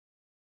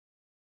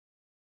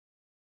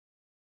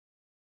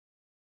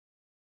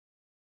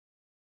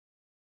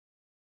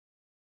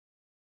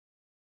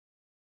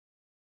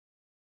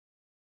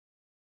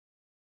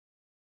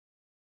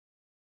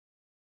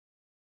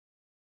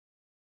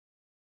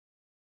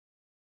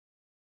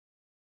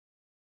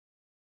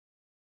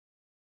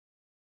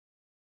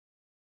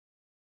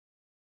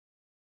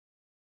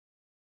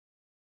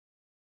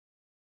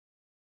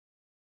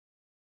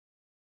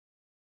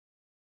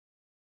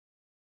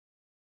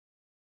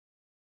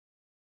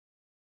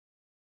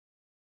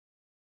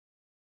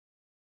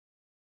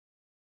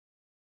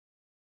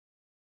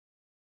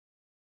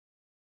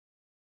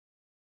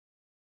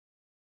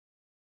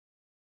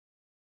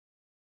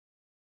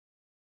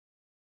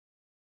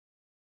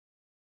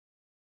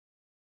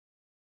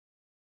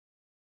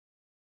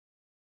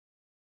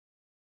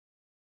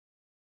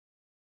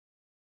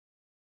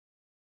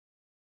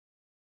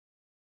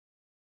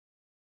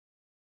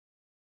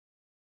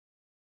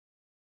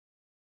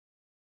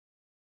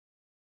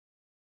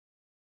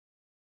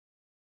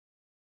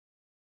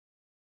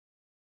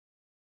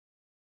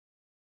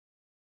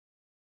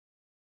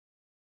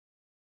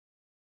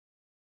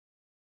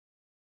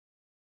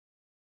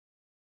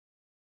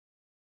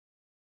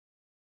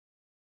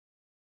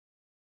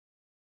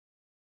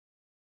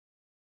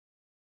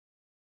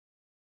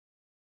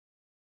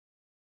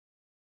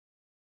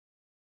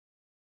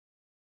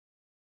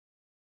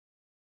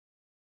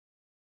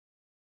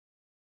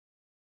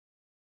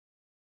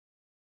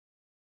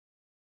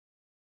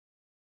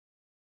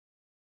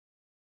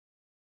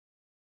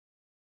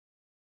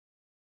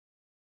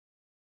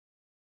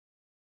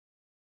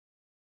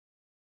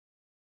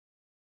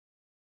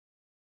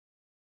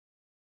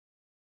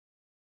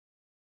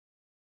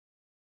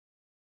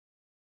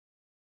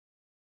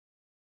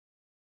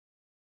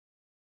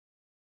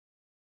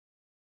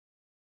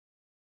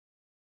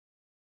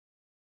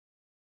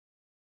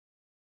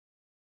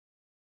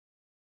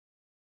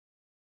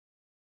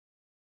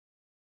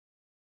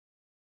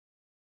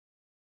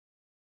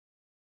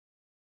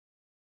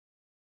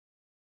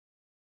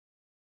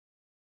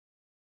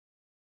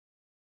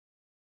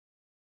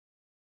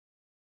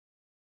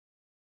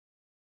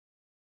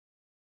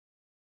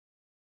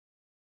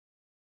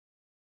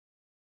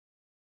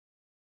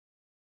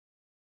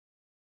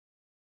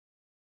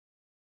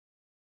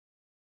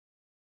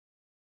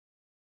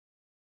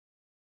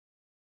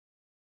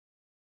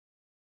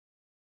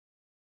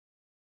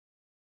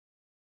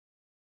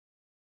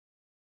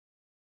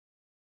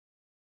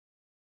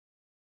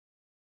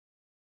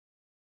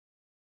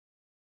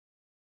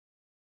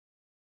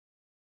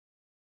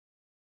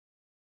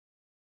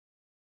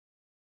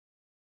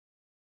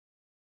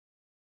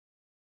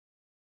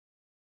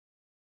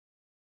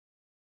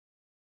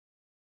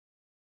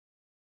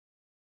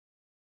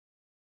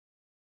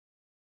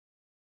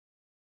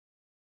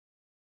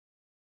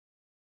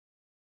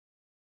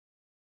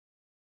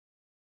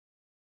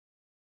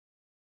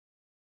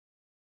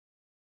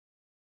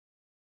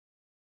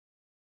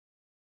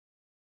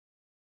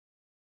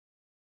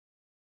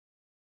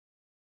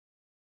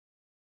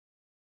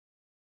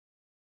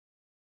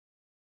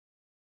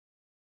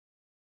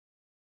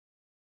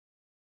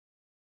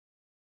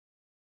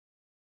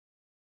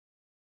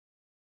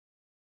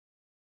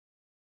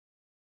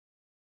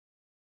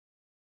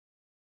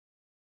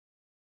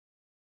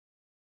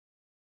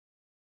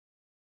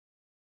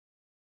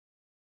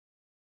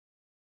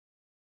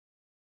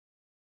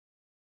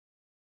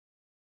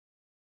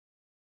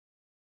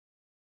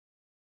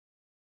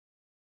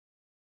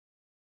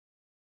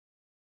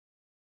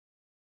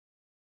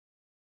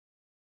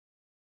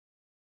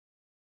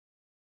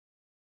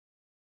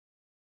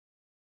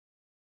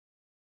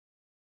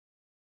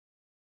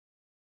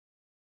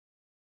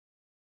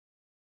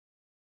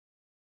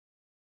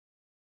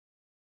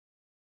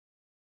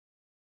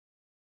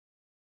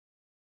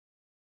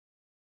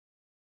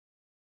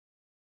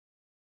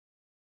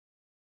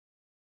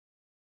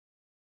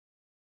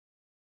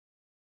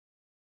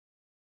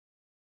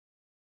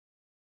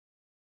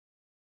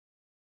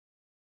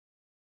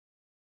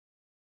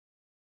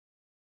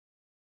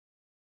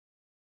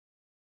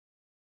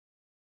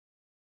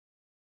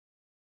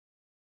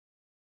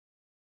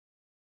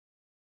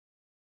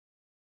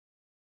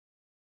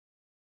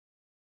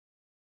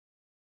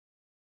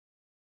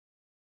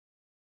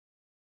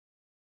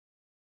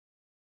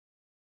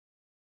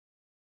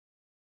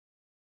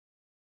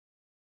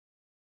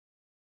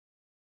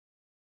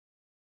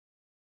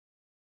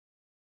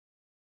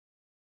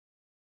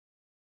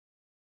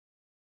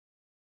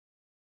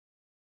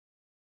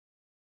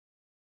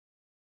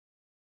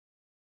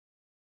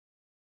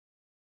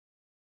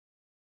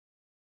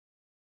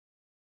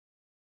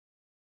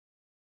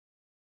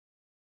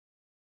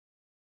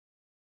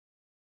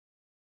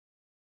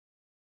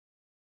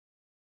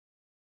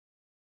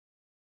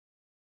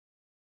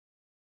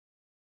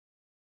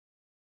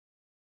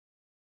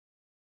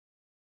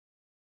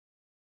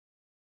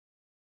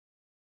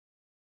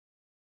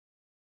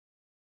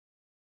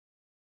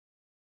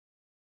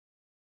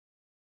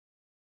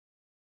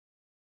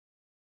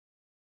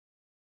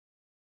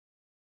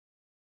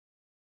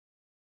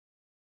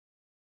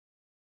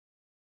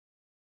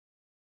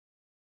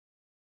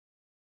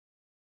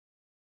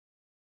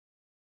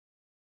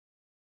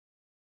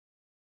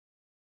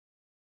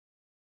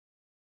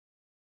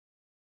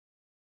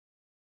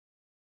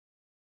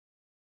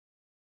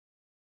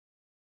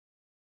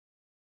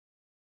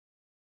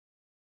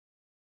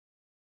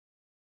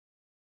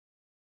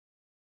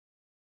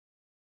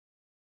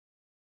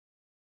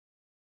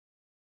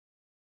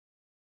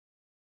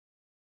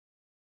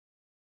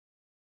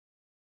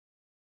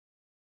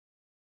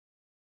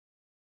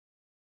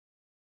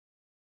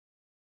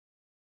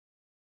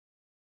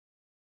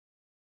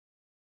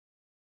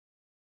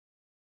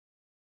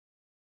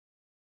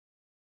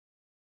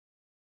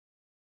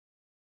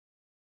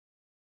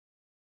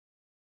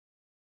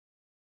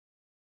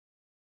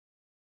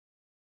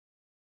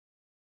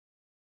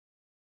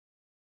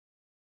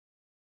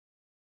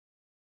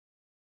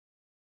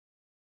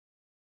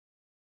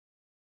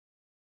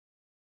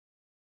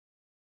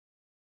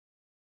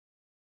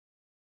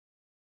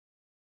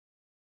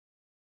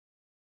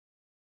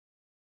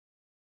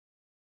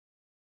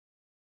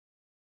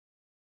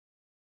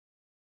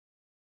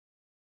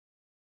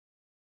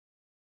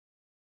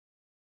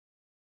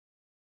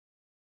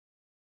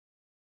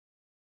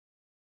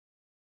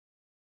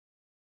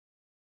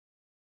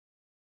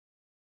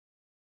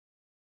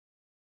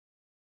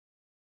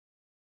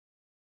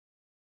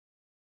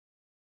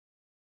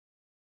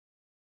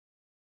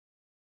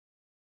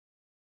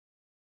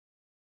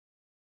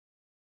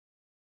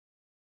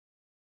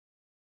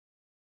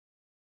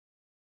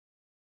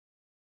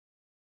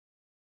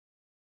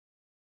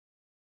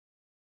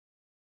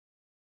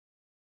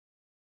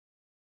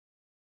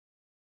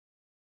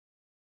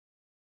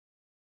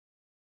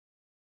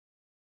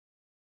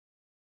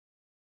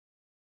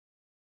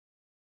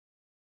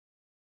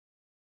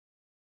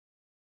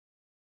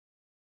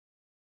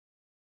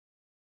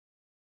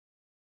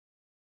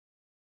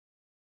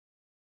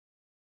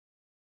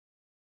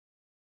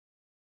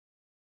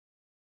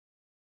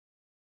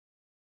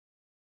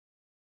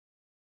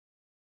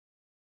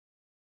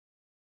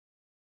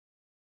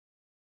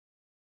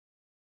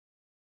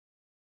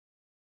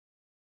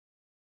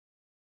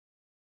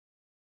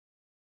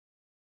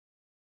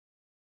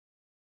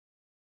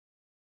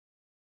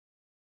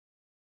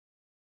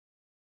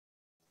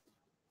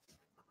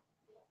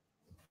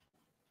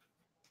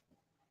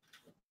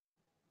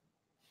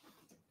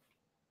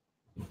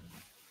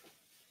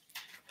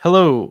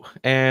Hello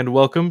and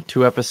welcome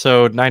to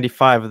episode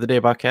 95 of the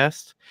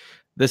Daybotcast.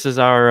 This is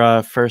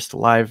our first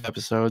live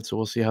episode, so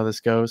we'll see how this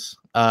goes.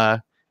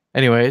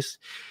 Anyways,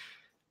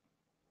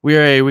 we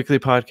are a weekly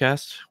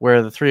podcast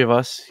where the three of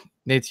us,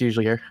 Nate's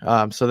usually here,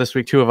 so this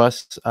week two of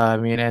us,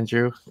 me and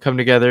Andrew, come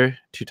together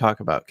to talk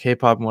about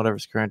K-pop and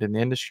whatever's current in the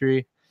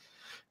industry.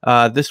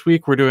 This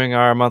week we're doing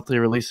our monthly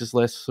releases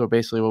list, so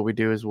basically what we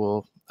do is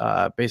we'll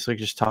basically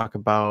just talk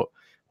about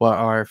what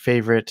our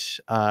favorite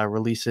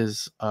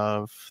releases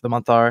of the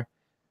month are.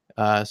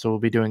 So we'll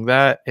be doing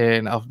that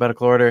in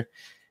alphabetical order.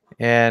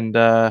 And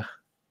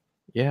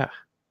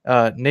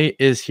Nate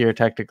is here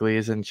technically,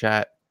 is in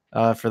chat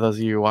for those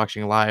of you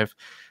watching live.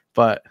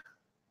 But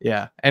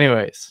yeah,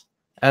 anyways,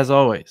 as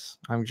always,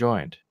 I'm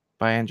joined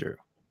by Andrew.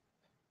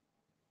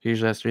 He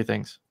usually has three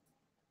things.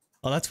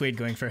 Oh, that's Wade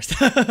going first.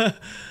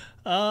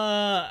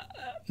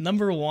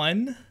 Number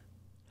one.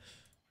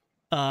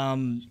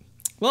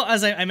 Well,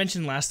 as I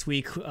mentioned last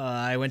week,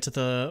 I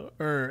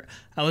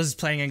was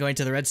planning on going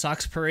to the Red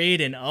Sox parade,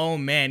 and oh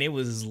man, it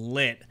was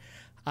lit.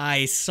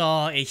 I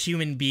saw a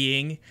human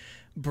being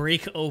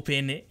break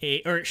open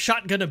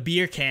shotgun a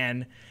beer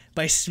can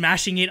by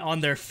smashing it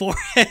on their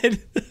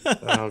forehead.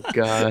 Oh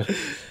god.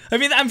 I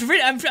mean,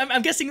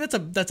 I'm guessing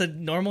that's a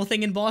normal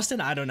thing in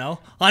Boston. I don't know.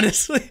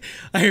 Honestly,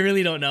 I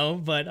really don't know,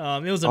 but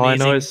it was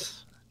amazing.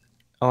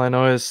 All I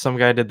know is some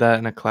guy did that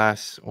in a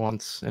class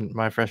once in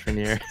my freshman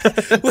year.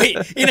 Wait,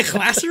 in a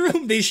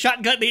classroom? It's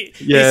like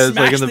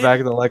in the back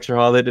of the lecture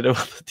hall. They did it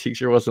while the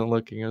teacher wasn't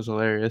looking. It was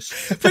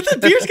hilarious. But the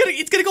beer's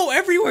gonna go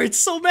everywhere. It's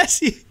so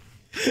messy.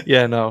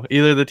 Yeah, no.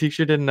 Either the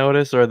teacher didn't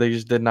notice or they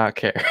just did not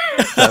care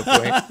at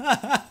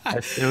that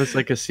point. It was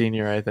like a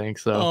senior, I think.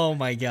 So. Oh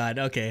my god.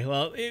 Okay.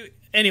 Well,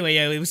 anyway,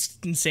 yeah, it was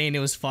insane. It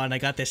was fun. I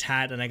got this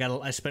hat, and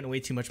I spent way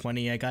too much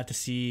money. I got to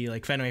see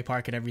like Fenway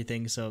Park and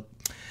everything. So,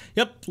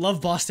 yep,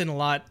 love Boston a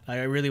lot.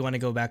 I really want to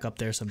go back up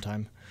there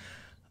sometime.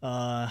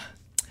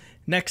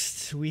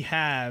 Next we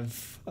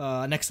have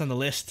next on the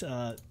list.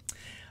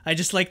 I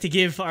just like to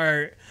give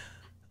our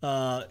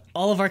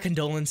all of our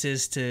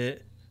condolences to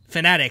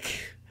Fnatic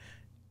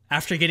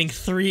after getting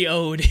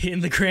 3-0'd in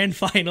the grand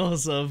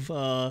finals of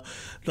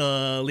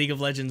the League of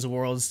Legends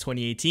Worlds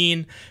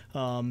 2018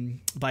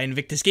 by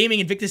Invictus Gaming.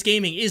 Invictus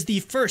Gaming is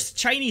the first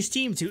Chinese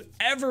team to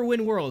ever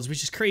win Worlds,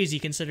 which is crazy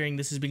considering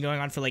this has been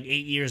going on for like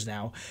 8 years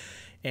now.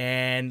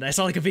 And I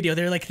saw like a video.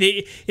 They're like,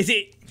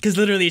 because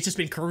literally it's just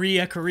been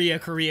Korea.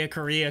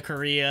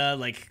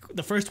 Like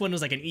the first one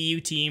was like an EU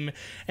team,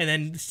 and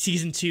then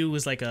season 2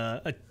 was like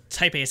a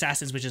Taipei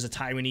Assassins, which is a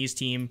Taiwanese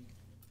team.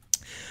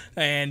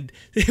 And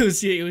it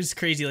was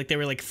crazy. Like they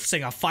were like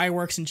setting off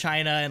fireworks in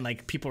China, and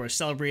like people were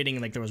celebrating,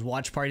 and like there was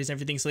watch parties and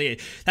everything. So yeah,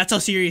 that's how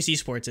serious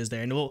esports is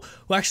there. And we'll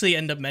actually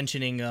end up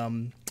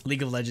mentioning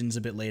League of Legends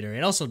a bit later,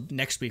 and also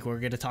next week we're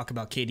going to talk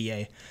about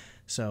KDA.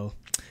 So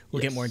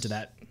we'll get more into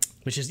that.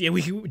 Which is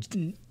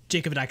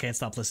Jacob and I can't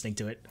stop listening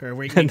to it, or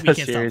we can't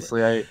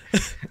seriously,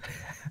 stop.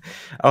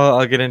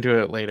 I'll get into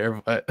it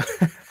later, but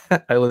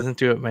I listened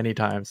to it many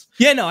times.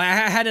 Yeah, no, I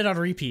had it on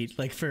repeat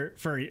like for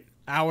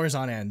hours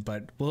on end,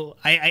 but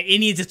it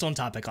needs its own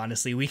topic.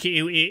 Honestly,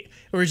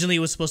 originally it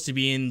was supposed to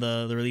be in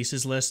the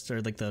releases list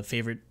or like the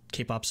favorite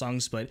K-pop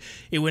songs, but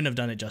it wouldn't have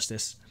done it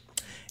justice.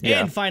 Yeah.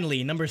 And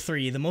finally, number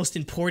 3, the most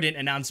important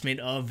announcement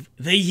of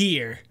the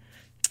year: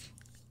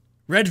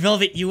 Red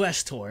Velvet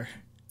US tour.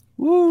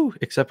 Woo!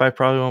 Except I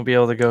probably won't be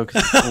able to go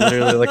because it's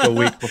literally like a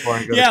week before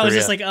I go. Yeah, I was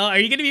just like, oh, are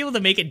you gonna be able to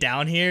make it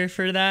down here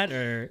for that,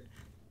 or?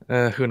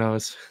 Who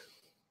knows?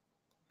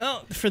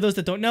 Oh, for those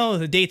that don't know,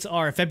 the dates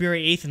are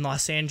February 8th in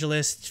Los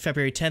Angeles,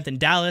 February 10th in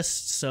Dallas.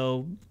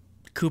 So,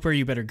 Cooper,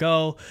 you better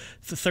go.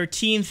 The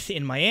 13th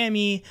in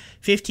Miami,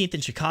 15th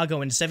in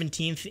Chicago, and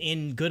 17th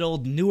in good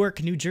old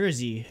Newark, New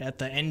Jersey at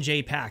the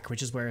NJ Pack,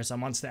 which is where some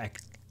Monster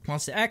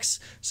X.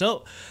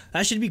 So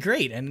that should be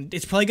great, and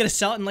it's probably gonna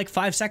sell it in like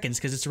 5 seconds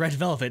because it's Red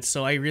Velvet.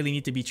 So I really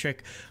need to be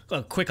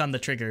quick on the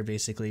trigger,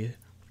 basically.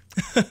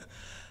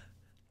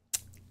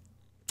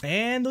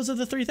 And those are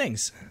the 3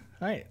 things.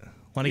 All right,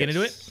 want to get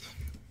into it?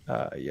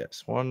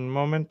 Yes. One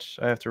moment.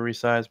 I have to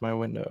resize my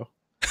window.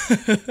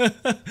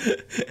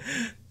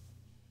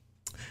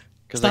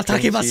 Stop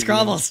talking about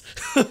Scrabbles.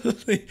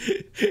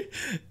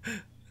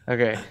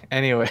 Okay.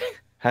 Anyway.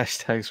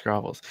 Hashtag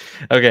Scrabbles.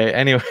 Okay,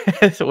 anyway.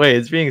 Wait,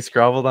 it's being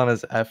scrabbled on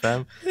his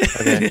FM?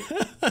 Okay.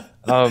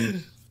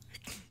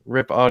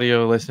 Rip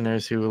audio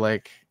listeners who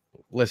like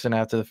listen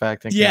after the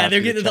fact. And yeah,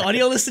 the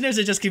audio listeners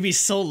are just gonna be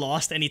so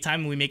lost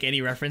anytime we make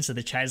any reference to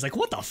the chat. It's like,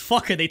 what the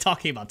fuck are they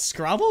talking about?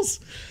 Scrabbles?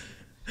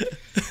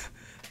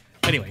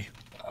 Anyway.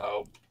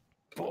 Oh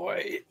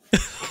boy.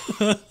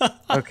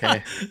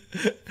 Okay.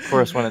 Of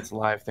course, when it's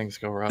live, things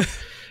go wrong.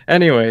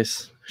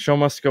 Anyways, show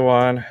must go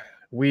on.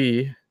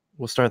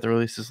 We'll start the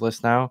releases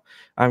list now.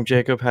 I'm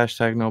Jacob,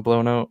 hashtag no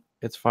blow note.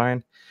 It's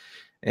fine.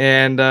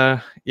 And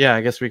yeah,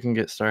 I guess we can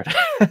get started.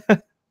 All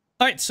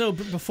right, so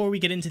before we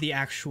get into the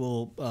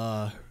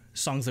actual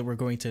songs that we're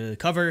going to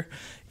cover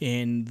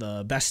in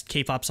the best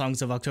K-pop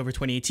songs of October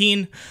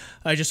 2018.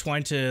 I just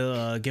wanted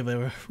to give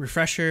a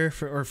refresher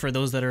for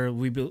those that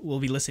will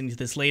be listening to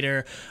this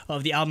later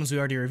of the albums we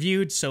already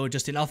reviewed. So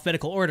just in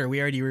alphabetical order,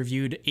 we already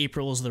reviewed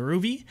April's The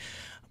Ruby,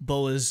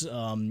 Boa's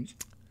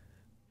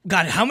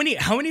God, how many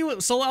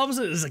solo albums?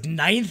 It was like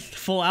 9th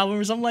full album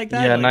or something like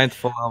that. Yeah, like, 9th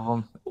full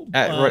album.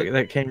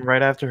 That came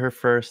right after her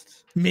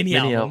first mini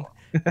album.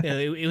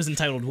 It was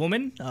entitled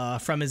Woman,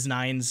 From His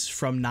Nines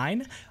From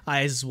 9,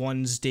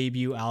 IZ*ONE's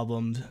debut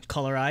album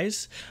Color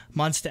Eyes,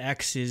 Monsta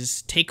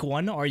X's Take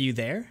One, Are You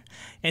There,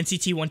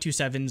 NCT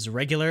 127's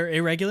Regular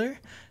Irregular,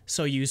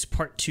 Soyu's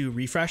Part 2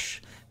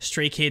 Refresh,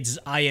 Stray Kids'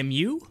 I Am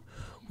You,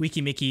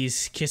 Wiki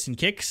Mickey's Kiss and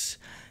Kicks,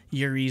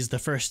 Yuri's The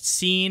First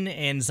Scene,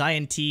 and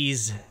Zion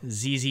T's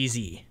ZZZ.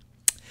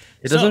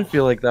 It doesn't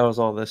feel like that was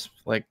all this,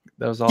 like,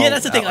 that was all. Yeah,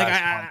 that's the thing.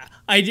 Like,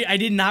 I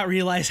did not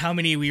realize how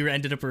many we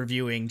ended up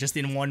reviewing just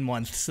in 1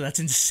 month. So that's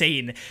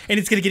insane. And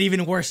it's going to get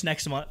even worse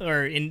next month,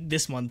 or in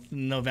this month,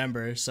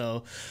 November.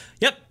 So,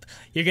 yep,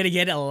 you're going to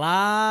get a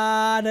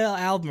lot of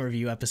album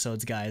review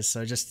episodes, guys.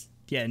 So just,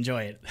 yeah,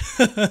 enjoy it.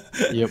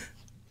 Yep.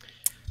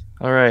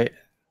 All right.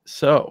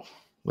 So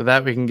with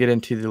that, we can get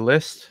into the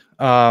list.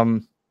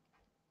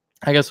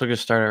 I guess we'll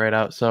just start it right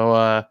out.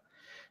 So,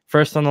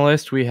 first on the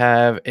list, we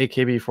have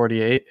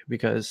AKB48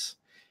 because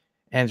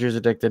Andrew's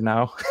addicted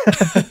now.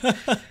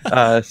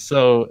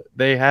 So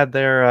they had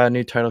their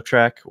new title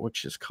track,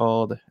 which is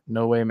called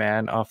No Way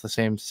Man, off the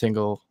same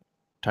single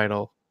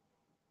title.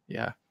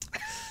 Yeah.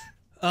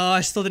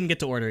 I still didn't get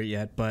to order it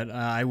yet, but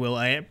I will.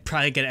 I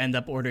probably gonna end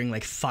up ordering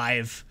like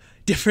 5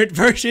 different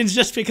versions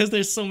just because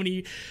there's so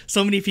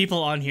many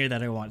people on here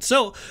that I want.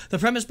 So the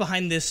premise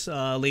behind this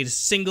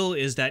latest single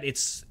is that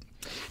it's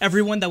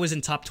everyone that was in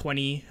top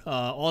 20,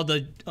 all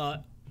the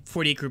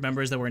 48 group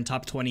members that were in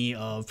top 20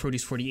 of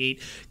Produce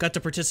 48 got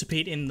to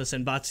participate in the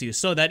Senbatsu.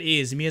 So that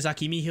is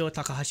Miyazaki Miho,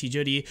 Takahashi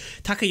Juri,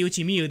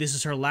 Takayuchi Miyu. This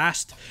is her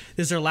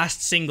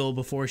last single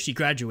before she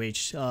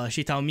graduates.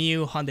 Shitao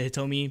Miyu, Hande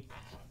Hitomi,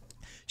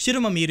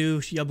 Shiruma Miru,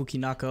 Yabuki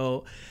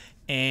Nako,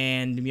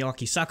 and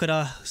Miyawaki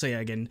Sakura. So yeah,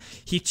 again,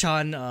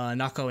 Hichan,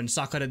 Nako, and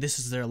Sakura. This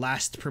is their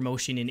last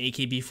promotion in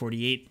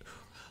AKB48.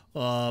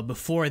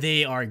 Before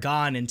they are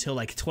gone until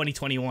like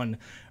 2021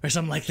 or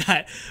something like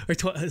that, or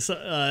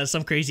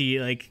some crazy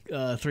like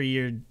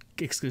 3-year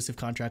exclusive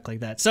contract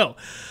like that. So,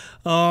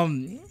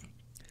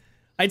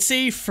 I'd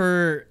say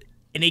for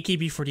an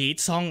AKB48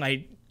 song,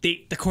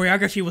 the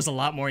choreography was a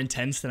lot more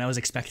intense than I was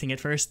expecting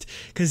at first,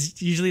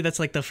 because usually that's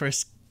like the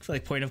first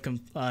like point of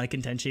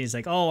contention is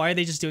like, oh, why are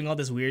they just doing all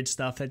this weird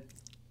stuff that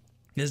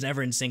is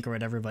never in sync or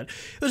whatever. But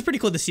it was pretty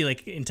cool to see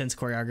like intense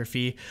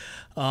choreography.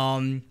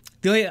 I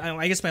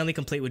guess my only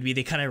complaint would be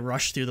they kind of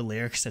rushed through the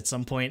lyrics at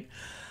some point.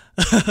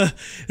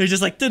 They're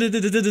just like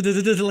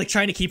like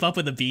trying to keep up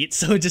with the beat,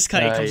 so it just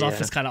kind of comes off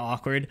as kind of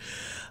awkward.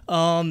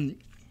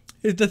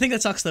 The thing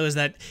that sucks though is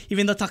that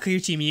even though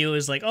Takayuchi Miyu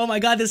is like, oh my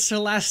god, this is her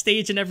last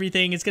stage and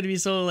everything, it's gonna be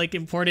so like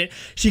important,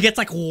 she gets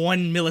like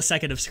 1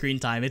 millisecond of screen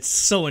time. It's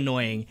so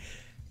annoying.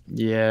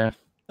 Yeah.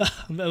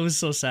 That was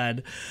so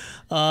sad.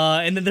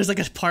 And then there's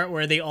like a part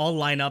where they all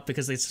line up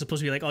because it's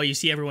supposed to be like, oh, you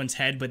see everyone's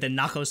head, but then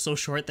Nako's so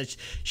short that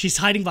she's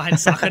hiding behind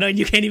Sakura and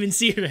you can't even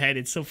see her head.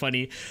 It's so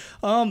funny.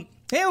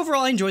 Hey,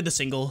 overall, I enjoyed the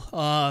single.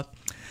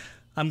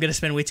 I'm gonna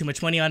spend way too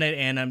much money on it,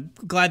 and I'm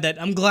glad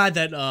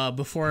that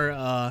before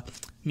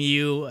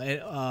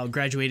Miyu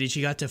graduated,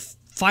 she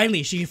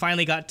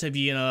finally got to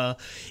be in a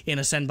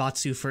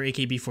senbatsu for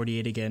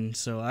AKB48 again.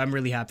 So I'm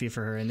really happy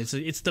for her, and it's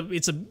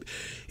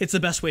the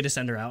best way to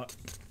send her out.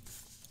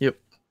 Yep.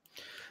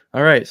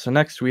 All right. So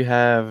next we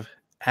have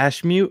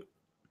Ashmute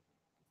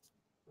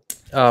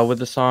with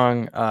the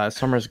song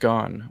 "Summer's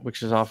Gone,"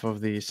 which is off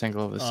of the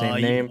single of the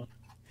same name.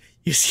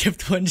 You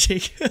skipped one,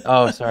 Jake.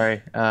 Oh,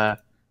 sorry.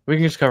 We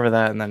can just cover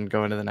that and then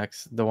go into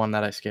the one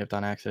that I skipped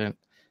on accident.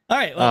 All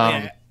right. Well,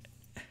 yeah.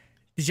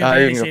 Did you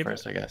can go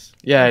first, I guess.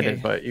 Yeah, okay. I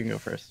did, but you can go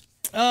first.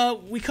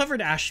 We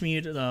covered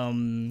Ashmute.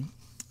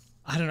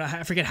 I don't know.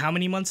 I forget how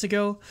many months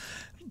ago,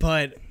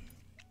 but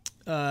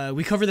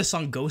we covered the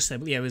song Ghost.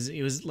 Yeah,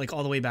 it was like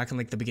all the way back in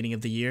like the beginning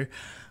of the year.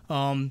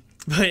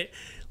 But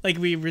like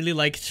we really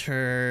liked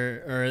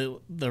her, or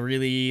the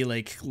really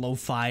like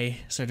lo-fi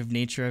sort of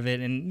nature of it,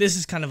 and this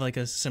is kind of like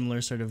a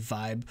similar sort of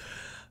vibe.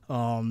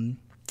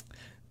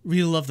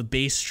 Really love the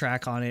bass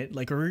track on it,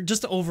 like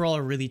just overall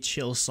a really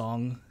chill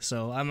song.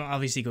 So I'm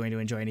obviously going to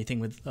enjoy anything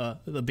with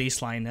the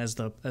bass line as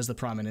the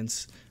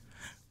prominence.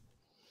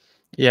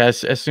 Yeah,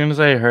 as soon as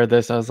I heard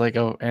this, I was like,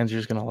 "Oh,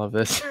 Andrew's gonna love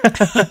this."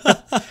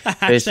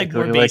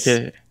 Basically, like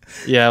it,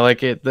 yeah,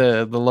 like it.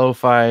 The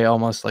lo-fi,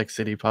 almost like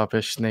city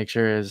popish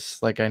nature is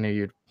like I knew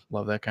you'd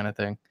love that kind of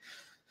thing.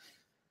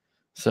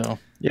 So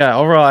yeah,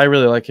 overall, I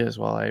really like it as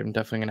well. I'm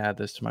definitely gonna add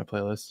this to my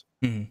playlist.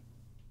 Mm-hmm.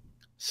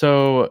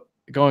 So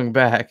going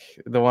back,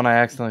 the one I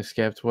accidentally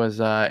skipped was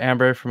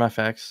Amber from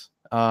FX.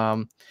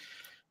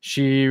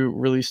 She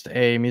released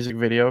a music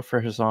video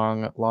for her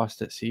song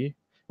 "Lost at Sea,"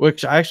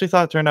 which I actually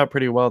thought turned out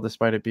pretty well,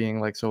 despite it being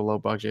like so low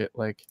budget.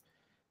 Like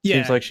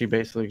Seems Yeah, like she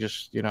basically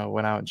just,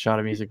 went out and shot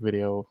a music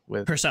video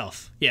with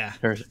herself. Yeah.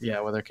 her,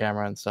 yeah, with her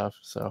camera and stuff.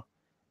 So,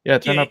 yeah,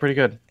 it turned Yeah, out pretty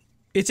good.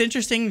 it's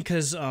interesting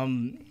because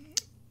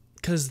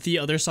the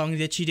other song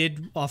that she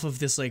did off of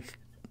this like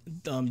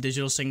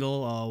digital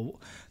single,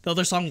 the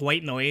other song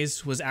 "White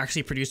Noise" was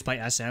actually produced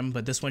by SM,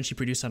 but this one she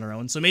produced on her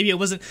own. So maybe it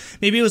wasn't.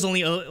 Maybe it was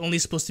only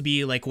supposed to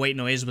be like "White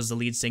Noise" was the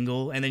lead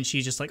single, and then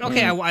she's just like,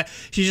 okay,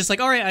 she's just like,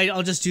 all right,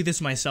 I'll just do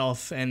this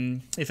myself.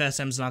 And if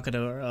SM's not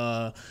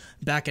gonna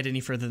back it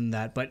any further than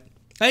that, but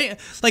I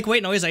like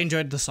 "White Noise." I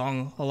enjoyed the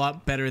song a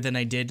lot better than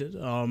I did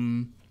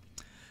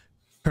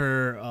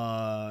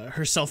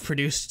her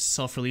self-produced,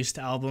 self-released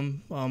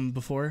album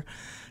before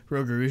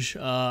Rogue Rouge.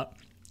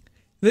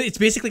 It's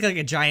basically like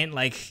a giant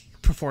like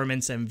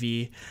performance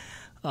MV.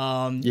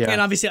 Yeah.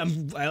 And obviously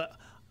a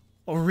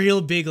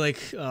real big like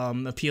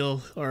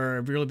appeal or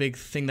a real big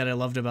thing that I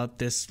loved about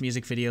this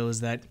music video is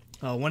that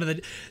one of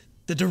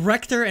the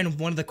director and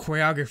one of the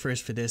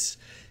choreographers for this,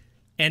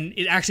 and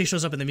it actually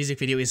shows up in the music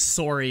video, is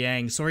Sora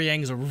Yang. Sora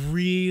Yang is a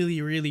really,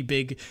 really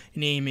big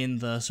name in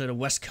the sort of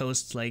West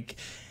Coast like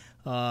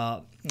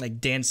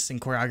dance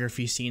and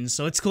choreography scenes.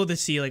 So it's cool to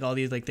see like all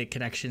these like the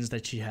connections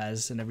that she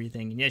has and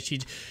everything. And yeah,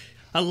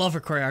 I love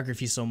her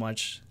choreography so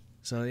much.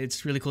 So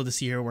it's really cool to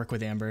see her work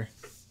with Amber.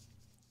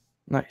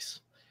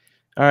 Nice.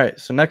 All right,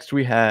 so next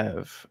we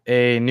have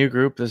a new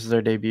group. This is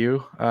their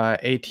debut,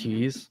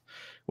 ATEEZ,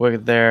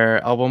 with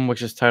their album,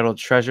 which is titled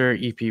Treasure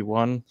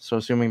EP1. So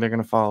assuming they're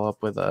going to follow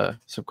up with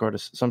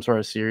some sort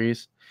of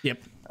series.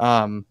 Yep.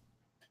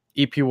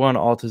 EP1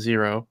 All to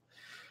Zero,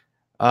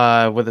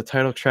 with the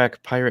title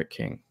track Pirate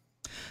King.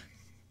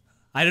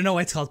 I don't know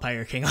why it's called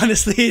Pirate King.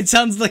 Honestly, it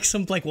sounds like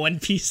some like One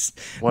Piece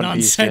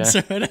nonsense.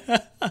 Yeah.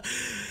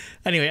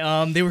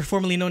 Anyway, they were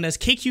formerly known as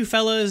KQ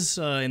Fellas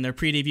in their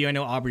pre-debut. I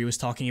know Aubrey was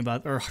talking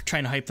about or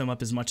trying to hype them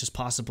up as much as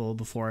possible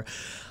before.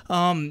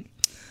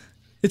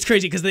 It's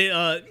crazy because they,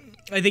 I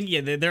think,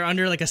 they're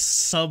under like a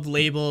sub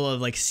label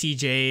of like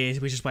CJ,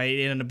 which is why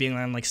it ended up being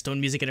on like Stone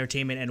Music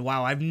Entertainment. And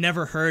wow, I've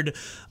never heard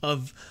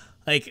of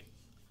like,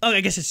 oh, I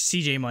guess it's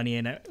CJ Money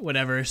and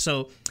whatever.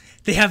 So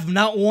they have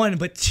not one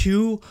but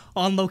two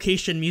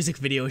on-location music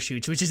video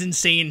shoots, which is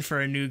insane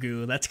for a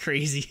Nugu. That's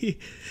crazy.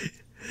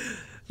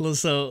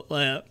 So,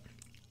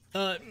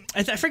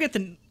 I forget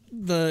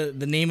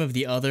the name of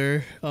the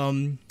other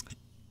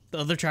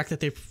track that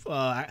they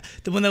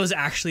the one that was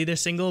actually their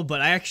single,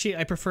 but I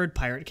preferred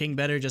Pirate King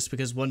better just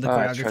because one, the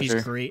choreography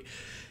is great.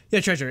 Yeah,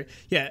 Treasure.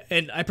 Yeah,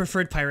 and I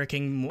preferred Pirate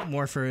King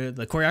more for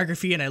the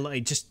choreography, and I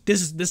like just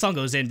this song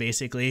goes in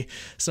basically.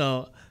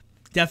 So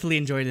definitely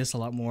enjoyed this a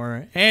lot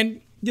more.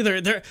 And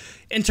they're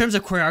in terms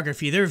of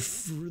choreography,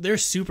 they're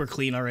super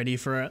clean already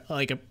for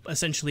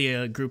essentially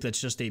a group that's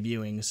just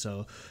debuting.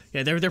 So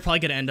yeah, they're probably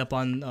gonna end up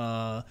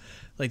on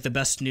like the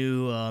best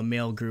new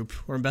male group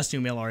or best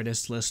new male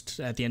artist list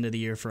at the end of the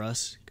year for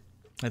us,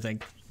 I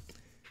think.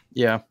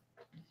 Yeah.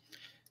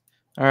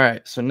 All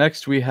right. So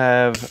next we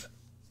have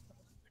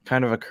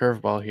kind of a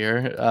curveball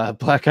here.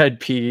 Black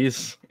Eyed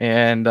Peas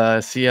and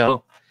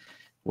CL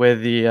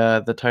with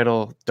the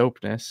title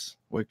Dopeness,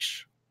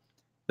 which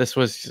this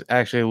was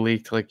actually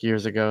leaked like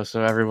years ago,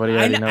 so everybody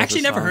already knows. I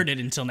actually never heard it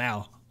until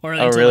now. Or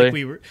until really? Like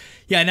we were,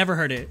 yeah, I never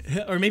heard it,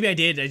 or maybe I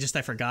did.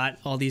 I forgot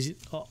all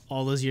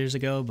those years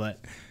ago. But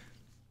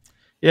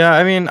yeah,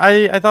 I mean,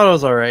 I thought it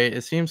was all right.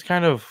 It seems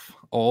kind of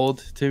old,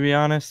 to be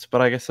honest, but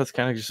I guess that's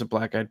kind of just a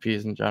Black Eyed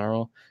Peas in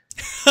general.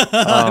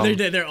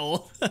 They're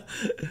old.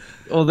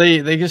 Well,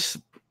 they just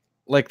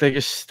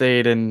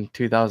stayed in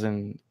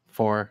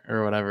 2004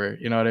 or whatever.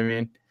 You know what I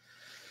mean?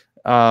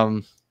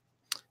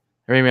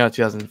 Or maybe not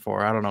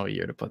 2004. I don't know what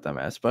year to put them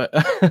as, but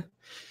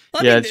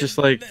yeah, it's just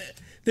like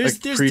there's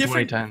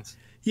pre-2010s.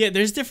 Yeah,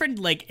 there's different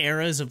like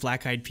eras of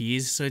Black Eyed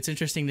Peas, so it's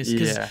interesting to see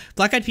because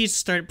Black Eyed Peas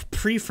start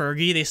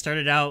pre-Fergie. They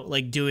started out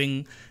like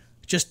doing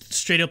just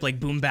straight up like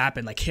boom bap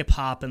and like hip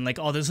hop and like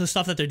all this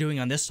stuff that they're doing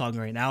on this song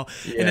right now.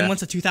 Yeah. And then once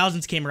the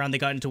 2000s came around, they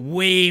got into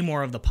way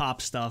more of the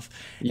pop stuff.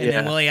 And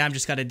then will.i.am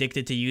just got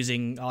addicted to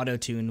using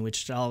auto-tune,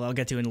 which I'll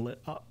get to in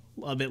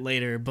a bit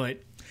later,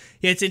 but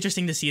yeah, it's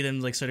interesting to see them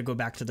like sort of go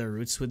back to their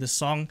roots with this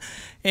song.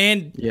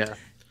 And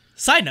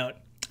side note,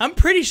 I'm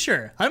pretty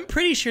sure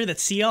that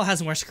CL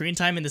has more screen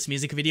time in this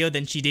music video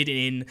than she did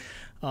in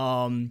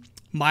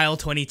Mile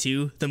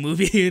 22, the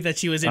movie that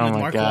she was in with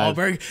Mark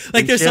Wahlberg.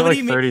 Like there's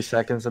somebody 30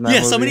 seconds in that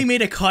movie. Somebody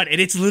made a cut and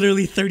it's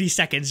literally 30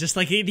 seconds, just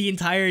like the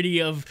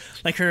entirety of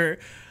like her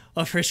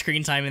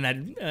screen time in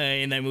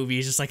that movie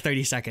is just like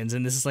 30 seconds,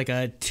 and this is like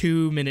a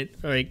 2 minute,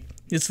 or like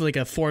it's like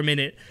a 4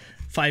 minute,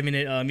 5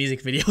 minute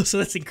music video, so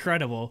that's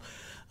incredible.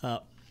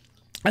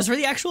 As for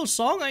the actual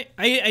song,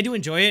 I do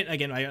enjoy it.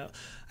 Again,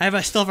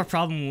 I still have a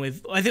problem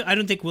with. I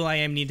don't think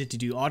will.i.am needed to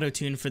do auto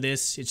tune for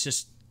this. It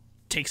just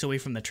takes away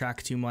from the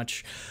track too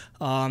much.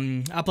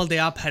 Apple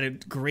Diop had a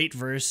great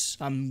verse.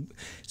 I'm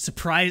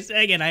surprised.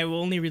 Again, I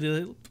only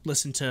really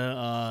listened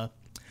to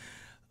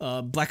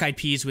Black Eyed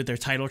Peas with their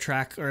title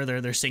track or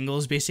their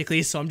singles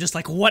basically. So I'm just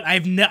like, what? I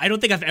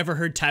don't think I've ever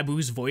heard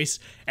Taboo's voice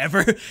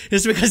ever,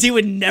 just because he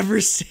would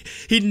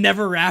he'd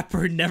never rap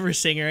or never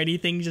sing or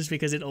anything, just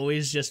because it'd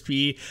always just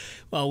be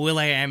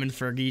will.i.am and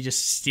Fergie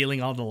just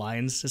stealing all the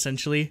lines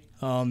essentially.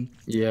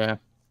 Yeah.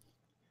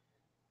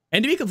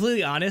 And to be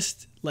completely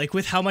honest, like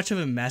with how much of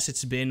a mess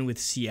it's been with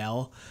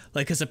CL,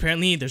 like because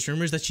apparently there's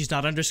rumors that she's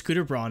not under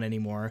Scooter Braun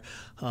anymore.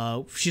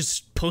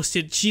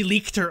 She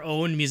leaked her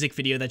own music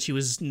video that she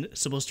was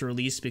supposed to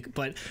release,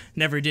 but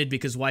never did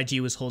because YG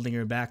was holding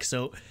her back.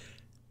 So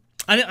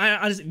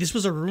honestly, this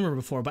was a rumor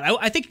before, but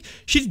I think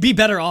she'd be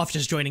better off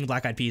just joining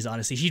Black Eyed Peas.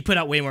 Honestly, she'd put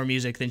out way more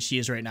music than she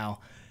is right now.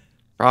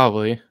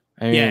 Probably.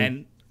 I mean, Yeah,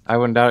 and I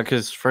wouldn't doubt it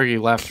because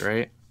Fergie left,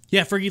 right?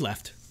 yeah, Fergie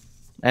left.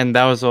 And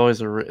that was always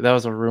that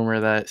was a rumor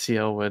that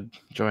CL would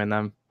join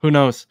them. Who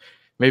knows?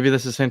 Maybe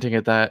this is hinting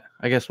at that.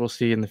 I guess we'll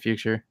see in the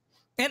future.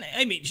 And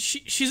I mean,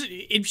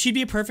 she'd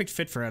be a perfect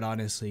fit for it,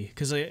 honestly,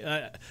 because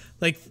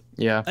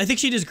Yeah. I think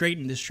she does great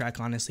in this track,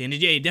 honestly, and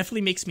it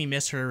definitely makes me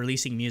miss her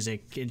releasing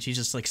music, and she's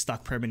just like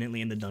stuck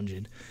permanently in the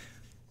dungeon.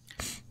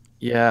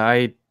 Yeah,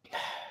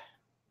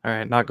 all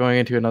right, not going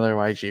into another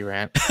YG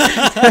rant.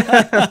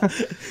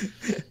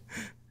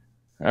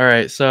 All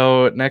right,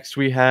 so next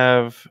we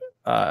have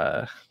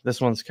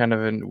this one's kind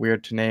of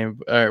weird to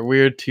name,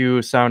 weird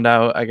to sound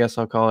out. I guess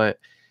I'll call it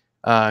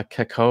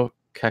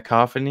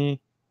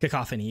Cacophony.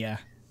 Cacophony, yeah.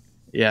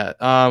 Yeah,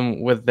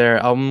 with their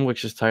album,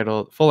 which is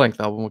titled full-length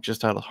album, which is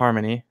titled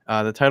Harmony.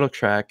 The title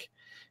track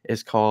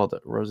is called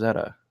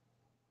Rosetta.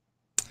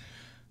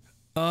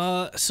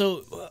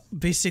 So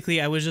basically,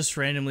 I was just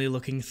randomly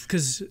looking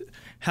because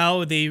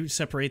how they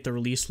separate the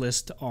release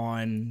list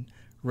on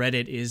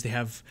Reddit is they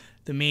have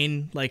the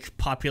main like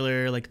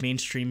popular like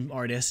mainstream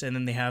artists, and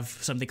then they have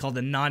something called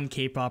the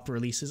non-K-pop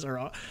releases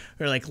or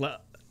like I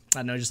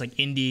don't know, just like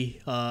indie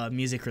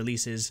music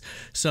releases.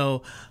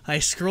 So I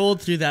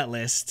scrolled through that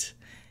list,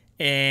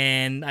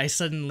 and I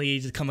suddenly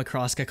just come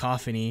across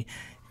Cacophony,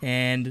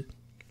 and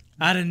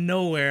out of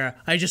nowhere,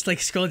 I just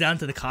like scroll down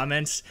to the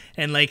comments,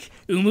 and like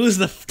Umu's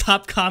the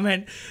top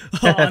comment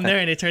on there,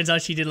 and it turns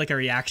out she did like a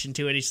reaction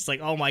to it. It's just like,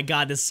 oh my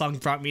god, this song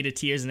brought me to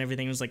tears and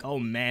everything. It was like, oh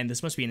man,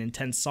 this must be an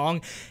intense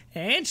song,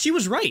 and she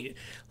was right.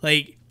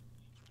 Like,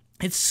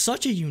 it's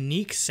such a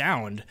unique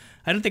sound.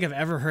 I don't think I've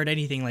ever heard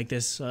anything like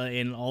this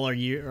in all our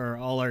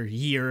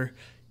year,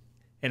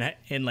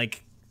 in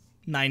like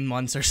 9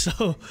 months or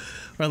so,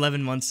 or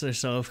 11 months or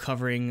so of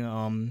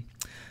covering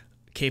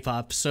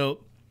K-pop.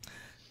 So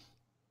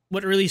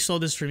what really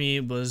sold this for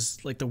me was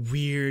like the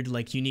weird,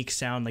 like unique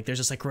sound. Like there's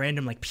just like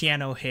random like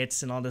piano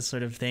hits and all this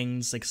sort of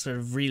things, like sort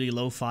of really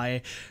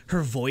lo-fi.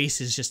 Her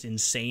voice is just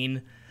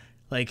insane.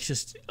 Like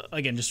just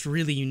again, just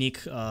really unique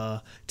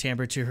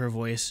timbre to her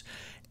voice.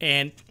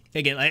 And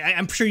again,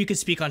 I'm sure you could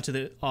speak onto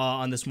the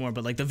on this more,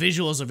 but like the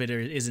visuals of it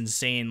is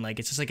insane. Like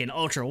it's just like an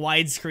ultra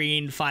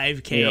widescreen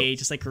 5K,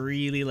 just like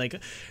really like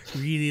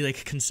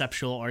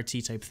conceptual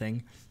artsy type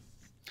thing.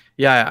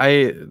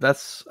 Yeah,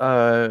 that's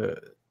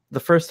the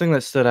first thing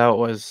that stood out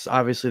was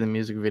obviously the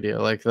music video.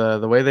 Like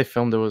the way they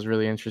filmed it was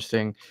really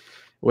interesting,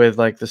 with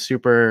like the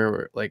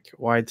super like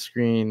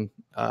widescreen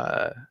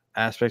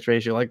aspect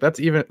ratio. Like that's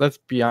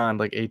beyond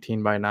like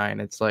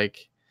 18:9. It's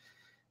like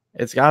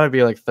it's got to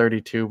be like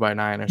 32:9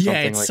 or something. Yeah,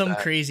 it's like some that.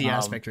 crazy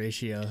aspect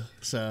ratio.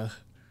 So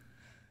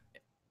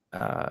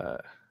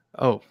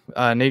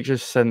Nate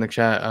just said in the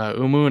chat,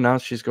 Umu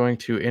announced she's going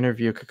to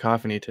interview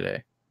Cacophony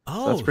today.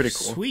 Oh, so that's pretty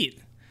cool. Sweet.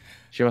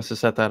 She must have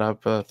set that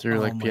up through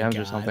like PMs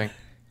or something.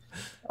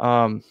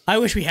 I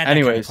wish we had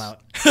anyways, that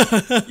kind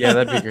of clout. Yeah,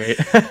 that'd be great.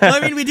 Well,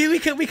 I mean,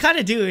 we kind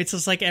of do. It's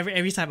just like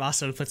every time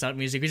Asol puts out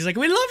music, we're just like,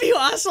 we love you,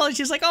 Asol. And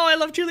she's like, oh, I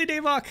love Julie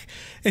Daybach.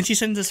 And she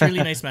sends us really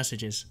nice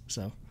messages.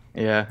 So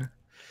yeah.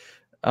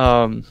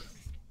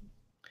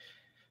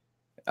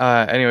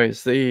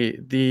 Anyways, the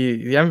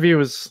MV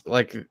was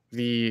like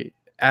the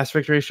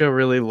aspect ratio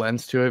really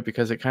lends to it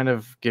because it kind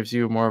of gives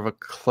you more of a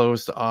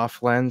closed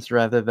off lens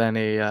rather than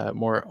a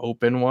more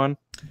open one.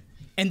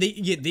 And they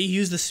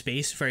use the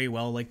space very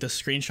well. Like the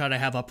screenshot I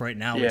have up right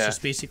now, it's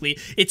just basically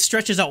it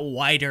stretches out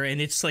wider, and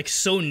it's like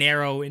so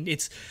narrow, and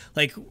it's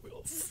like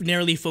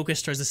narrowly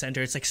focused towards the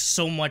center. It's like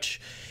so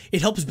much.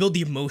 It helps build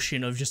the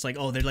emotion of just like,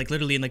 oh, they're like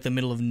literally in like the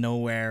middle of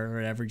nowhere or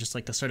whatever. Just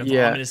like the sort of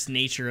ominous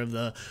nature of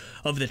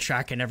the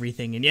track and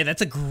everything. And yeah,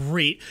 that's a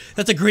great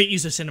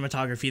use of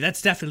cinematography.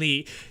 That's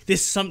definitely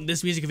this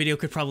music video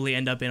could probably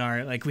end up in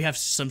our like we have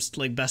some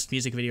like best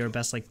music video or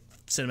best like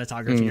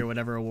cinematography or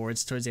whatever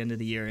awards towards the end of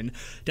the year, and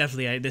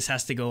definitely this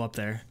has to go up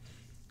there.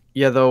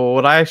 Yeah, though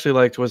what I actually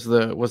liked was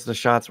the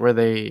shots where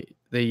they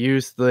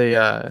used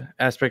the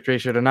aspect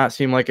ratio to not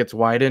seem like it's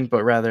widened,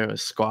 but rather it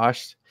was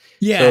squashed.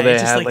 Yeah, so they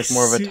had like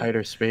more of a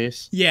tighter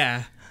space.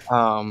 Yeah.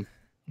 So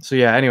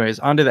yeah. Anyways,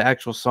 onto the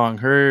actual song.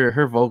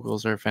 Her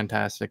vocals are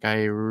fantastic.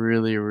 I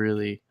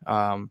really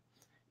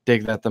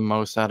dig that the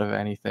most out of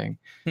anything.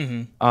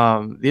 The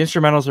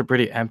instrumentals are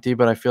pretty empty,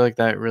 but I feel like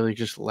that really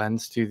just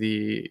lends to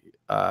the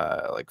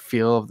like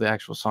feel of the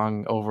actual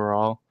song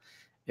overall.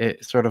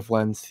 It sort of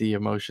lends the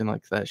emotion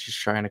like that she's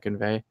trying to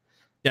convey.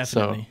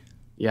 Definitely. So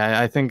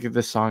yeah, I think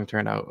this song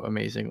turned out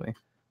amazingly.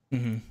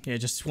 Yeah,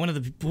 just one of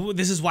the.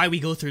 This is why we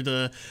go through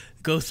the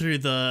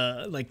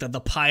like the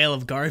pile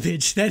of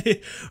garbage that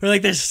or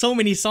like there's so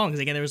many songs.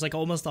 Again, there was like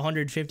almost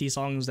 150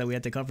 songs that we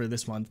had to cover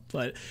this month.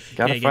 But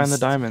Gotta yeah, find the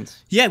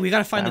diamonds. Yeah, we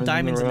gotta find the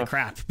diamonds in the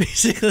crap,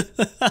 basically.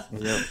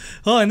 Yep.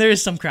 Oh, and there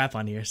is some crap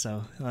on here,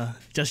 so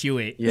just you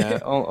wait. Yeah,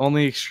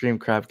 only extreme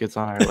crap gets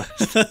on our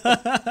list.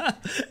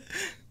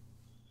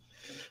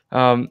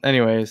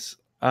 Anyways,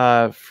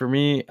 for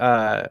me,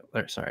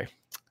 sorry.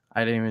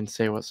 I didn't even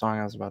say what song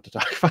I was about to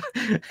talk about.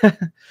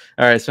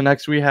 All right, so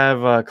next we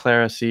have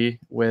Clara C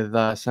with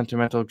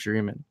Sentimental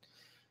Dreamin'.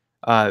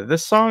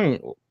 This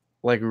song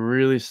like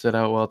really stood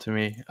out well to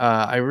me.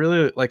 I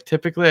really like,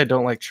 typically I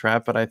don't like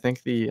trap, but I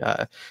think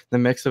the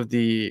mix of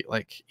the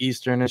like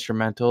Eastern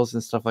instrumentals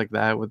and stuff like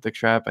that with the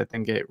trap, I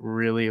think it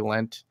really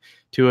lent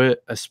to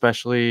it,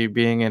 especially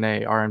being in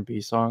a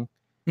R&B song.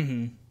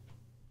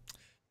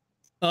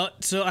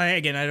 So I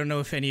don't know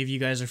if any of you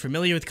guys are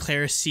familiar with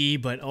Clara C,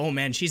 but oh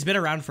man, she's been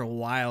around for a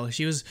while.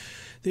 She was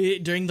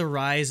during the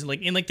rise,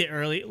 like in like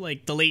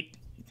the late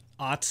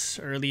aughts,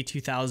 early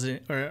 2000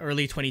 or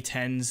early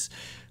 2010s,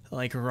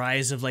 like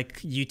rise of like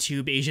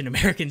YouTube Asian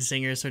American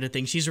singers sort of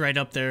thing. She's right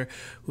up there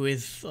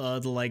with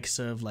the likes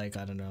of like,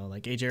 I don't know,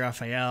 like AJ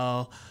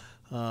Raphael,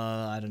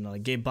 I don't know,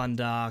 like Gabe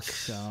Bundock,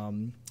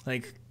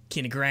 like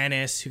Kina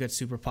Grannis, who got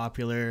super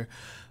popular.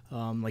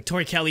 Like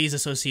Tori Kelly is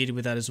associated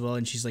with that as well,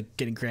 and she's like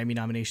getting Grammy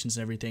nominations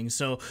and everything.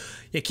 So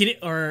yeah,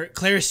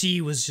 Clara C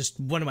was just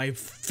one of my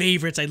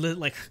favorites.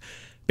 Like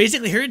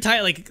basically her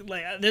entire like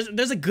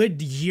there's a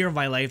good year of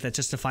my life that's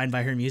just defined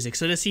by her music.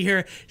 So to see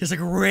her just like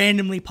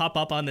randomly pop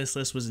up on this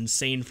list was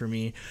insane for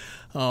me.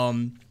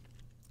 So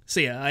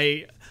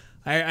yeah,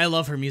 I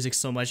love her music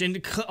so much,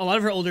 and a lot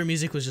of her older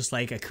music was just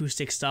like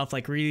acoustic stuff,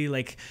 like really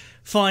like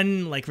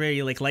fun, like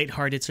very like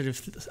lighthearted sort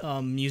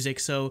of music.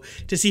 So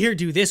to see her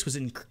do this was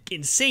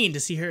insane. To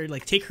see her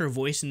like take her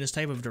voice in this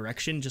type of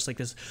direction, just like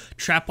this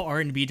trap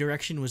R&B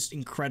direction, was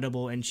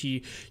incredible, and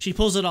she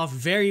pulls it off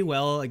very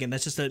well. Again,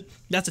 that's a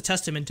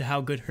testament to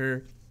how good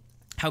her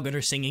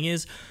singing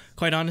is.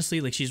 Quite honestly,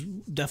 like she's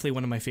definitely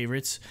one of my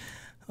favorites.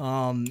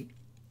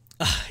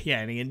 Yeah,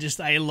 and just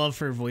I love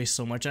her voice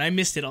so much, and I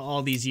missed it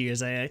all these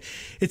years.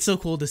 It's so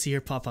cool to see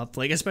her pop up,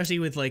 like especially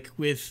with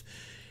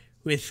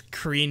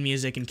Korean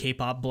music and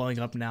K-pop blowing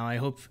up now. I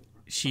hope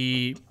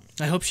she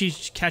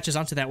catches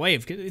onto that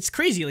wave. It's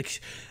crazy.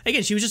 Like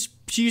again, she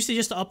used to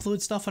just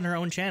upload stuff on her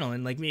own channel,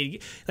 and like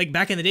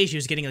back in the day she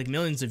was getting like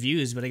millions of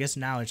views, but I guess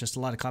now it's just a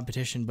lot of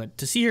competition. But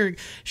to see her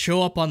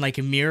show up on like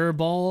a Mirror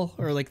Ball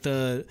or like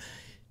the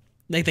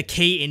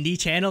K Indie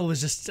channel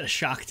was just a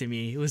shock to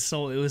me. It was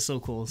so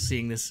cool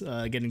seeing this,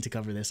 getting to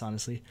cover this,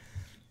 honestly.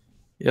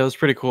 Yeah, it was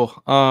pretty cool.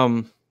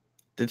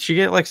 Did she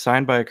get like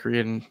signed by a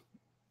Korean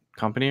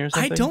company or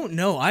something? I don't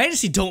know. I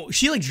honestly don't.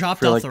 She like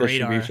dropped off the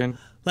radar.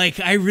 Like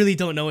I really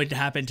don't know what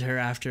happened to her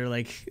after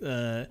I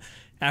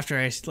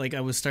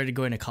was started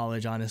going to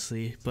college,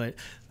 honestly. But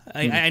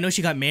I know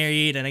she got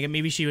married, and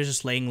maybe she was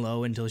just laying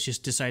low until she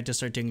just decided to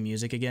start doing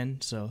music again.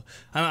 So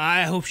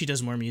I hope she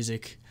does more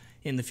music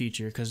in the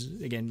future, because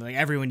again, like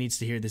everyone needs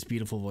to hear this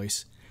beautiful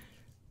voice.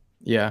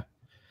 Yeah.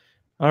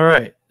 All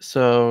right,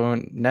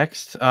 so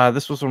next,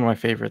 this was one of my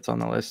favorites on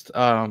the list.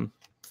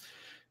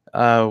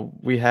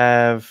 We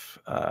have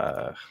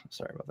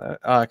sorry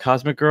about that,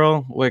 Cosmic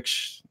Girl,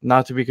 which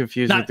not to be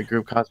confused with the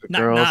group Cosmic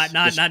Girls.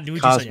 Not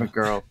Cosmic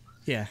Girl.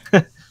 Yeah.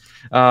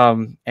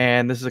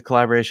 And this is a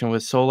collaboration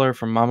with Solar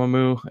from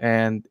Mamamoo,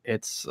 and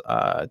it's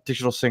a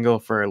digital single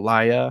for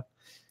Laya.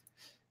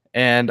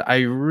 And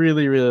I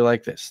really, really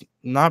like this.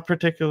 Not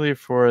particularly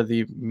for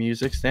the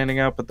music standing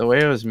out, but the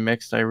way it was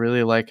mixed, I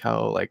really like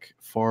how like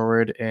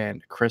forward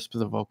and crisp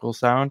the vocals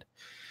sound.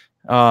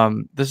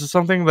 This is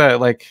something that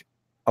like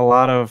a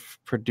lot of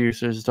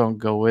producers don't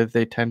go with.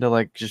 They tend to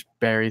like just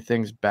bury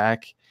things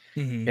back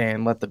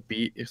and let the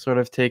beat sort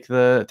of take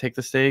the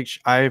stage.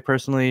 I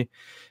personally,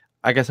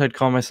 I guess I'd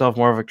call myself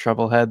more of a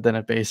treble head than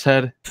a bass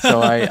head.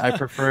 So I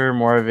prefer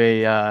more of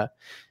a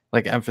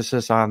like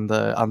emphasis on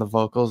the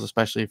vocals,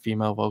 especially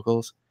female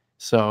vocals.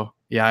 So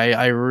yeah,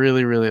 I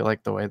really, really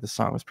like the way the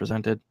song was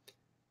presented.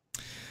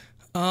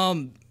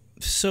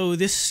 So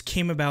this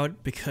came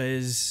about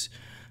because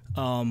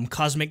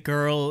Cosmic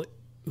Girl,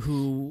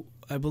 who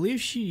I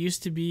believe she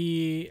used to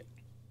be,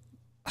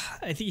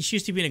 I think she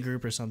used to be in a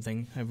group or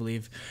something, I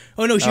believe.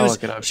 Oh no,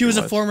 she was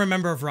a former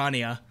member of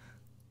Rania.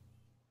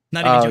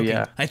 Not even joking.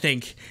 Yeah. I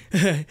think.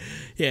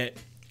 Yeah.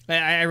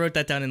 I wrote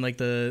that down in like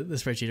the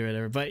spreadsheet or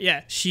whatever. But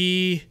yeah,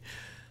 she's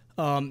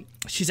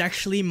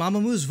actually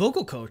Mamamoo's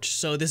vocal coach.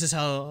 So this is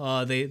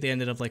how they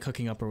ended up like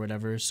hooking up or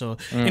whatever. So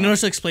it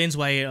also explains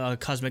why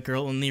Cosmic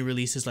Girl only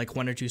releases like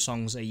 1 or 2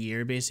 songs a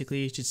year,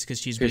 basically, just because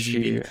she's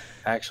busy. She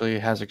actually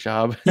has a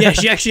job. Yeah,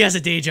 she actually has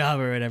a day job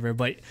or whatever.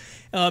 But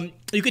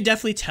you could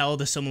definitely tell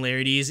the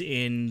similarities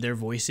in their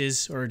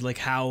voices, or like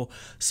how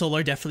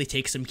Solar definitely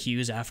takes some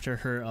cues after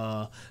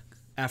her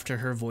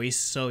voice.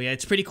 So yeah,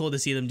 it's pretty cool to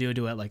see them do a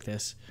duet like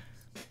this.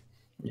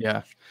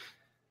 Yeah.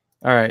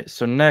 All right,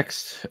 so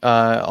next,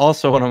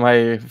 also one of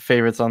my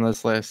favorites on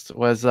this list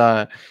was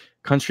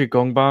Country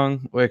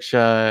Gongbang, which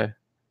the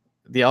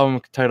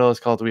album title is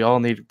called "We All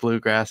Need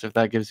Bluegrass." If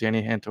that gives you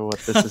any hint of what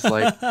this is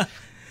like.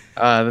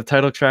 The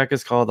title track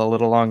is called "A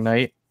Little Long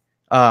Night."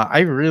 I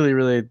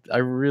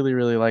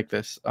really like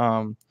this.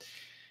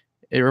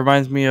 It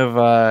reminds me of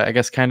I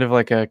guess kind of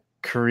like a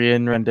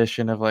Korean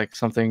rendition of like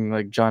something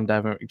like John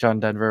Denver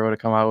would have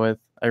come out with.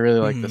 I really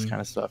like this kind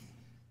of stuff.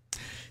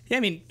 Yeah, I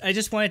mean, I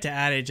just wanted to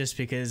add it just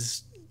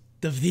because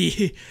of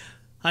the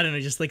I don't know,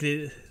 just like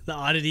the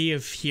oddity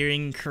of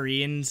hearing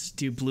Koreans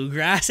do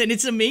bluegrass, and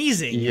it's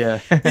amazing. Yeah.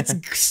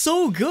 It's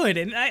so good,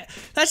 and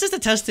that's just a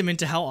testament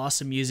to how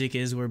awesome music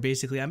is. Where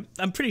basically,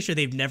 I'm pretty sure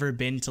they've never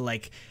been to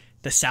like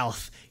the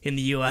South in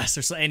the U.S.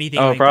 or anything.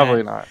 Oh, like probably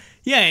that. not.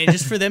 Yeah, and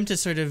just for them to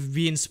sort of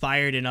be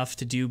inspired enough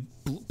to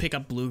pick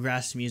up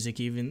bluegrass music,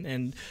 even,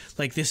 and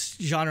like this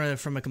genre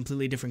from a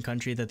completely different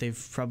country that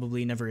they've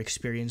probably never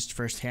experienced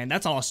firsthand.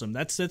 That's awesome.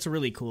 That's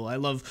really cool. I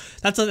love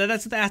that's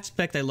the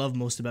aspect I love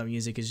most about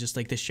music, is just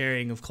like the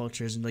sharing of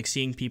cultures and like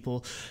seeing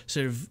people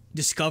sort of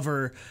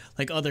discover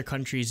like other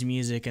countries'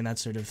 music and that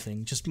sort of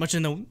thing. Just much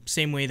in the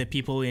same way that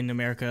people in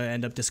America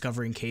end up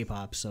discovering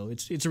K-pop. So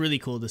it's really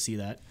cool to see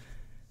that.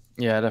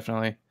 Yeah,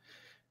 definitely.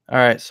 All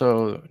right,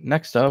 so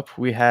next up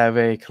we have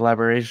a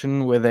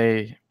collaboration with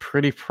a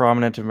pretty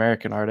prominent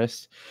American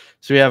artist.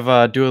 So we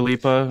have Dua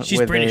Lipa. She's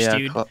with British, a,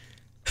 dude.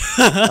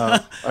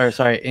 or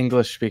sorry,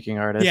 English-speaking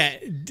artist.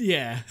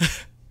 Yeah.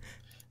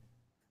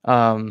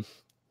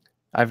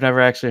 I've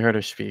never actually heard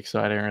her speak, so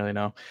I didn't really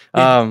know.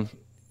 Yeah.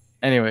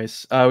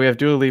 Anyways, we have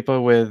Dua Lipa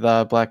with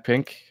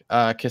Blackpink,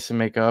 "Kiss and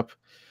Make Up."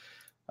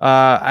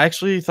 I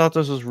actually thought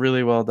this was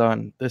really well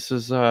done. This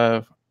is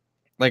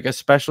like,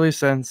 especially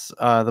since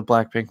the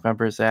Blackpink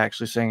members, they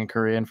actually sang in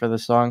Korean for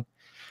this song.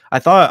 I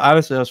thought,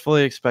 honestly, I was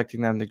fully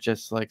expecting them to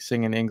just like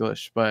sing in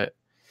English, but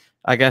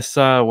I guess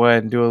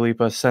when Dua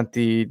Lipa sent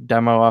the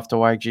demo off to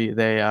YG,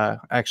 they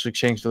actually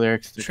changed the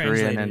lyrics to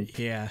Korean, and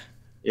yeah.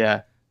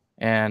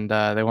 and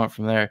they went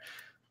from there.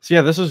 So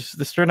yeah,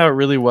 this turned out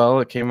really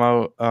well. It came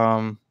out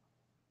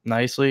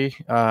nicely.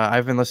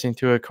 I've been listening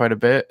to it quite a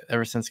bit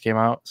ever since it came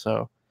out.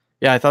 So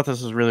yeah, I thought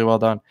this was really well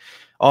done.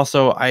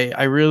 Also,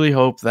 I really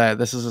hope that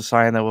this is a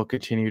sign that we'll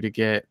continue to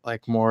get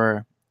like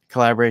more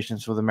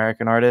collaborations with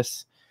American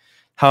artists.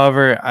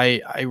 However,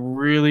 I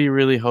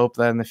really hope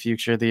that in the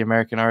future the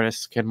American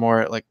artists can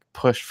more like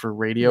push for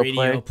radio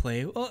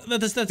play. Well,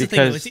 that's the thing.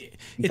 Because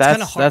It's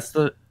kind of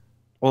hard.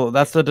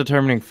 that's the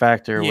determining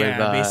factor with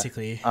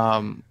basically.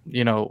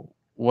 You know,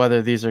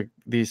 whether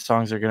these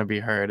songs are going to be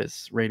heard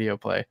is radio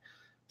play.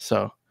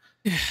 So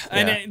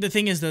And the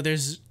thing is though,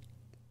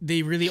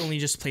 they really only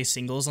just play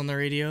singles on the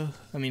radio.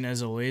 I mean,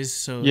 as always.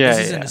 So Yeah,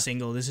 this isn't yeah. a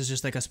single. This is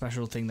just like a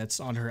special thing that's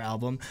on her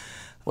album.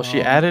 Well,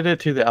 she added it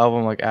to the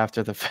album like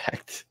after the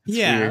fact. It's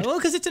weird. Well,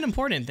 because it's an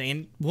important thing.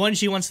 And one,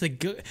 she wants to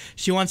get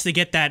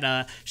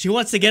that. She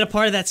wants to get a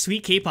part of that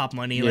sweet K-pop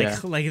money. Yeah.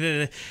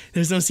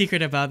 There's no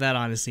secret about that,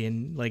 honestly.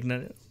 And like,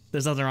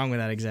 there's nothing wrong with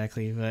that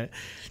exactly. But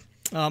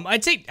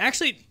I'd say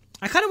actually,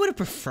 I kind of would have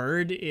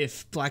preferred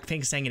if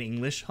Blackpink sang in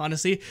English,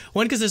 honestly.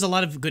 One, because there's a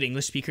lot of good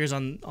English speakers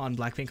on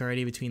Blackpink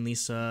already between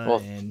Lisa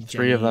and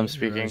three Jennie, of them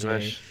speak Rosé.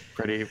 English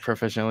pretty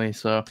proficiently.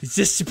 So It's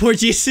just support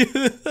Jisoo.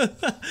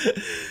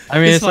 I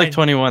mean, it's like fine.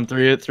 21.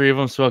 Three of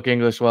them spoke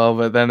English well,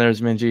 but then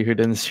there's Minji who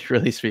didn't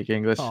really speak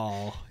English.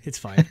 Oh, it's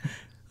fine.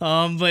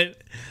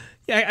 But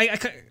yeah,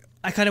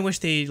 I kind of wish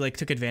they like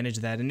took advantage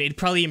of that, and it'd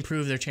probably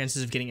improve their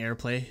chances of getting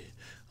airplay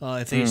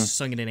if they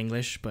sung it in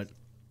English. But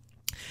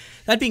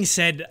that being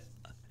said,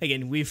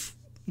 again, we've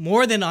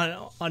more than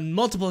on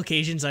multiple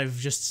occasions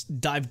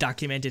I've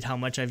documented how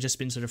much I've just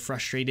been sort of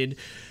frustrated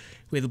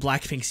with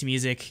Blackpink's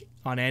music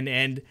on end,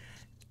 and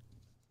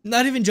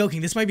not even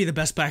joking, this might be the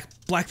best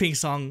Blackpink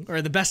song,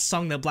 or the best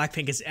song that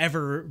Blackpink has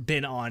ever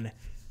been on.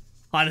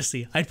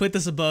 Honestly, I'd put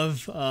this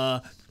above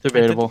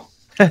Debatable.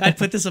 I'd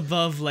put this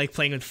above like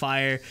Playing with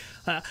Fire.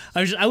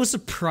 I was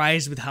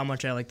surprised with how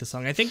much I like the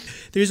song. I think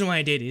the reason why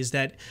I did is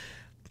that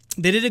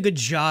they did a good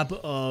job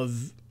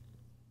of.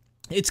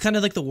 It's kind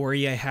of like the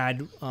worry I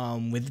had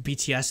with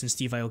BTS and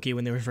Steve Aoki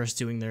when they were first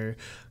doing their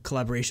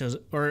collaborations,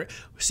 or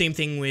same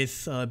thing with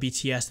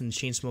BTS and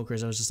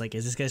Chainsmokers. I was just like,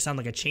 is this gonna sound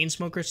like a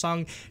Chainsmokers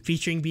song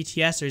featuring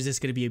BTS, or is this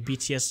gonna be a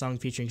BTS song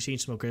featuring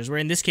Chainsmokers? Where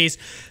in this case,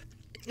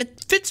 it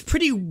fits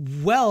pretty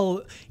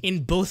well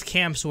in both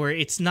camps, where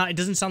it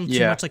doesn't sound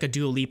too much like a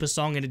Dua Lipa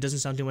song, and it doesn't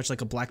sound too much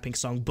like a Blackpink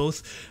song.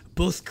 Both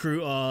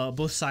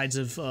sides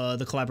of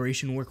the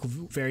collaboration work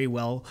very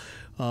well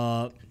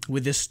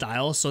with this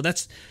style. So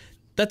that's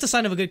a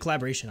sign of a good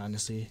collaboration,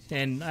 honestly.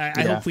 And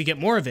I hope we get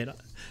more of it,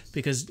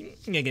 because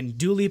again,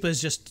 Dua Lipa is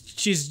just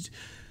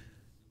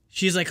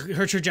she's like,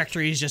 her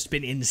trajectory has just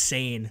been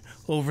insane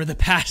over the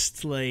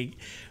past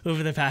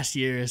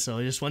year or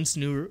so. Just once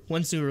new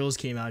rules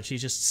came out, she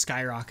just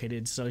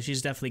skyrocketed. So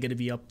she's definitely going to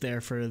be up there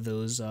for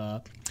those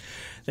the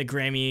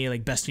Grammy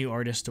like Best New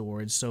Artist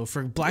awards. So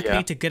for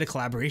Blackpink to get a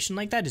collaboration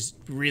like that is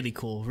really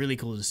cool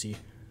to see.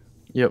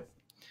 Yep.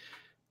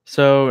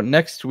 So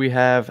next we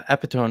have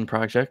Epitone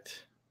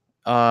Project.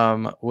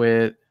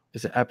 With,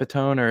 is it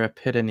Epitone or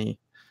Epitone?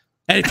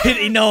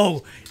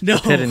 No.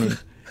 Epitone.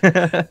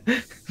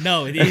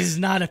 No, it is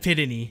not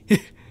epitome.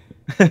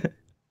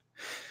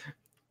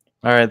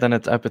 All right, then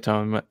it's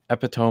epitome.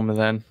 Epitome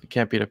then. It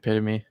can't beat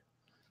epitome.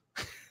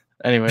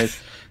 Anyways,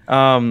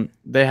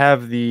 they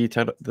have the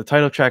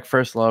title track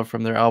 "First Love"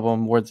 from their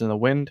album "Words in the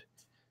Wind,"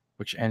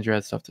 which Andrew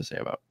had stuff to say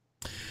about.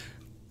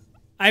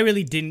 I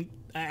really don't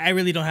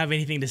have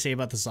anything to say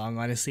about the song,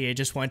 honestly. I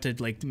just wanted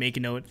to make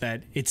a note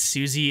that it's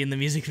Susie in the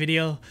music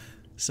video.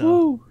 So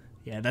Woo.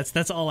 yeah,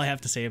 that's all I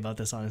have to say about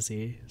this,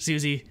 honestly.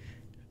 Susie,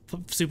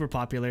 super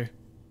popular.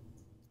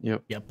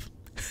 Yep.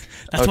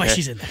 That's why Okay.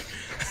 she's in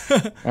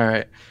there. All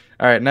right.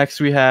 Next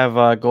we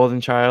have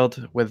Golden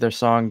Child with their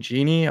song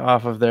 "Genie"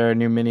 off of their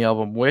new mini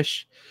album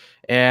 "Wish,"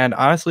 and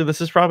honestly, this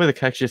is probably the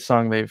catchiest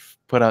song they've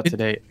put out to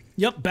date.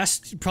 Yep,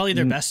 probably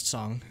their best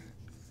song.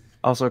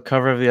 Also,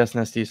 cover of the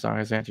SNSD song,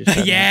 as Andrew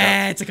said.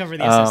 Yeah, it's a cover of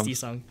the SSD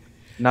song.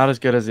 Not as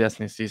good as the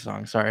SNSD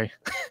song. Sorry.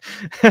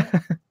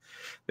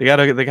 They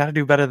gotta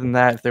do better than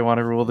that if they want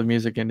to rule the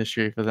music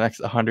industry for the next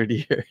 100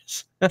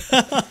 years.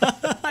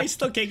 I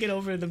still can't get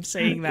over them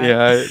saying that.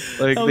 Yeah,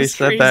 like That they was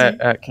said crazy.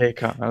 that at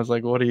KCON. I was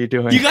like, what are you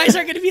doing? You guys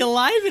aren't going to be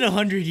alive in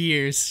 100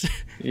 years.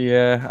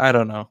 Yeah, I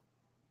don't know.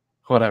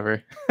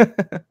 Whatever.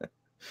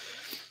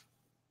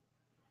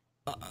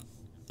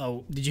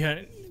 Oh,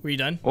 were you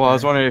done? Well, I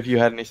was wondering if you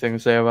had anything to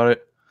say about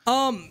it.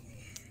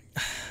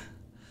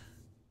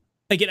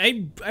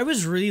 Again, I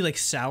was really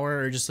sour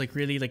or just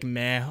really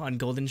meh on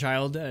Golden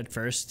Child at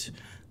first.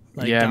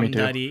 Yeah, me too.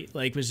 Daddy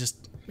was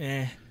just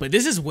eh. But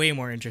this is way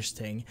more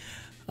interesting.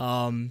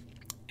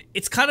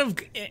 It's kind of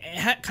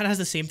has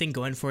the same thing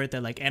going for it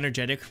that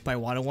Energetic by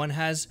Wada One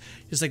has,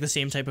 just the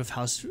same type of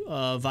house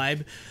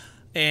vibe,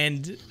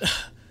 and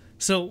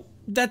so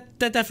that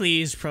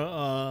definitely is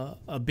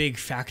a big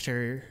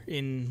factor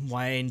in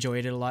why I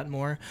enjoyed it a lot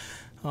more.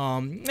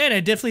 And I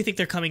definitely think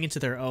they're coming into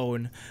their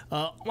own.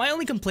 My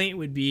only complaint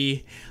would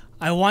be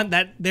I want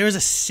that there was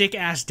a sick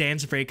ass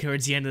dance break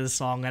towards the end of the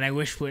song, and I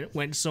wish it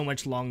went so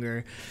much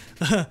longer.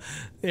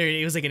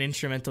 It was an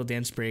instrumental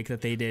dance break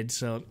that they did.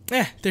 So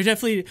they're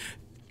definitely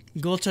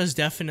Gulcha's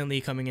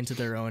definitely coming into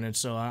their own, and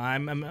so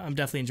I'm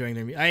definitely enjoying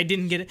their. I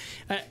didn't get it.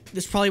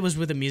 This probably was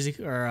with a music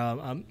or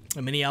a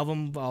mini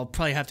album. I'll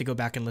probably have to go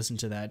back and listen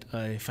to that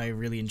if I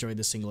really enjoyed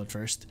the single at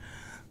first.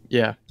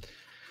 Yeah.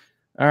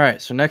 All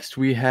right. So next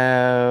we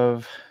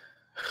have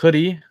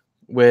Hoodie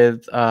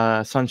with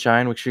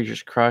Sunshine, which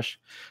features Crush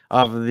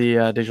off of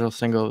the digital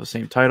single of the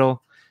same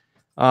title.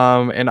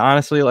 And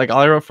honestly, all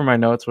I wrote for my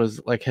notes was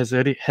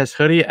has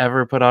Hoodie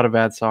ever put out a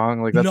bad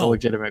song? That's a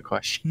legitimate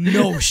question.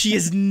 No, she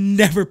has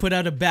never put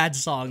out a bad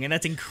song, and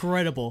that's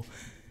incredible.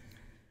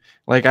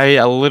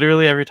 I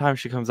literally every time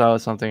she comes out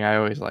with something, I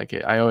always like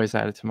it. I always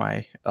add it to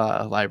my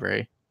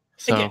library.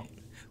 So Again,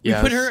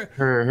 yeah, put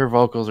her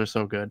vocals are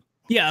so good.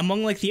 Yeah,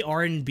 among the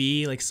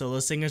R&B solo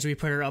singers, we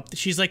put her up.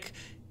 She's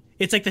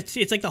it's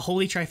the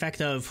holy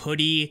trifecta of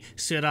Hoodie,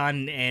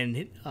 Suran,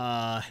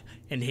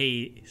 and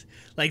Haze.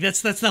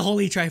 That's the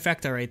holy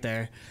trifecta right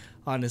there,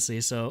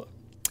 honestly. So,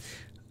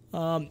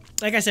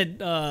 like I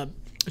said,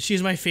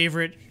 she's my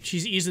favorite.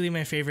 She's easily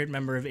my favorite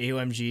member of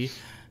AOMG,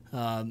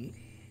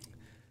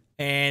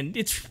 and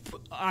it's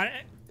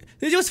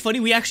funny.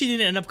 We actually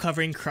didn't end up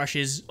covering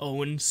Crush's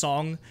own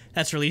song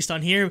that's released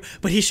on here,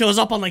 but he shows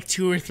up on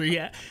 2 or 3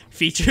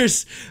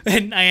 features,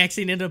 and I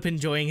actually ended up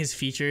enjoying his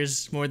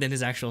features more than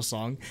his actual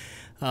song.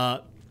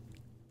 But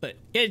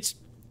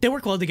they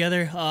work well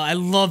together. I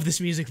love this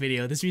music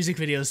video. This music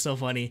video is so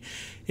funny.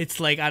 It's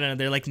I don't know,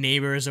 they're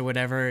neighbors or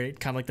whatever,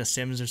 kind of The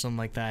Sims or something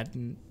like that.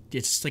 And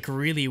it's just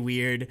really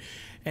weird.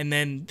 And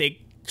then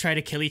they try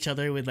to kill each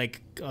other with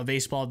a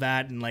baseball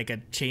bat and a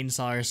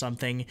chainsaw or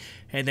something.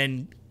 And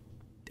then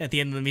at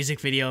the end of the music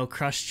video,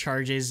 Crush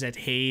charges at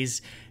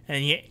Haze,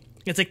 and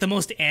it's the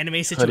most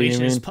anime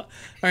situation.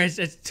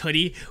 It's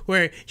Hoodie,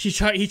 where he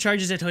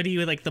charges at Hoodie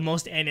with the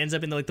most, and ends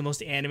up in the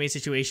most anime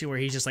situation where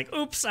he's just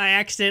oops,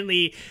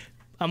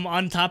 I'm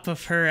on top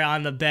of her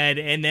on the bed,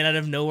 and then out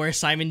of nowhere,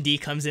 Simon D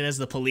comes in as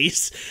the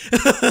police.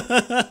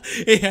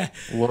 Yeah.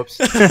 Whoops.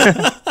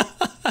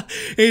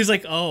 He's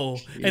oh,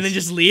 jeez. And then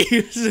just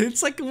leaves.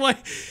 It's what?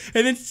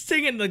 And then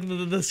singing the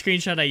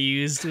screenshot I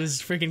used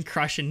was freaking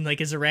crushing.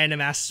 His a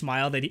random ass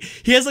smile that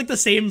he has the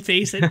same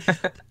face in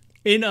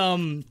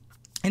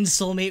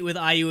Soulmate with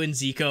IU and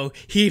Zico.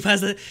 He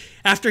has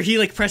after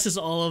he presses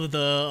all of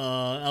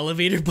the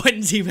elevator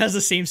buttons, he has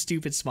the same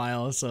stupid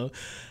smile. So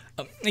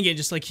again,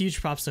 just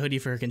huge props to Hoodie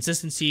for her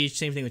consistency.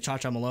 Same thing with Cha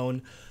Cha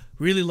Malone.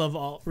 Really love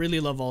all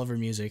of her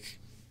music.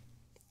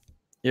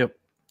 Yep.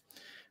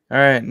 All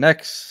right,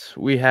 next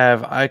we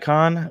have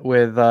Icon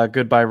with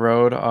Goodbye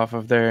Road off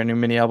of their new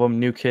mini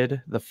album, New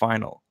Kid, The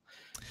Final.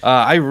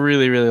 I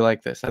really, really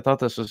like this. I thought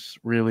this was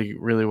really,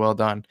 really well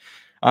done.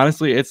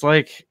 Honestly, it's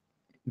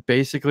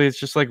basically,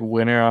 it's just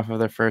Winner off of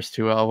their first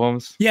 2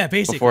 albums. Yeah,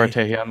 basically. Before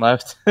Taehyun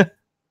left.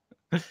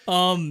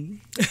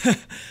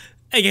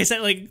 I guess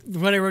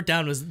what I wrote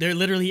down was they're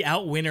literally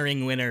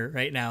out-winnering Winner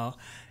right now.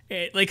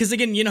 Because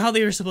again, you know how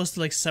they were supposed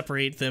to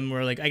separate them,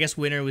 where I guess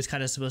Winner was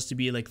kind of supposed to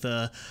be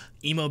the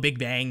emo Big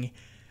Bang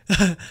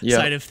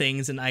side of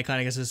things, and Icon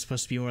I guess was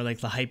supposed to be more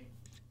the hype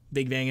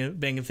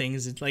Bang of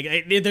Things. It's like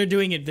they're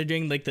doing it. They're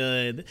doing like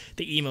the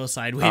emo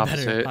side way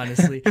better, Opposite.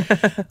 honestly.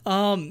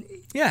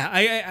 Yeah,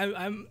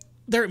 I'm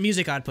their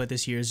music output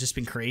this year has just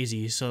been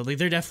crazy. So like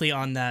they're definitely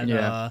on that.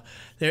 Yeah.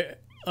 They're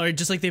or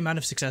just like the amount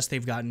of success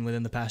they've gotten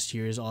within the past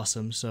year is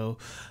awesome. So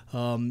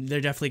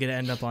they're definitely gonna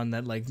end up on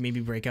that like maybe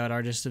breakout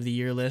artist of the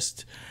year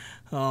list.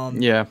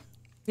 Yeah.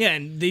 Yeah,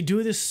 and they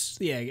do this.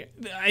 Yeah,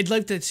 I'd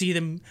like to see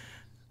them.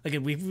 Like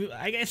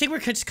I think we're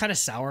just kind of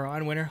sour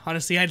on Winner.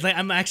 Honestly,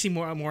 I'm actually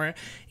more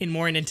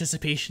in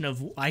anticipation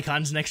of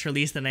Icon's next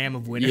release than I am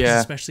of Winner's, Yeah.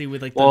 especially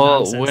with like the Well,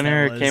 nonsense that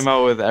Winner was. came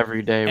out with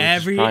Every Day, which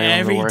is probably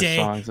one of the worst Day,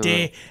 songs of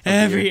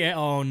the year.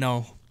 oh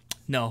no,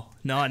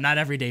 not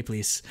every day,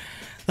 please.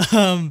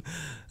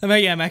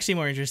 I'm actually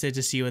more interested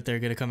to see what they're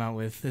gonna come out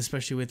with,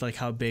 especially with like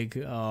how big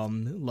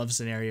Love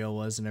Scenario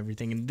was and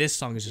everything. And this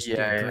song is just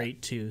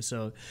great too.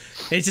 So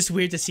it's just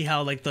weird to see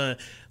how like the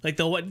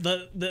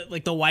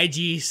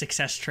YG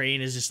success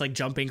train is just like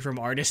jumping from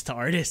artist to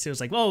artist. It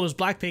was like, oh, it was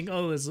Blackpink,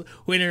 oh, it was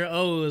Winner,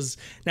 oh, it was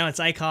now it's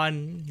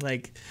Icon.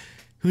 Like,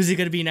 who's it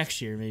gonna be next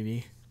year?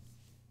 Maybe.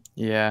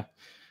 Yeah.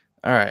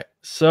 All right.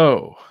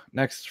 So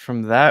next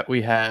from that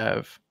we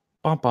have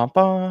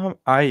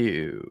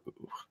IU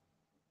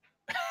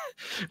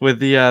with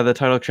the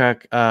title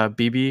track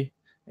BB,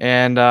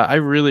 and I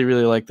really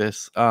like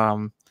this.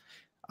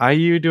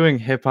 IU doing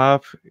hip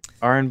hop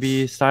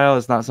R&B style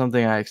is not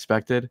something I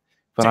expected,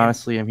 but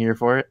honestly I'm here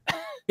for it.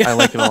 I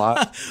like it a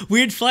lot.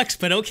 Weird flex,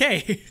 but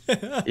okay.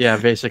 Yeah,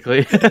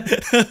 basically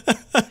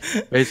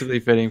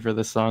fitting for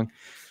this song.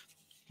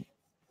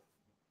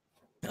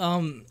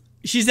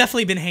 She's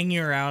definitely been hanging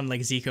around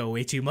like Zico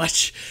way too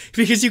much,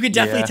 because you could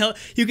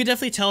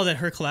definitely tell that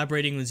her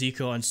collaborating with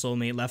Zico on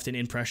Soulmate left an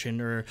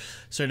impression or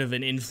sort of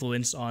an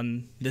influence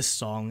on this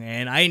song,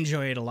 and I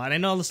enjoy it a lot. I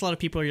know a lot of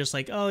people are just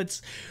like, oh,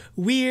 it's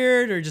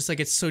weird, or just like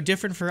it's so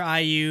different for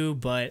IU,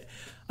 but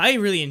I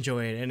really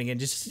enjoy it. And again,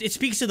 just it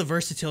speaks to the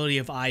versatility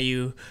of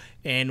IU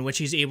and what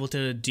she's able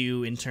to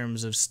do in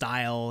terms of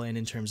style and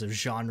in terms of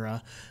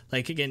genre.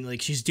 Like again,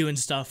 like she's doing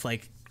stuff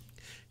like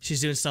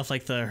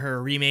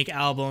her remake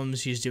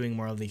albums. She's doing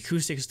more of the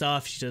acoustic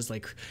stuff. She does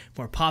like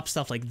more pop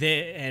stuff like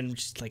this, and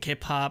just like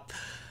hip hop.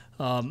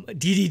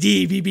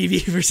 DDD,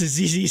 BBB versus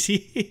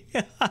ZZC.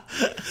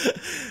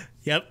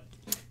 Yep.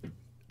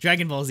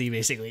 Dragon Ball Z,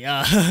 basically.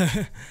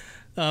 And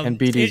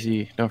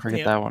BDZ, don't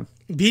forget that one.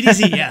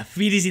 BDZ, yeah.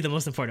 BDZ, the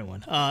most important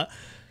one.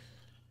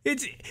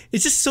 It's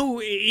just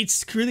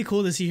it's really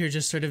cool to see her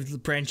just sort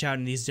of branch out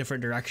in these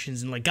different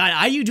directions, and like, God,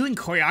 are you doing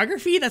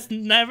choreography? That's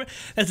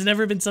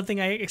never been something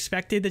I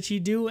expected that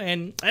she'd do,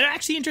 and I'm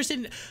actually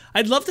interested.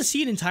 I'd love to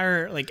see an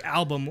entire like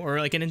album, or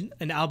like an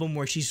album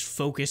where she's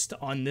focused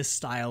on this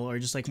style, or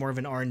just like more of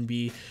an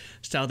R&B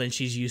style than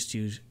she's used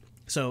to.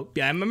 So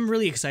yeah, I'm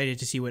really excited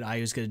to see what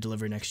IU's going to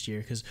deliver next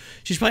year, because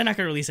she's probably not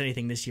going to release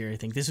anything this year. I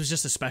think this was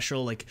just a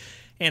special like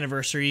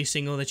anniversary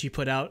single that she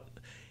put out.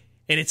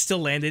 And it still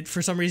landed,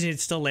 for some reason, it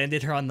still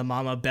landed her on the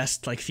Mama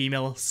Best like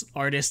female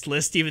artist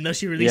list, even though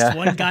she released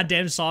one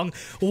goddamn song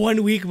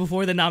 1 week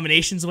before the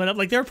nominations went up.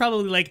 Like, they were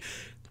probably like,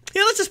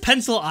 yeah, let's just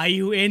pencil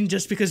IU in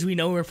just because we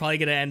know we're probably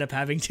going to end up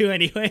having to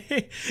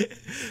anyway.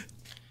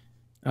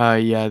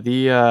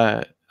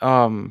 Yeah,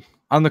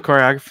 on the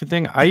choreography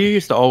thing, IU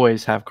used to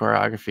always have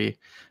choreography.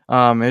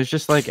 It was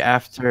just like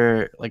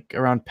after, like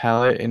around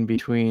Palette, in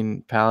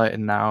between Palette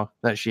and now,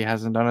 that she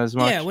hasn't done as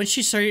much. Yeah, when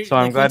she started. So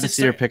I'm glad to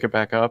see her pick it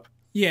back up.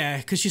 Yeah,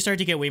 because she started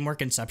to get way more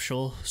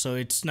conceptual, so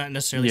it's not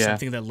necessarily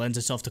something that lends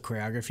itself to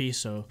choreography.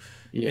 So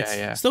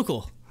it's still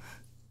cool.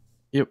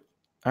 Yep.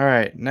 All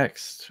right.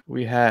 Next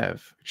we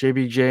have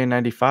JBJ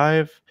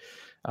 95,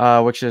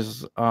 which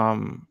is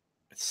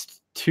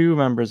it's two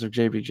members of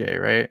JBJ,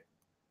 right?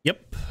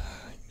 Yep.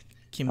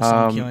 Kim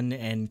Sung-kyun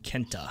and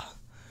Kenta.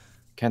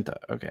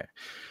 Okay.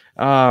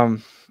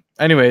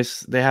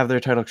 Anyways, they have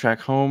their title track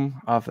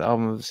 "Home" off the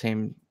album of the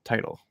same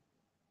title.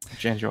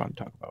 Which Andrew want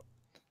to talk about?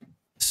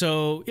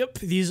 So, yep,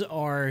 these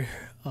are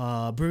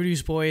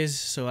Brutus boys.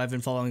 So I've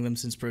been following them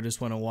since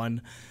Brutus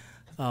 101.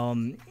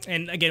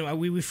 And again,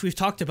 we've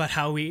talked about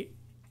how we,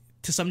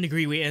 to some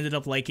degree, we ended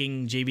up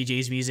liking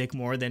JBJ's music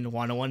more than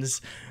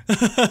 101's.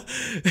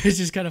 It's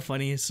just kind of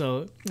funny.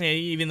 So yeah,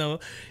 even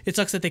though it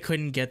sucks that they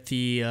couldn't get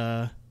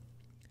the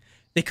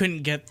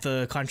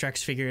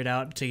contracts figured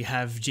out to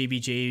have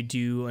JBJ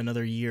do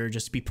another year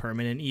just to be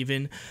permanent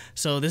even.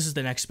 So this is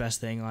the next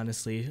best thing,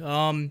 honestly.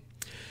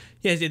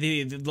 Yeah,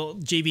 the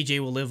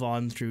JBJ will live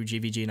on through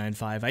JBJ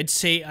 95. I'd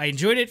say I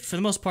enjoyed it for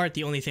the most part.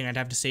 The only thing I'd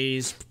have to say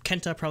is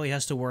Kenta probably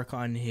has to work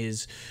on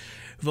his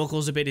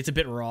vocals a bit. It's a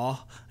bit raw.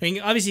 I mean,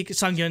 obviously,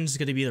 Sungyeon's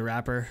going to be the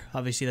rapper.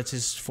 Obviously, that's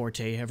his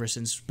forte ever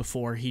since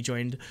before he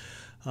joined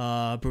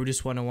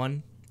Brutus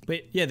 101.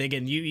 But yeah,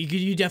 again,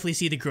 you definitely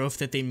see the growth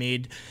that they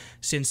made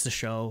since the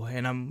show,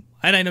 and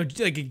I know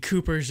like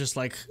Cooper's just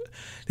like,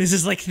 this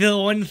is like the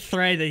one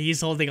thread that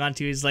he's holding on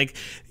to is like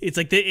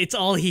it's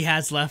all he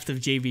has left of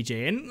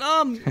JBJ, and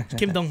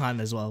Kim Dong-han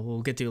as well.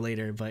 We'll get to it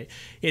later, but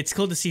it's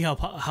cool to see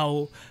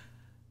how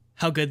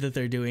good that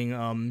they're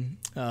doing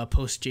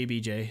post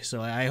JBJ.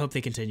 So I hope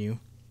they continue.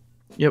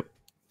 Yep.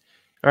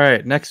 All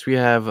right, next we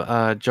have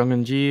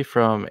Jungin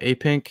from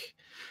A-Pink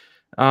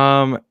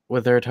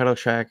with their title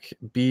track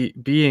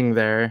Being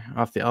There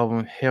off the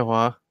album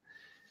Hewa.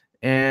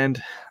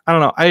 And I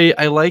don't know,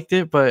 I liked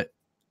it, but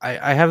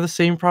I have the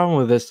same problem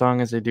with this song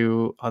as I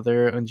do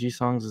other Eunji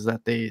songs, is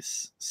that they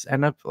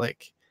end up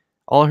like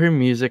all her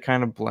music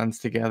kind of blends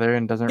together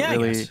and doesn't Yeah, I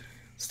really guess.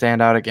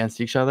 stand out against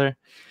each other.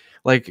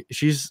 Like,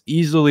 she's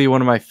easily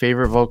one of my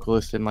favorite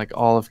vocalists in like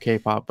all of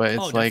K-pop, but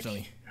Oh, it's like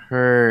definitely.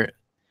 her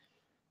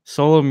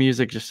solo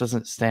music just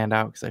doesn't stand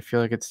out because I feel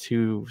like it's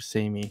too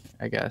samey,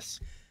 I guess.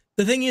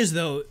 The thing is,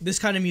 though, this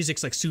kind of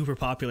music's like super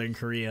popular in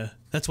Korea.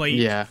 That's why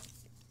Yeah.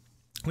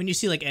 when you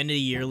see like end of the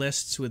year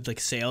lists with like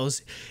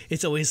sales,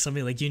 it's always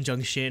something like Yoon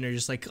Jung Shin or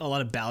just like a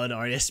lot of ballad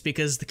artists,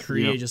 because the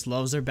Korea Yep. just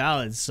loves their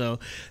ballads. So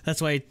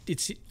that's why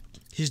it's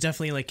he's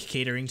definitely like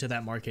catering to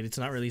that market. It's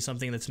not really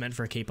something that's meant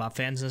for K-pop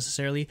fans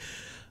necessarily.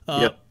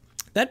 Yep.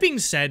 That being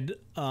said,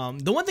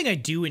 the one thing I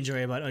do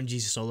enjoy about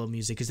Eunji's solo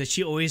music is that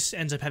she always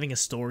ends up having a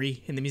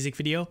story in the music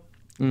video.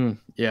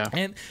 Yeah.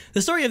 And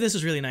the story of this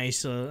was really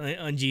nice.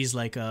 Eunji's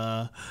like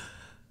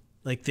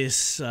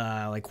this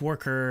like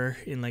worker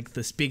in like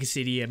this big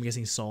city. I'm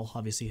guessing Seoul,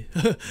 obviously.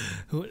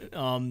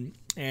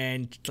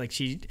 And like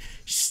she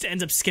just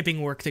ends up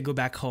skipping work to go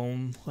back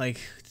home, like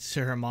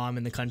to her mom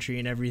in the country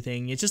and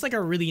everything. It's just like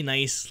a really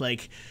nice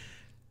like.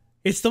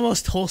 It's the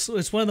most wholesome.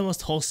 It's one of the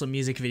most wholesome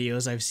music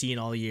videos I've seen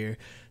all year.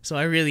 So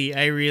I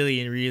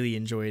really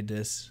enjoyed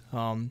this.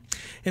 And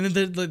then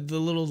the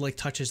little like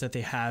touches that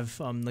they have.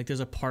 Like there's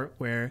a part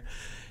where,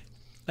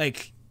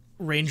 like,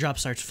 raindrop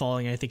starts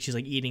falling. I think she's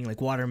like eating like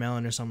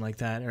watermelon or something like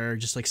that, or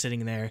just like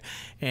sitting there,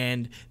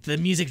 and the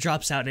music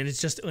drops out, and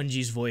it's just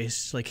Eunji's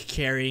voice like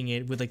carrying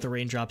it with like the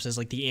raindrops as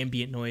like the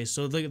ambient noise.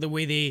 So the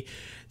way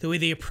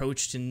they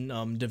approached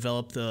and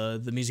developed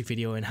the music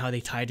video and how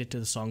they tied it to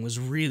the song was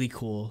really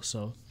cool.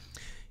 So.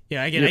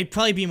 Yeah, again, I'd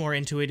probably be more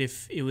into it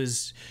if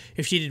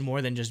she did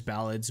more than just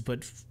ballads,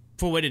 but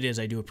for what it is,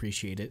 I do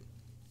appreciate it.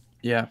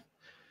 Yeah.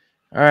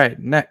 All right,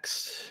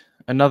 next,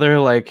 another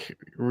like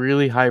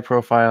really high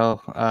profile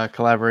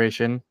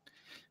collaboration.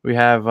 We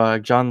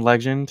have John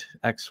Legend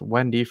x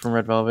Wendy from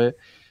Red Velvet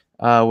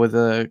with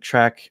a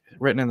track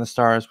Written in the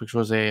Stars, which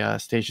was a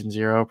Station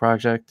Zero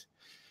project.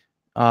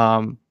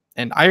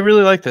 And I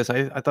really like this.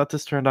 I thought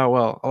this turned out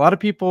well. A lot of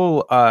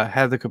people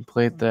had the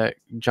complaint that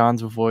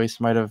John's voice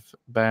might have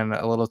been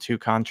a little too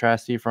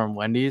contrasty from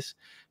Wendy's,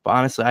 but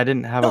honestly, I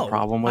didn't have a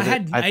problem with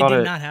it. I I thought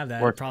did it not have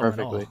that worked problem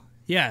perfectly. at all.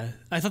 Yeah,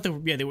 I thought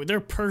they're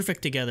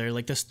perfect together.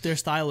 Like their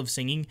style of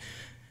singing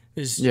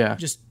is Yeah.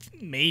 just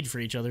made for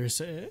each other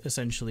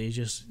essentially.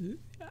 Just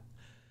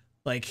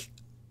like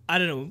I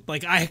don't know,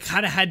 like I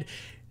kind of had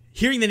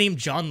hearing the name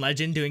John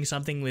Legend doing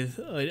something with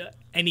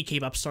any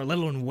K-pop star, let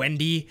alone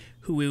Wendy,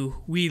 who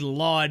we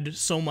laud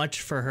so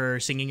much for her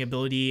singing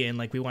ability, and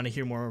like we want to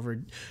hear more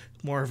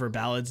of her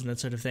ballads and that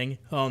sort of thing.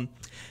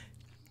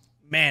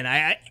 Man,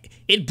 I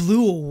it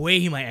blew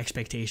away my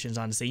expectations.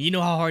 Honestly, you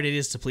know how hard it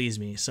is to please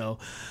me. So,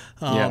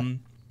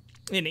 and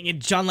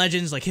John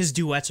Legend's like his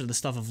duets are the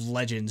stuff of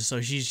legends. So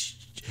he's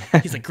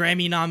like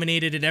Grammy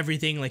nominated and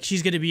everything. Like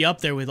she's gonna be up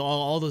there with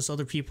all those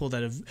other people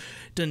that have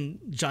done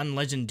John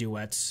Legend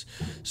duets.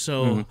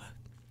 So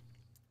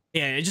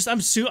yeah,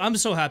 I'm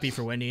so happy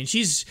for Wendy,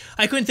 and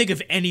I couldn't think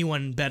of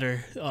anyone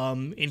better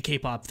in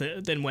K-pop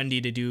than Wendy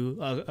to do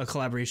a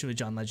collaboration with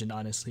John Legend,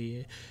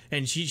 honestly.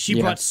 And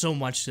she brought so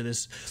much to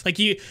this. Like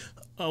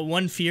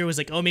one fear was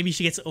like, oh, maybe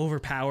she gets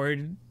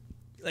overpowered.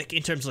 Like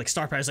in terms of like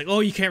star power, it's like, oh,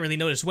 you can't really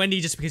notice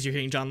Wendy just because you're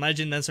hearing John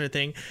Legend, that sort of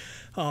thing.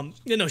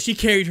 She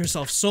carried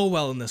herself so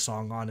well in this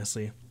song,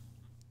 honestly.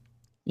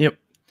 Yep.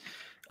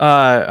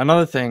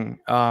 Another thing,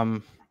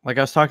 like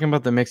I was talking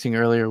about the mixing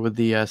earlier with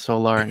the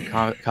Solar and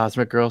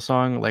Cosmic Girl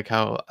song, like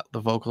how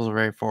the vocals are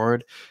very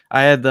forward.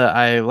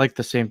 I like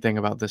the same thing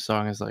about this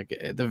song, is like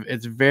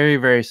it's very,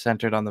 very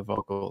centered on the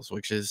vocals,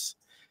 which is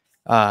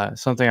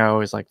something I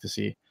always like to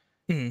see.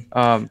 Maybe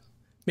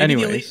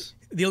Anyways,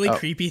 the only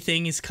creepy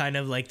thing is kind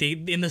of like they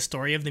in the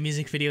story of the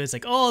music video, it's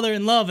like, oh, they're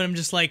in love, and I'm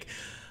just like,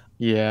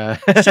 yeah.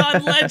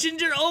 John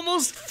Legend, you're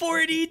almost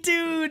 40,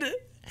 dude.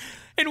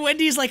 And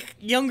Wendy's like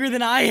younger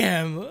than I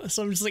am.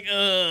 So I'm just like,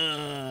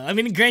 I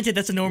mean, granted,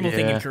 that's a normal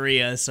thing in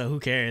Korea, so who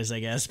cares, I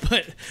guess.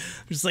 But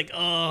I'm just like,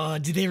 oh,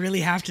 do they really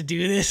have to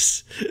do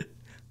this?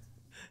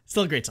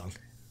 Still a great song.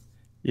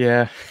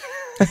 Yeah.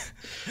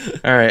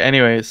 All right.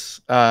 Anyways,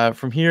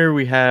 from here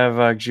we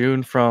have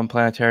June from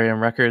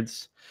Planetarium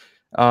Records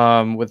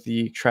with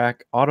the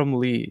track Autumn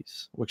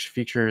Leaves, which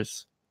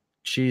features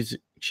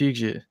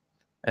Chiji,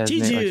 as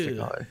Nate likes to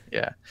call her.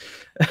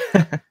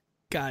 Yeah.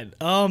 God.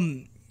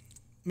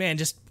 Man,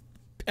 just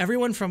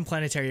everyone from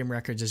Planetarium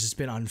Records has just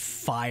been on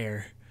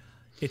fire.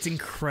 It's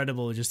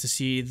incredible just to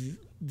see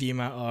the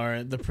amount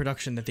or the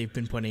production that they've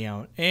been putting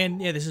out.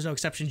 And yeah, this is no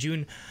exception.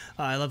 June,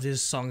 I love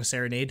his song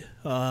Serenade.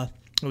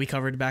 We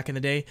covered back in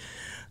the day.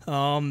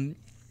 I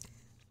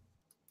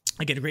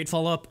get a great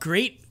follow up,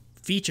 great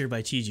feature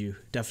by Chiju.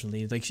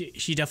 Definitely, like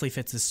she definitely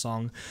fits this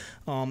song.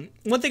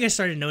 One thing I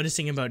started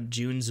noticing about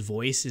June's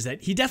voice is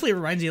that he definitely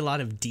reminds me a lot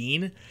of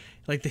Dean.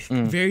 like the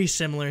very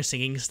similar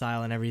singing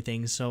style and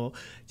everything. So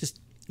just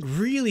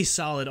really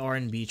solid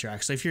R&B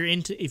track. So if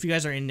you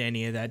guys are into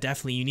any of that,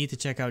 definitely you need to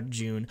check out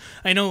June.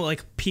 I know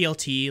like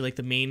PLT, like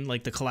the main,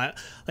 like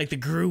the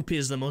group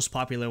is the most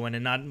popular one,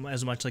 and not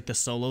as much like the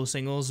solo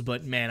singles.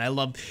 But man,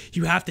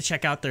 you have to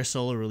check out their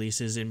solo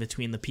releases in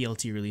between the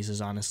PLT releases,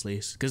 honestly,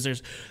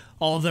 because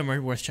all of them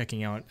are worth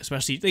checking out.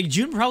 Especially like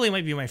June probably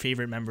might be my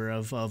favorite member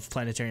of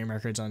Planetarium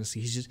Records.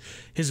 Honestly,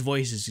 his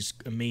voice is just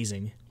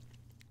amazing.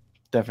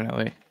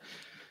 Definitely.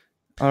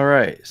 All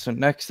right, so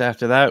next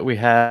after that we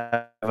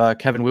have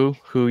Kevin Wu,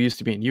 who used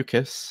to be in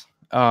UKISS,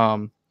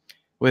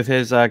 with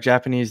his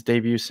Japanese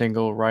debut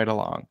single "Ride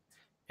Along,"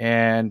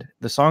 and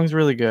the song's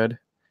really good,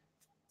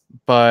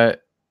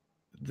 but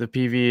the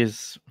PV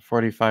is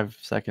 45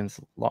 seconds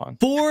long.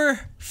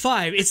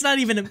 5. It's not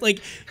even like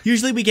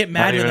usually we get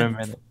mad Not even when a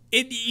minute.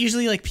 it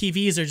usually like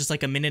PVs are just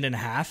like a minute and a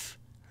half.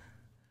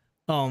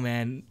 Oh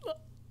man.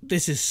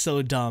 This is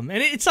so dumb,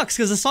 and it sucks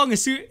because the song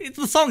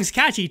is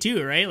catchy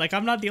too, right? Like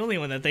I'm not the only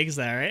one that thinks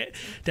that, right?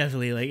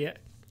 Definitely, like, yeah.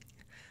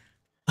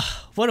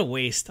 What a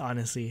waste,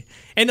 honestly.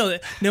 And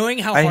knowing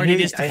how hard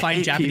it is to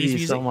find Japanese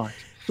music, so much.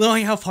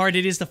 knowing how hard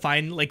it is to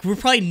find, like, we're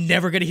probably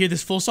never gonna hear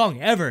this full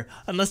song ever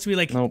unless we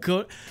like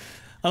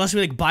unless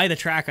we like buy the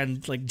track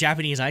on like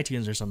Japanese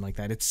iTunes or something like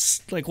that.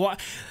 It's like what?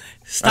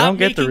 I don't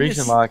get the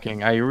region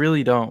locking. I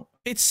really don't.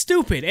 It's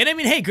stupid. And I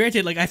mean, hey,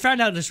 granted, like I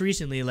found out just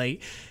recently,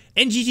 like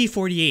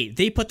NGT48,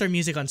 they put their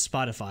music on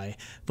Spotify,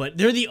 but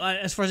they're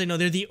as far as I know,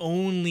 they're the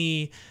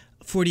only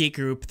 48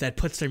 group that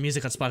puts their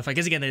music on Spotify.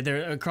 Because again,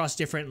 they're across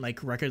different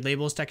like record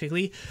labels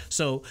technically,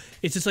 so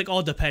it's just like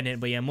all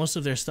dependent. But yeah, most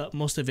of their stuff,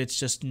 most of it's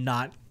just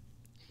not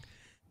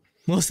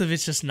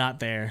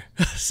there.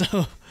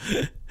 So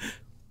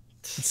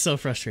it's so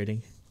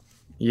frustrating.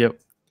 Yep.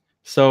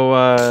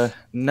 So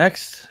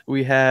next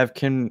we have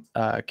Kim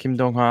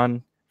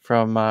Dong-han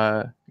from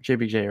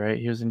JBJ, right?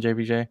 He was in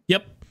JBJ.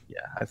 Yep.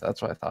 Yeah,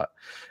 that's what I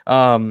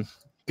thought.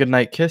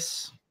 Goodnight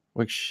Kiss,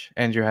 which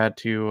Andrew had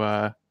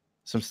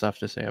some stuff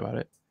to say about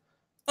it.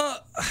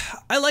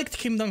 I liked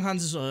Kim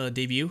Dong-han's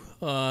debut.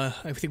 I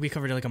think we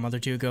covered it like a month or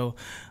two ago.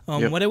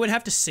 Yep. What I would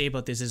have to say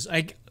about this is,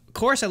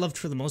 chorus I loved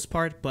for the most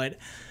part, but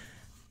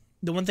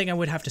the one thing I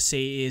would have to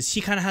say is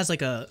he kind of has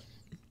like a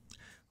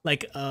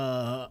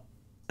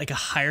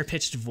higher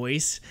pitched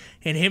voice,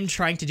 and him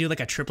trying to do like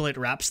a triplet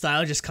rap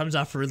style just comes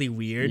off really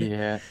weird.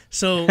 Yeah.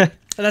 So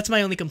that's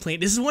my only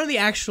complaint. This is one of the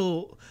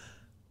actual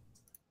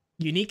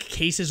unique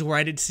cases where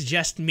I'd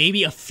suggest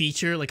maybe a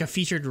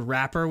featured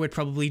rapper would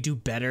probably do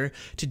better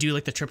to do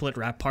like the triplet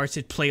rap parts.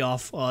 It'd play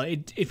off,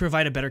 it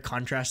provide a better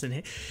contrast than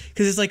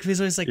because it's like his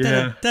voice like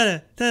da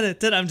da da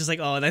da. I'm just like,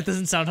 oh, that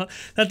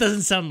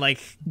doesn't sound like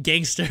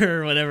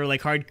gangster or whatever,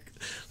 like hard.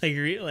 Like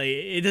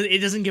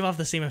it doesn't give off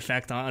the same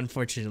effect,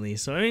 unfortunately.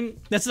 So I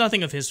mean, that's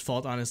nothing of his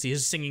fault, honestly.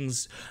 His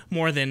singing's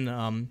more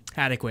than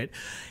adequate,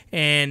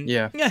 and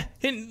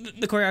and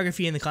the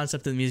choreography and the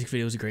concept of the music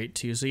video was great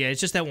too. So yeah, it's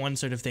just that one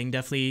sort of thing.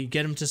 Definitely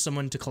get him to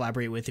someone to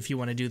collaborate with if you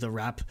want to do the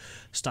rap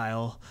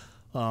style.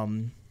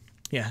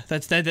 Yeah,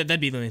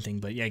 that'd be the only thing.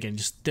 But yeah, again,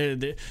 just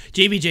the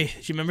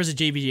JBJ members of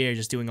JBJ are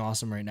just doing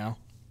awesome right now.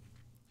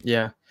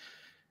 Yeah.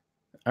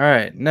 All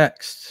right,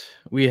 next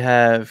we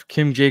have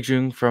Kim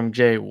Jae-jung from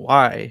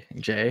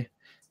JYJ,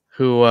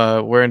 who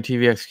were in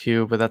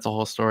TVXQ, but that's a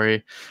whole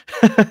story.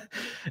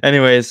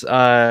 Anyways,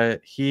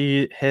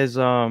 his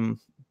new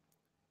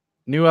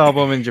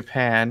album in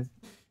Japan,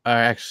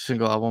 actually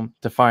single album,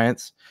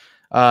 Defiance,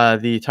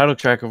 the title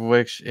track of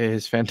which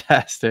is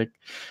fantastic.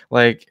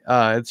 Like,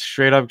 it's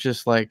straight up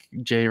just like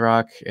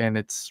J-rock, and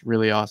it's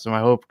really awesome.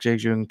 I hope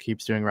Jae-jung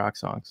keeps doing rock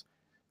songs.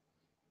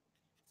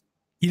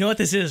 You know what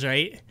this is,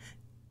 right?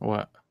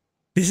 What?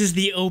 This is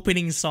the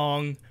opening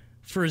song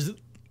for the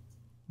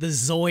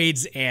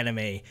Zoids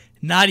anime.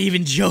 Not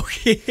even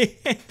joking.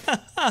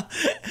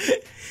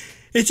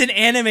 It's an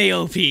anime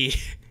OP.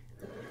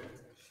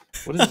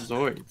 What is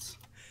Zoids?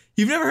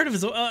 You've never heard of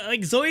Zoids?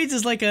 Like Zoids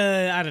is like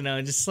I don't know,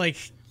 just like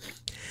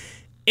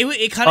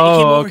it kind of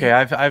came over. Okay,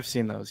 I've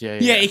seen those. Yeah,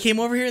 it came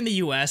over here in the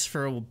U.S.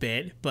 for a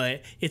bit,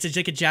 but it's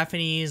like a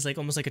Japanese, like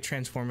almost like a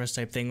Transformers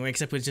type thing, it's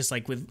kind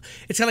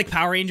of like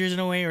Power Rangers in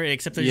a way, or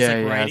except they're just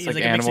it's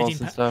like animals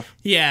and stuff.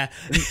 Yeah.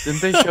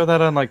 Didn't they show that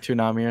on like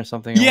Toonami or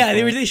something? Yeah,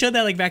 they showed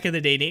that like back in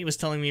the day. Nate was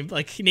telling me,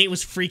 like Nate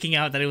was freaking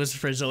out that it was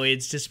for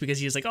Zoids just because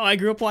he was like, oh, I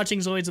grew up watching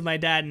Zoids with my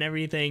dad and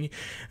everything.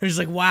 I was just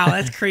like, wow,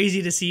 that's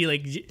crazy to see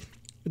like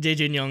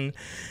Jae Young.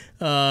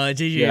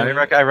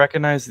 I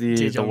recognize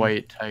the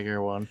white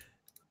tiger one.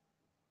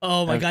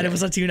 Oh my god, it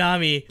was on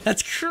Toonami.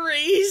 That's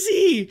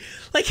crazy.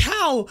 Like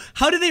how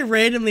did they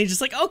randomly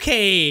just like,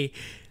 okay,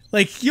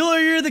 like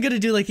you're gonna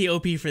do like the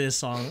OP for this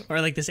song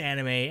or like this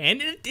anime,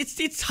 and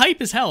it's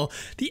hype as hell.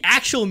 The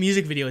actual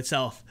music video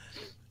itself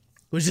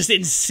was just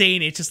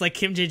insane. It's just like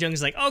Kim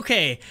Jae-jung's like,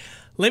 okay,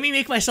 let me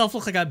make myself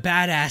look like a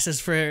badass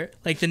as for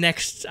like the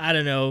next, I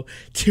don't know,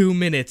 2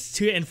 minutes,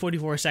 2 and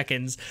 44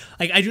 seconds.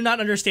 Like, I do not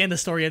understand the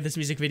story of this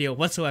music video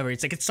whatsoever.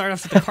 It's like it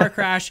starts off with a car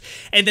crash,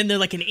 and then they're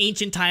like in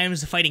ancient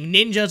times fighting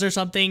ninjas or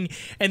something,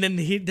 and then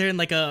they're in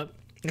like a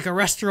like a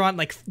restaurant,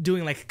 like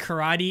doing like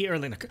karate or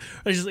like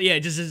or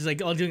just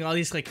like all doing all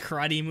these like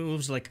karate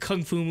moves, like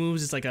kung fu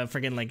moves. It's like a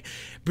freaking like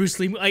Bruce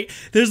Lee. Like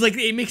there's like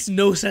it makes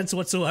no sense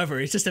whatsoever.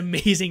 It's just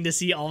amazing to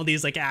see all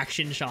these like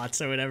action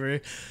shots or whatever.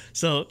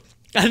 So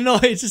I don't know.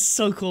 It's just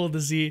so cool to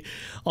see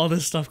all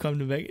this stuff come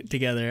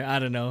together. I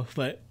don't know,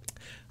 but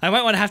I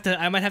might have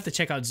to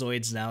check out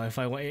Zoids now if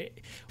I want,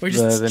 or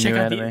just The check new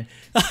out anime.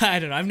 I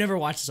don't know. I've never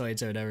watched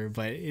Zoids or whatever,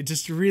 but it's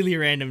just really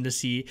random to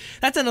see.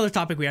 That's another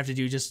topic we have to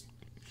do. Just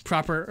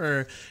proper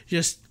or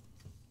just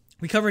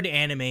we covered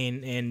anime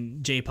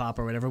and J-pop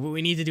or whatever, but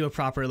we need to do a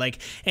proper like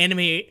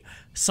anime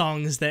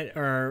songs that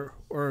are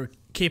or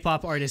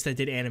K-pop artists that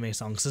did anime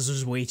songs. This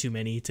is way too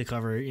many to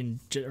cover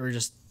or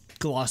just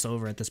gloss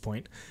over at this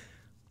point.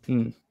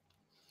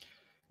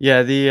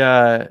 Yeah,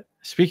 the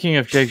speaking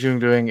of Jae Jung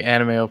doing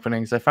anime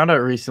openings, I found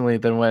out recently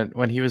that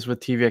when he was with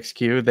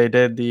TVXQ, they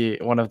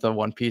did one of the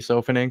One Piece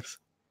openings.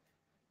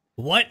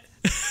 What?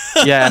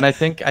 Yeah, and I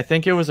think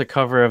it was a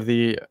cover of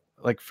the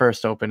like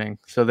first opening.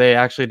 So they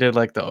actually did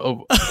like the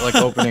like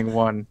opening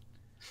one,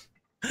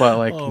 but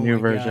like Oh new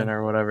my version God.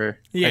 or whatever.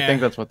 I Yeah.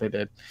 think that's what they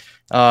did.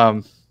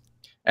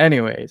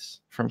 Anyways,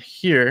 from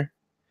here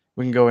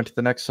we can go into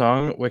the next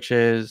song, which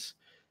is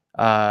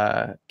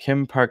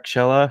Kim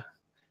Park-chella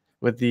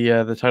with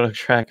the title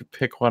track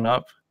 "Pick One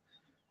Up."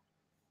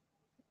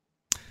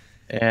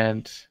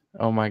 And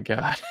oh my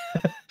God,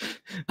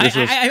 this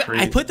was I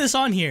crazy. put this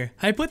on here.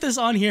 I put this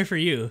on here for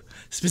you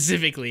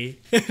specifically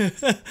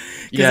because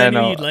Yeah, I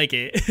knew no. you'd like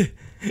it.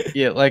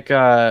 Yeah, like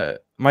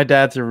my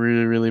dad's a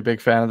really, really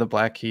big fan of the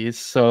Black Keys.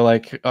 So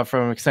like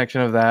from an extension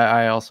of that,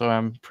 I also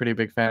am pretty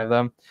big fan of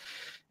them.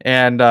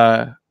 And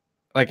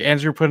like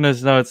Andrew put in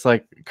his notes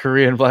like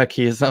Korean Black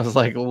Keys, and I was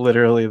like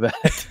literally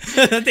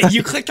that.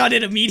 You clicked on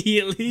it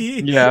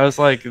immediately. Yeah, I was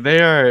like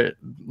they are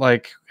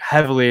like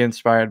heavily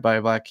inspired by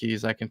Black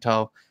Keys, I can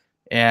tell.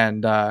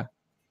 And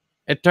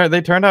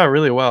they turned out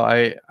really well.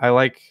 I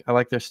like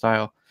their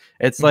style.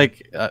 It's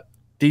like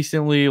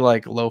decently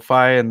like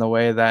lo-fi in the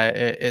way that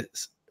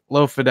it's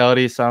low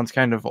fidelity, sounds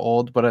kind of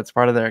old, but it's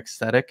part of their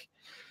aesthetic.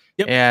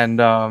 Yep.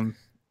 And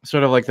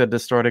sort of like the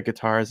distorted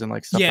guitars and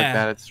like stuff like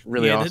that. It's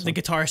really awesome. The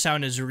guitar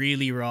sound is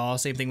really raw.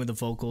 Same thing with the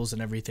vocals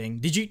and everything.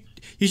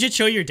 You should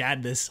show your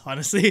dad this,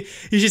 honestly.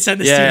 You should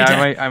send this to your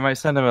dad. I might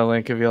send him a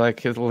link if you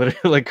like. It's literally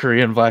like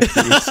Korean Black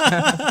Keys.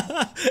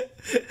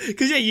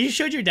 Because you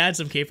showed your dad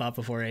some K-pop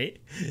before, right?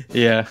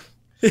 Yeah.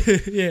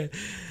 Yeah.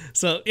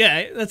 So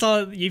yeah, that's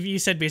all you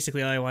said.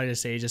 Basically, all I wanted to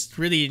say. Just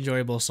really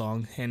enjoyable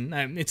song, and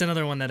it's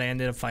another one that I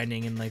ended up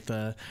finding in like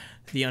the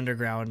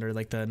underground or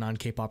like the non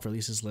K-pop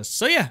releases list.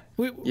 So yeah,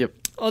 Yep.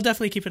 I'll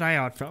definitely keep an eye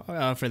out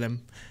for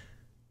them.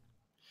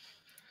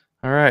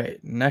 All right.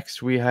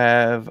 Next we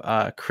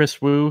have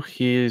Chris Wu.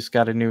 He's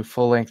got a new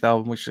full length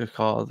album which is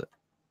called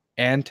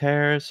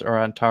Antares or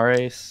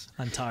Antares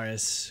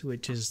Antares,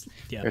 which is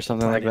or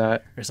something like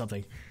that. or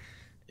something.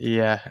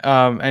 Yeah.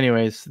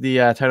 Anyways, the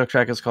title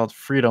track is called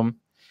Freedom,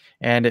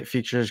 and it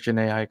features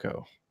Jhené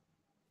Aiko.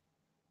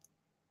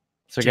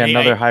 So again,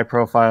 another high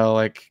profile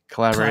like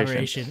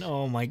collaboration.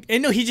 Oh my!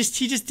 And no, he just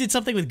did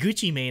something with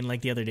Gucci Mane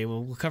like the other day.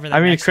 We'll cover that. I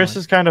mean, next Chris one.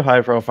 is kind of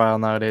high profile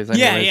nowadays.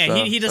 Anyways,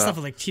 Yeah. He does stuff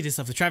with he did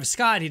stuff with Travis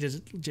Scott. He does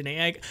Jhené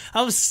Aiko.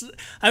 I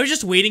was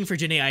just waiting for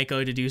Jhené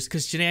Aiko to do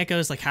because Jhené Aiko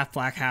is like half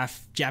black,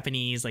 half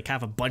Japanese, like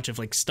have a bunch of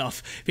like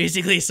stuff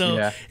basically. So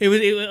Yeah. I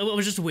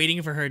was just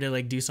waiting for her to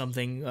like do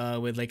something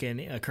with like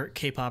a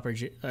K-pop or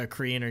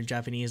Korean or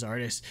Japanese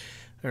artist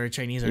or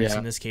Chinese artist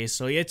in this case.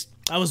 So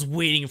I was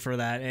waiting for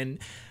that. And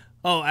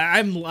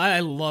I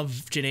love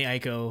Jhené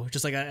Aiko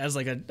just like as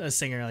like a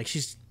singer. Like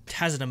she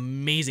has an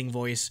amazing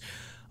voice.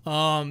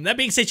 That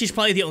being said, she's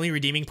probably the only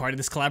redeeming part of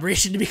this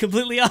collaboration, to be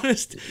completely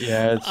honest.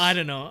 Yeah, I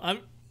don't know.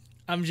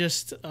 I'm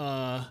just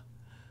oh,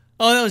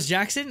 that was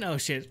Jackson. Oh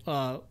shit.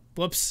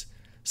 Whoops.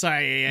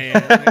 Sorry.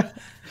 Yeah.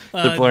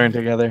 they're blurring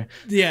together.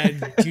 Yeah,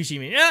 Gucci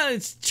Mane. Yeah,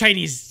 it's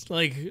Chinese.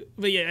 Like,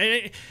 but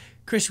yeah,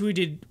 Chris Wu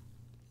did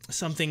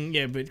something.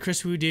 Yeah, but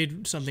Chris Wu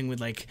did something with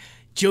like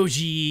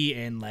Joji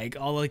and like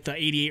all like the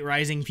 88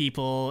 Rising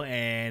people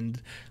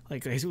and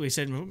like we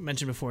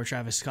mentioned before,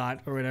 Travis Scott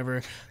or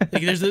whatever.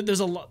 Like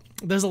there's a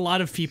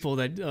lot of people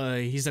that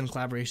he's done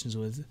collaborations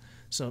with.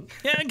 So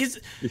yeah, because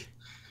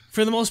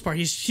for the most part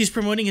he's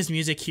promoting his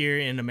music here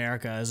in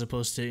America as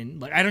opposed to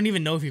like I don't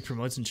even know if he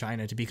promotes in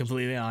China, to be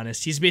completely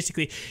honest. He's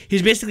basically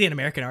an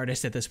American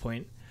artist at this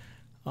point.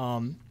 I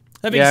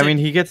mean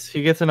he gets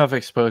enough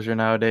exposure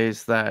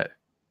nowadays that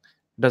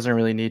doesn't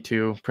really need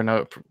to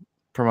promote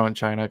in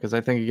China because I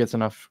think he gets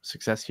enough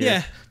success here.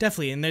 Yeah,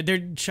 definitely, and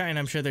they're China.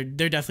 I'm sure they're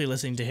definitely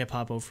listening to hip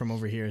hop from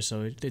over here,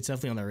 so it's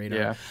definitely on their radar.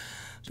 Yeah,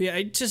 but yeah,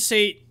 I just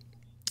say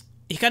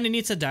he kind of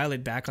needs to dial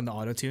it back on the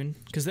auto tune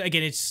because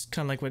again, it's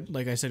kind of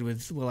like I said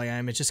with Will I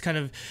Am. It's just kind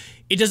of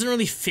it doesn't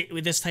really fit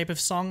with this type of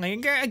song.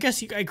 I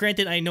guess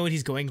granted, I know what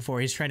he's going for.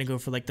 He's trying to go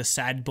for like the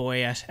sad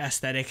boy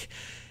aesthetic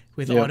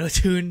with auto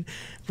tune,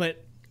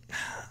 but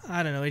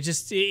I don't know. It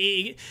just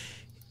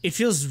it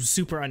feels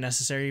super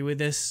unnecessary with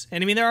this.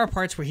 And I mean, there are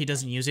parts where he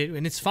doesn't use it,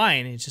 and it's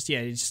fine. It's just,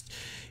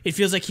 it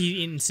feels like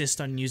he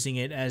insists on using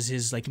it as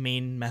his like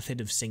main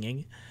method of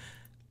singing.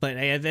 But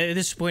at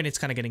this point, it's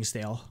kind of getting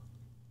stale.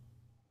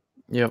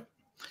 Yep.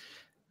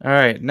 All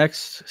right.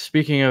 Next,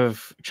 speaking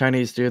of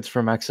Chinese dudes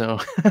from EXO,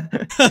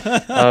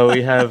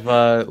 we have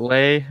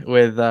Lay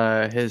with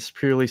his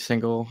pre-release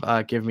single,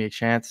 "Give Me a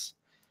Chance."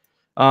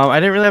 I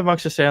didn't really have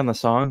much to say on the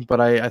song, but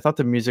I thought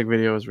the music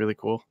video was really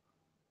cool.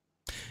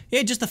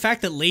 Yeah, just the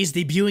fact that Lay's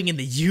debuting in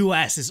the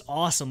U.S. is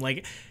awesome.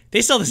 Like,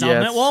 they sell this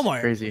album at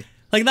Walmart. Crazy.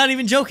 Like, not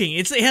even joking.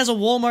 It has a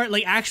Walmart,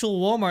 like,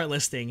 actual Walmart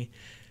listing.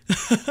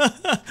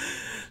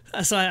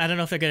 So I don't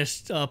know if they're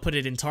gonna put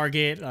it in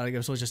Target. I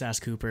guess we'll just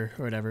ask Cooper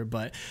or whatever.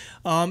 But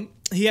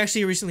he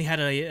actually recently had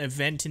an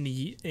event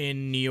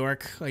in New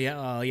York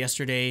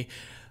yesterday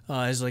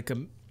as like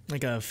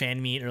a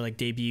fan meet or like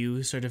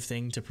debut sort of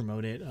thing to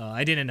promote it.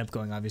 I didn't end up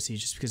going, obviously,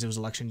 just because it was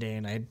election day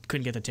and I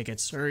couldn't get the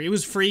tickets. Or it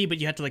was free, but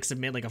you had to like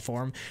submit like a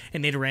form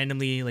and they'd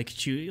randomly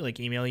like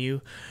email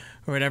you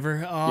or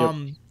whatever.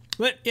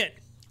 But yeah,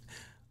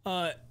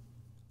 I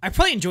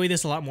probably enjoy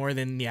this a lot more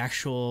than the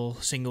actual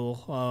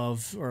single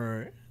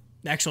or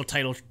the actual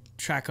title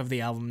track of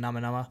the album,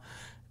 Nama Nama.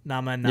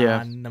 Nama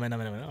Nama, Nama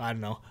Nama, I don't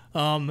know.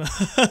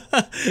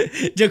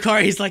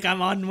 Jakari's like,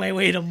 I'm on my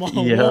way to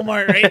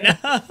Walmart right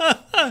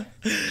now.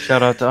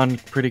 Shout out to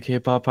Unpretty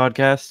K-pop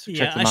podcast.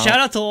 Yeah, a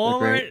shout out to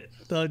Walmart.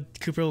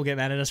 Cooper will get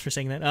mad at us for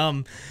saying that.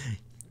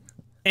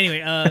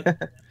 Anyway,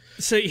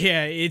 so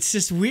yeah, it's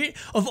just weird.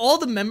 Of all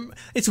the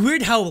it's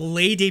weird how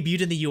Lay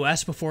debuted in the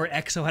U.S. before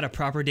EXO had a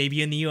proper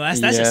debut in the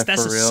U.S. That's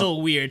just so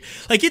weird.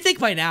 Like, you'd think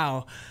by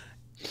now,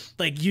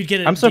 like, you'd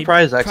get. I'm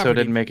surprised EXO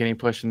didn't make any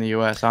push in the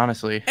U.S.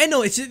 Honestly. And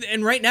no,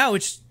 and right now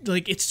it's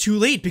like it's too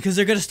late because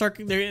they're gonna start.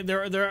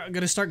 They're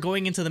gonna start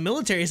going into the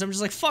military. So I'm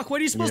just like, fuck. What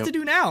are you supposed to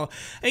do now?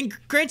 And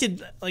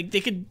granted, like,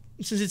 they could,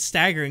 since it's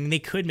staggering, they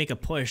could make a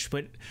push,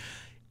 but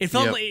it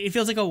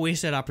feels like a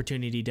wasted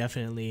opportunity,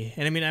 definitely.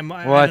 And I mean,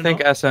 I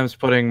think SM's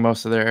putting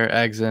most of their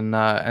eggs in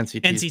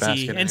NCT's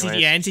basket.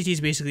 NCT's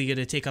basically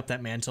gonna take up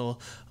that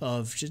mantle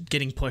of just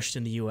getting pushed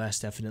in the U.S.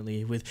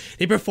 Definitely.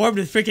 They performed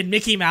with freaking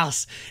Mickey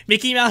Mouse.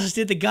 Mickey Mouse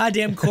did the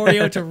goddamn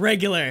choreo to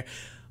Regular.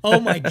 Oh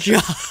my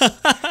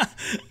god.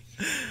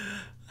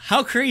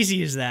 How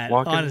crazy is that?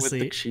 Walking honestly,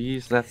 with the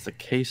cheese, that's the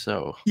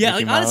queso. Yeah,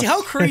 Mickey Mouse. Honestly,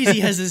 how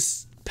crazy has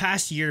this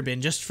past year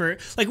been? Just for,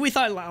 like, we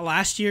thought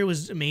last year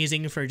was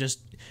amazing for just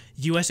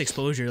U.S.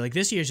 exposure. Like,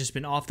 this year's just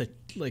been off the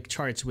like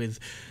charts with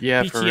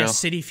BTS,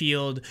 City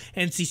Field,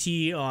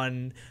 NCT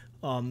on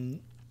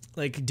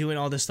like doing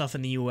all this stuff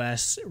in the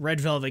U.S.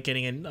 Red Velvet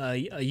getting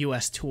a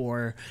U.S.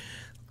 tour.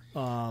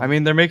 I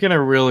mean, they're making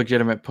a real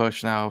legitimate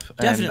push now.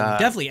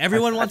 Definitely.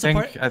 Everyone wants a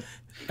part.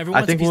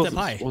 Everyone wants a piece of that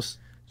pie.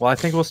 I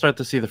think we'll start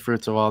to see the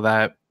fruits of all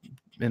that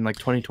in like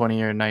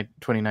 2020 or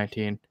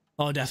 2019.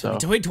 Oh, definitely.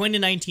 So.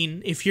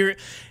 2019, if you're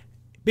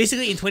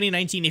basically in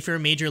 2019, if you're a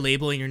major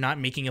label and you're not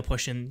making a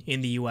push in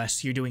the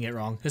US, you're doing it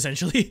wrong,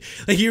 essentially.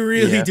 Like, you're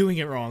really doing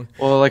it wrong.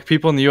 Well, like,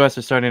 people in the US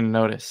are starting to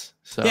notice.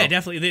 So yeah,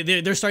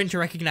 definitely. They're starting to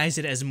recognize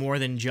it as more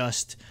than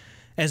just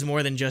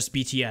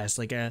BTS.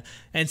 Like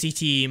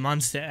NCT,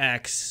 Monsta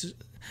X,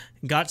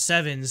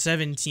 GOT7,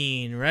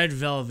 17, Red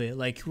Velvet.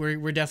 Like,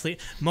 we're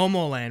definitely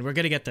Momoland. We're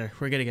gonna get there.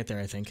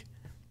 I think.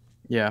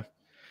 Yeah.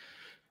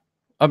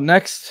 Up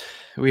next,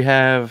 we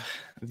have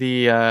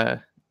the all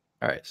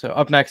right, so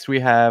up next we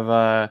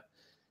have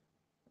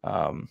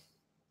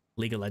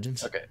League of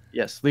Legends. Okay,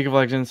 yes, League of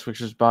Legends, which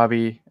is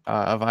Bobby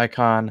of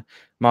iKON,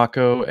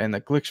 Mako, and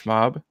the Glitch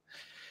Mob.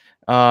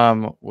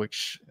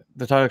 Which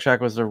the title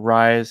track was the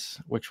Rise,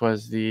 which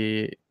was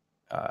the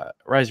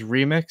Rise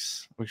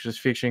remix, which was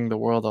featuring The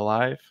World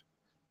Alive.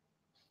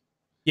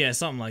 Yeah,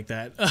 something like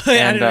that.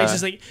 I don't know. It's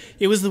just like,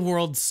 it was the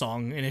World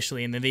song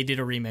initially, and then they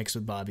did a remix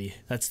with Bobby.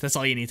 That's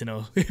all you need to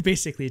know,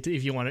 basically,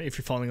 if you're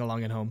following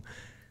along at home.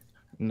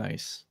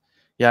 Nice.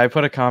 Yeah, I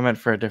put a comment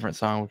for a different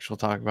song, which we'll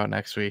talk about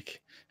next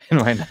week in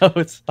my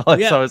notes. All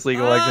I saw was League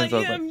of Legends. I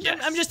was like, yes.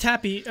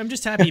 I'm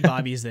just happy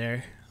Bobby's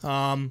there.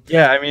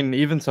 Yeah, I mean,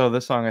 even so,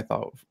 this song I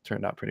thought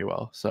turned out pretty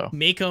well. So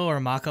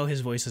Mako, his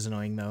voice is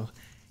annoying though.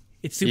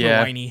 It's super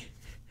whiny.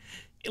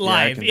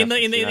 Live in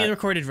the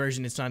recorded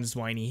version, it's not as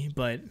whiny,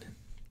 but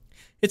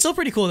it's still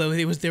pretty cool though.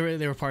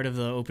 They were part of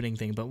the opening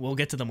thing, but we'll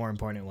get to the more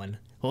important one.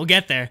 We'll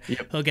get there.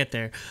 Yep. We'll get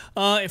there.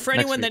 For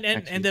anyone that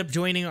ended up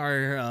joining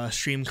our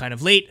stream kind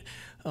of late,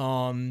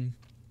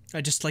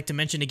 I'd just like to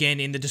mention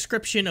again, in the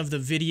description of the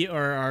video,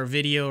 or our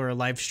video or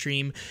live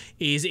stream,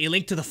 is a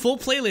link to the full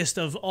playlist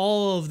of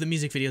all of the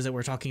music videos that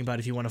we're talking about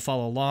if you want to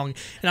follow along.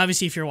 And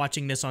obviously, if you're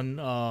watching this on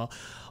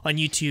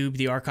YouTube,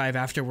 the archive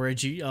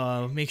afterwards, you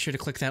make sure to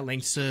click that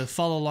link to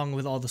follow along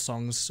with all the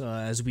songs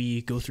as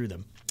we go through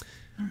them.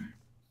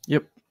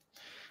 Yep.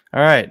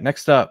 All right,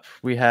 next up,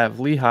 we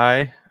have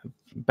Lehigh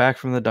back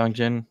from the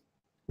dungeon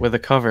with a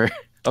cover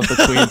of the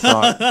Queen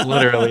song.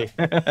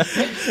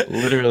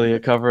 Literally a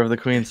cover of the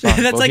Queen song.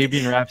 That's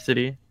Bohemian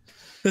Rhapsody.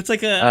 That's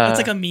like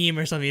a meme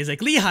or something. It's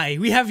like, Lehigh,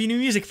 we have new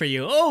music for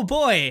you. Oh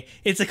boy,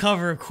 it's a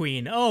cover of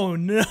Queen. Oh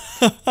no.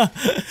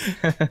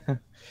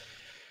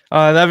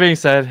 That being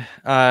said,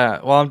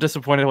 while I'm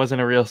disappointed it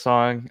wasn't a real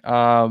song,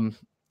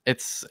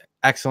 it's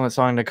excellent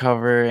song to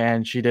cover,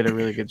 and she did a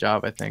really good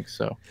job, I think.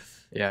 So,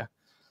 yeah.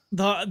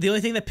 The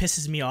only thing that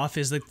pisses me off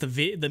is like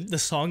the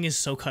song is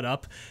so cut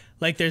up.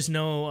 Like there's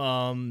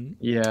no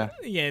Yeah.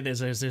 yeah,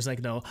 there's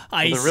like no Well,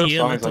 I the real see a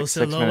song is little like 6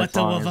 minutes silhouette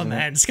long, of a isn't it?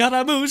 man.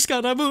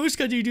 Scaramouche,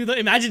 could you do that?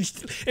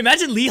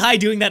 Imagine Lehigh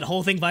doing that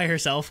whole thing by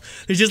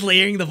herself. They're just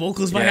layering the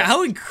vocals by her. Yeah.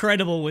 How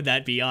incredible would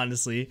that be,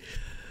 honestly?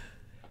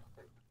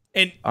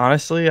 And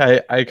Honestly,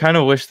 I kind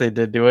of wish they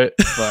did do it,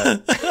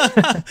 but I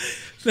I guess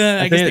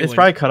think they it's would.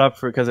 probably cut up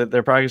for because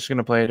they're probably just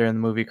gonna play it during the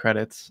movie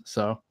credits.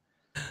 So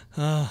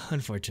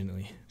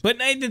Unfortunately, but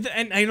I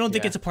don't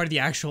think Yeah. it's a part of the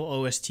actual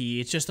OST.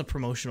 It's just a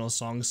promotional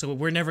song, so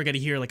we're never gonna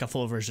hear like a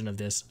full version of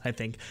this. I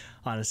think,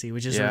 honestly,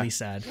 which is Yeah. really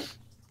sad.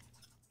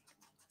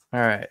 all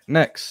right,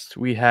 next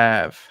we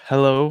have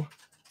 "Hello"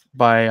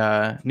 by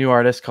a new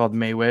artist called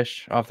May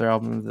Wish off their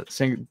album,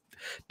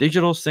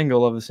 digital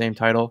single of the same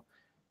title.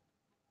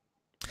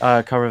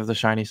 Cover of the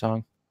Shiny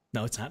song.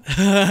 No, it's not.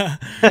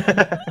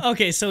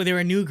 Okay, so they're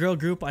a new girl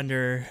group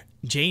under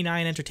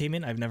J9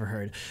 Entertainment. I've never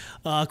heard.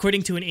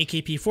 According to an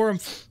AKP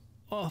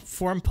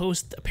forum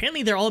post,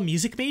 apparently they're all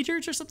music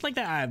majors or something like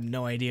that. I have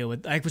no idea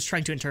what I was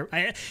trying to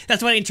interpret.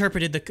 That's what I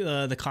interpreted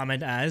the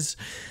comment as.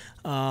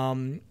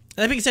 That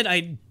being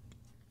said,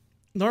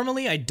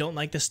 normally I don't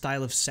like this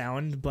style of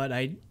sound, but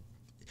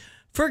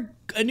for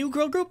a new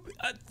girl group,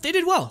 they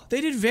did well.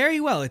 They did very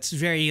well. It's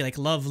very like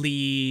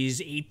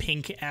Lovely's, A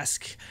Pink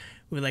esque,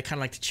 with like kind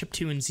of like the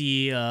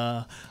chiptunesy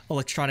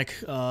electronic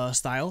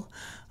style.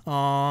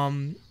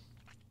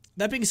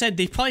 That being said,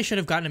 they probably should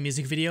have gotten a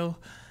music video.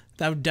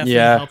 That would definitely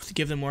Yeah. help to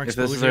give them more If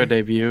exposure. this is their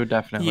debut,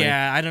 definitely.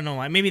 Yeah, I don't know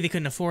why. Maybe they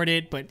couldn't afford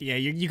it, but yeah,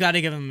 you got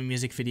to give them a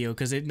music video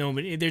because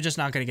they're just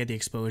not gonna get the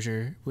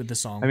exposure with the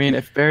song. I mean,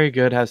 if Barry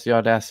Good has the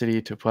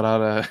audacity to put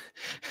out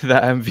the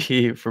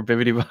MV for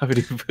Bibbidi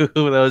Bobbidi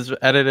Boo that was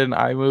edited in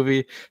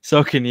iMovie,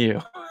 so can you.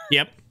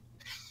 Yep.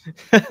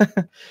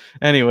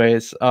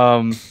 Anyways,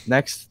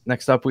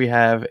 next up we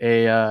have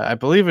I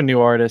believe a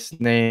new artist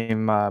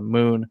named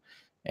Moon,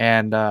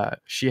 and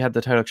she had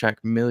the title track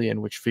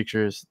 "Million," which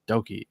features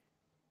Doki.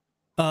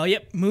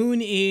 Yep.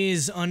 Moon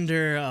is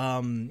under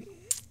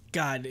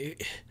God.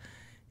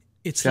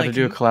 It's Got to like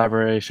do a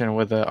collaboration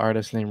with an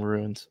artist named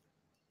Runes.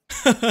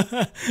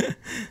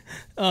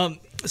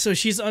 So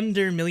she's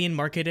under Million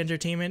Market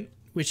Entertainment,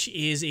 which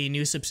is a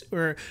new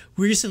or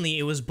recently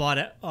it was bought.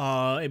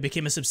 It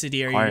became a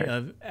subsidiary Acquired.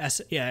 of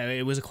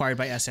it was acquired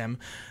by SM.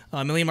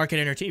 Million Market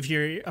Entertainment. If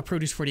you're a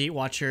Produce 48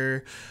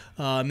 watcher,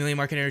 Million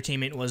Market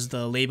Entertainment was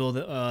the label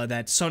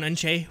that Son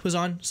Eun-chae was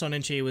on. Son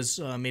Eun-chae was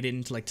made it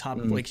into like top.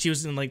 Like she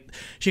was in like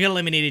she got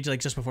eliminated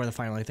like just before the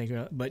final, I think.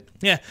 But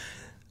yeah.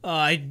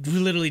 I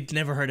literally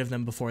never heard of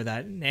them before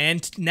that,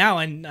 and now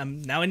I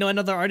know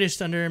another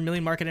artist under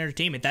Million Market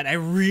Entertainment that I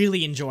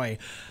really enjoy,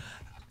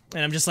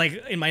 and I'm just like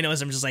in my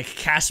nose, I'm just like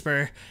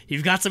Casper,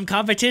 you've got some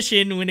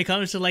competition when it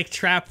comes to like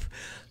trap,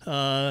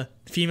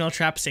 female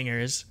trap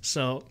singers.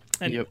 So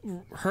and Yep.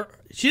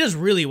 she does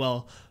really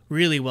well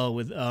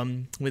with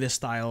this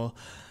style,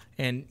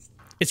 and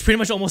it's pretty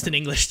much almost in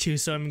English too.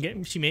 So I'm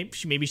getting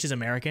maybe she's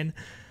American.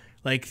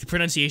 Like the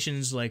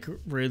pronunciation's like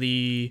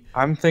really.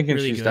 I'm thinking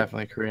Really she's good.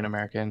 definitely Korean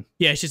American.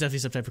 Yeah, she's definitely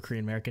some type of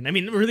Korean American. I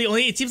mean,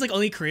 really, it seems like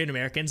only Korean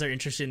Americans are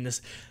interested in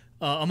this.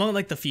 Among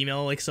like the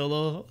female like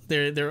solo,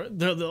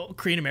 the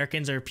Korean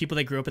Americans are people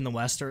that grew up in the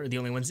West are the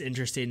only ones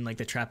interested in like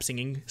the trap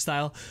singing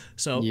style.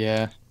 So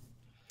Yeah.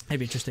 that'd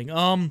be interesting.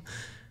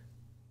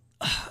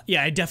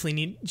 Yeah, I definitely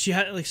need. She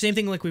had like same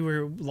thing like we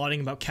were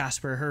lauding about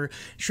Casper. Her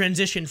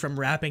transition from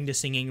rapping to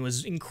singing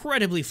was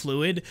incredibly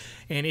fluid,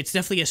 and it's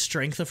definitely a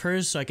strength of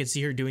hers. So I could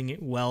see her doing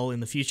it well in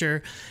the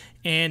future.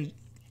 And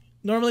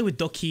normally with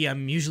Doki,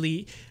 I'm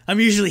usually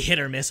hit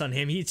or miss on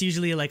him. It's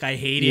usually like I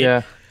hate it.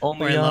 Yeah. Or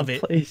Only I on love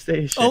it.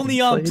 PlayStation.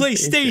 Only on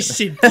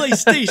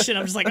PlayStation.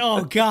 I'm just like,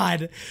 oh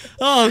god.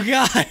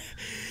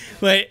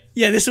 But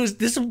yeah, this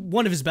is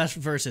one of his best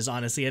verses,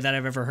 honestly, that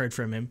I've ever heard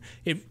from him.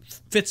 It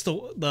fits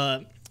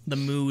the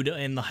mood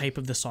and the hype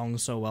of the song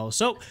so well.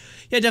 So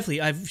yeah,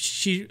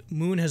 definitely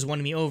Moon has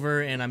won me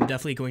over, and I'm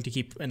definitely going to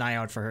keep an eye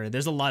out for her.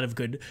 There's a lot of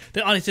good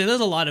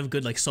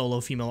like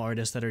solo female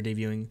artists that are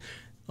debuting.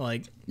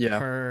 Like Yeah.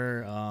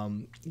 her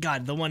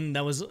the one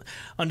that was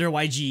under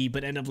YG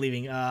but ended up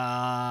leaving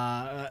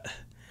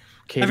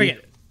Katie. I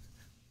forget.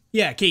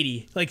 Yeah,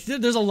 Katie. Like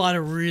there's a lot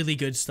of really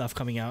good stuff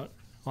coming out,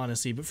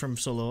 honestly, but from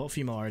solo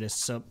female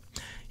artists. So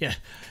yeah.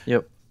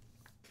 Yep.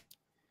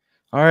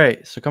 All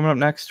right. So coming up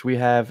next, we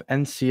have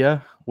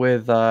Encia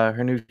with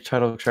her new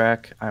title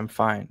track "I'm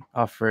Fine"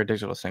 off for a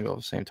digital single of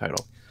the same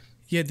title.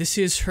 Yeah, this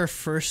is her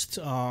first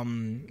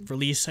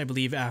release, I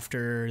believe,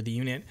 after the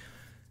unit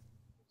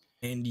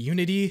and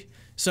Unity.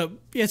 So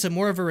yeah, it's a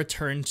more of a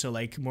return to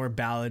like more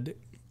ballad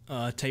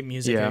type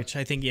music, Yeah. which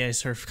I think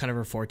is her kind of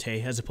her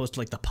forte, as opposed to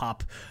like the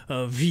pop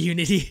of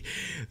Unity,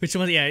 which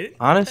was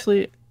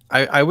Honestly,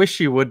 I wish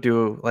she would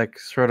do like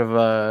sort of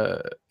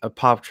a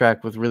pop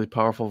track with really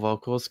powerful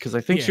vocals, because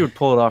I think she Yeah. would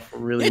pull it off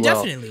really yeah,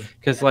 well. definitely.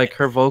 Because like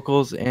her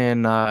vocals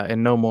in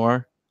No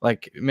More,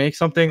 like make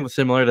something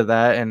similar to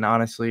that, and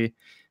honestly,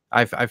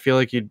 I feel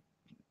like you'd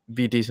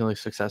be decently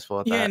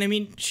successful at Yeah, that. and I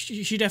mean,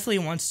 she definitely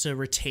wants to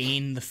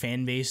retain the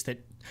fan base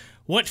that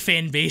what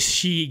fan base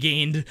she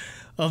gained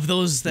of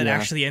those that Yeah.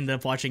 actually ended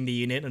up watching the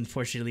unit.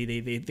 Unfortunately,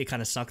 they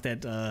kind of sucked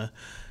at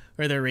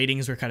or their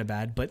ratings were kind of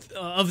bad. But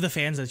of the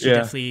fans that she Yeah.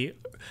 definitely,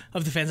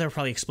 of the fans that were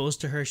probably exposed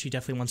to her, she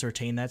definitely wants to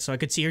retain that. So I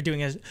could see her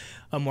doing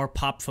a more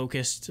pop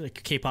focused,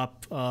 like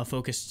K-pop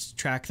focused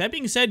track. That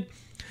being said,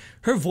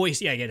 her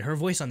voice, yeah, again, her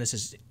voice on this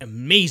is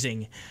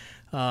amazing.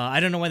 I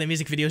don't know why the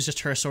music video is just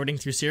her sorting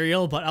through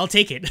cereal, but I'll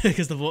take it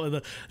because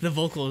the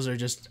vocals are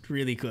just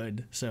really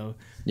good. So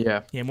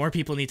Yeah. yeah, more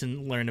people need to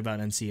learn about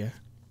Encia.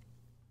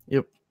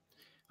 Yep.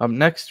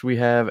 Next we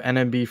have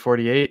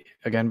NMB48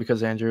 again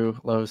because Andrew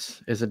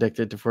Lowe's is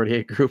addicted to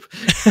 48 group.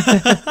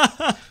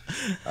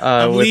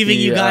 I'm with leaving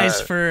the,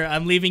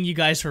 you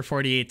guys for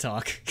 48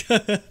 talk.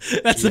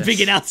 That's the big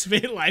Yes.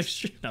 announcement live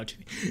stream. No, I'm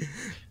kidding.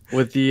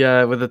 with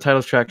the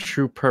title track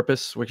True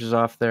Purpose, which is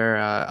off their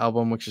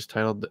album, which is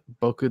titled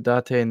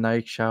Bokudate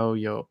Nai Shao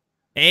Yo.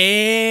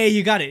 Hey,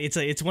 you got it.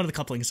 It's one of the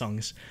coupling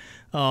songs,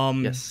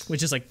 Yes.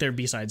 which is like their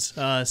B-sides.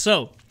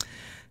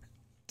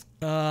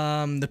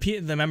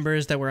 The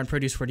members that were on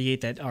Produce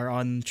 48 that are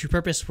on True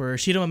Purpose were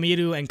Shiro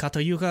Mamiru and Kato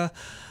Yuka.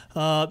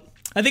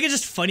 I think it's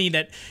just funny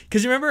that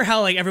because remember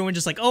how like everyone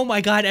just like, oh my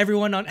god,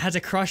 everyone has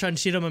a crush on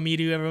Shiro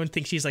Mamiru. Everyone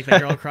thinks she's like the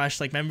girl crush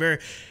like member,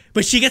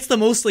 but she gets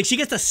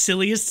the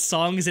silliest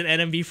songs in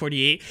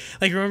NMB48.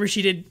 Like remember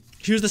she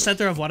was the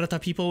center of Warata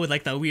people with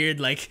like the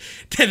weird like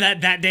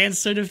that dance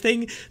sort of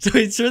thing. So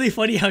it's really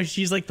funny how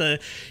she's like the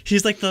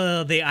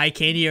eye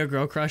candy or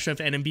girl crush of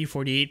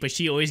NMB48, but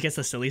she always gets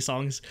the silly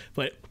songs.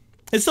 But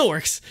it still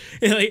works.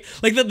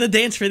 Like the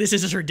dance for this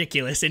is just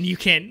ridiculous, and you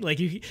can't like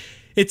you.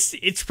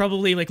 It's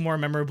probably like more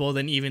memorable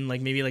than even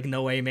like maybe like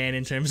No Way Man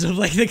in terms of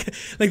like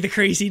the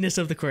craziness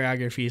of the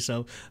choreography.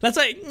 So that's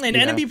why and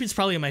Yeah. NMB is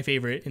probably my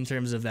favorite in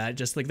terms of that.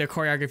 Just like their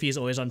choreography is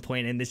always on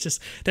point, and it's just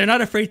they're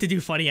not afraid to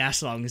do funny ass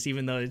songs,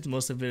 even though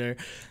most of the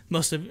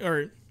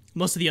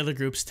other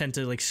groups tend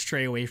to like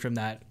stray away from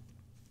that.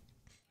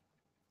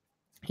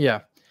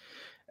 Yeah.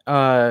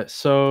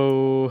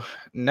 So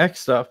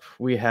next up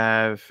we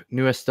have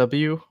New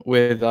SW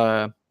with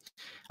I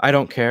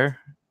Don't Care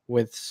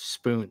with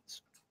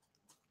Spoons.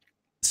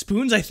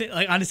 Spoons, I think.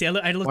 Like honestly, I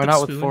looked Why up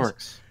not Spoons. with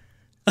Forks?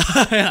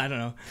 I don't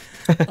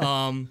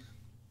know.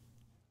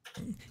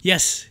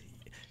 Yes,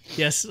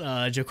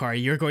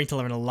 Jokari, you're going to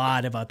learn a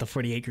lot about the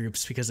 48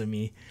 groups because of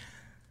me.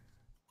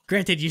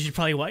 Granted, you should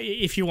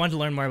probably if you want to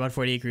learn more about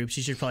 48 groups,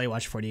 you should probably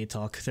watch 48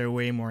 Talk. They're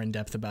way more in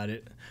depth about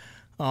it.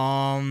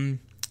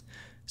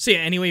 So yeah.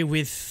 Anyway,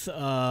 with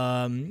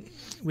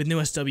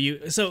New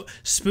SW, so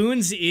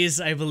Spoons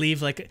is, I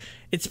believe, like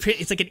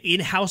it's like an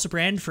in-house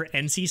brand for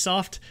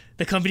NCSoft,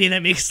 the company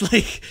that makes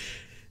like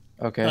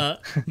Okay.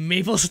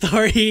 Maple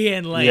Story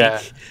and like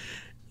Yeah.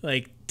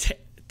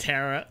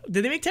 Terra.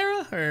 Did they make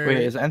Terra? Or Wait,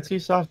 is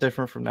NCSoft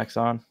different from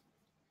Nexon?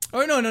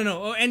 Oh no.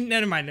 Oh, and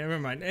never mind.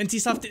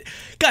 NCSoft.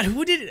 God,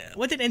 what did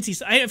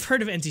NCSoft? I have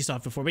heard of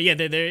NCSoft before, but yeah,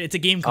 it's a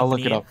game I'll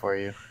company. look it up for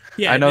you.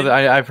 Yeah, I know that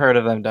I've heard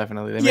of them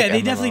definitely. They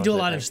make definitely do a MMOs,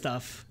 I lot of think.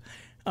 stuff.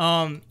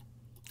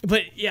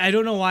 But yeah, I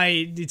don't know why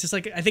it's just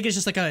like I think it's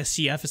just like a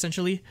CF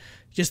essentially.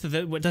 Just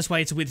that's why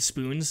it's with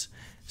Spoons.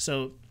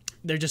 So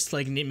they're just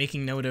like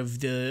making note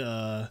of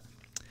the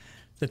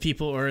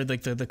people or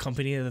like the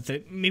company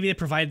that maybe they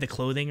provide the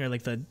clothing or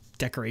like the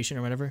decoration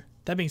or whatever.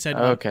 That being said,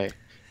 Okay.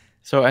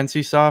 So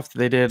NCSoft,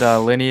 they did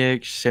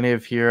Lineage, City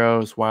of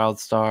Heroes,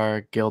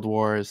 WildStar, Guild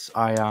Wars,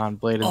 Ion,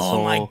 Blade and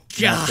Oh my Soul,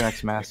 God.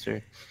 Max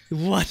Master.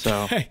 what?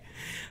 So,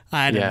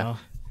 I don't yeah. know.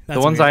 The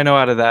That's ones weird. I know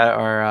out of that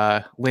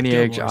are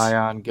Lineage, Wars.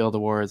 Ion, Guild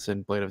Wars,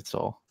 and Blade of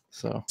Soul.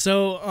 So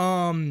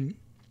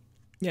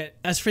Yeah,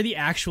 as for the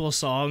actual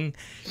song,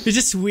 it's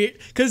just weird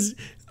because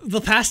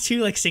the past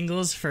two like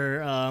singles for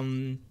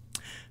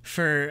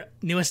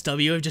New SW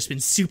have just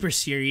been super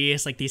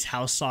serious, like these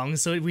house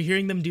songs. So we're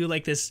hearing them do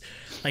like this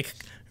like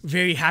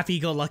very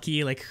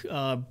happy-go-lucky like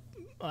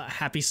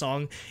happy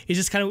song. It's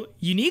just kind of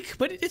unique,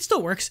 but it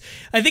still works.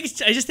 I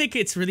just think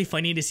it's really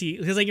funny to see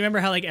because like you remember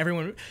how like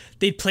everyone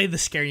they played the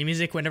scary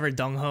music whenever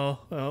Dongho,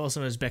 also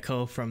known as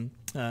Baekho from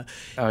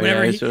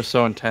whenever it's just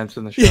so intense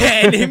in the show.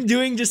 yeah, and him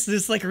doing just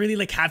this like really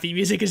like happy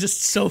music is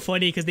just so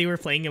funny because they were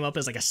playing him up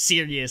as like a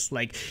serious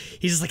like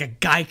he's just like a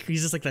guy.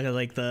 He's just like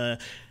the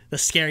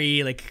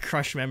scary like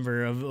crush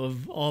member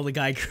of all the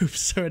guy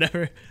groups or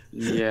whatever.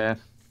 Yeah.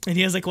 And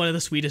he has like one of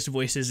the sweetest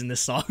voices in this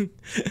song.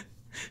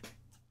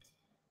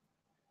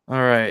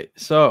 All right.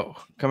 So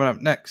coming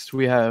up next,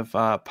 we have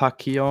Pak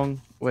Kyung,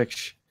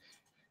 which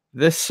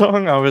this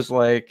song I was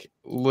like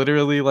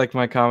literally like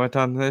my comment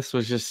on this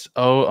was just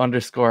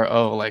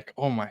O_O. Like,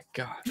 oh my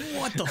god.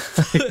 What the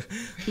fuck?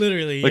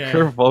 Literally, Like yeah.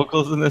 her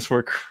vocals in this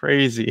were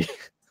crazy.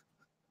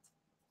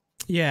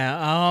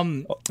 Yeah,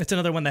 it's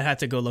another one that I had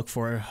to go look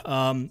for.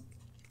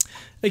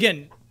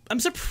 Again, I'm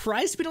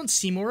surprised we don't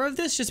see more of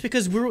this just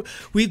because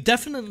we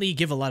definitely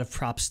give a lot of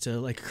props to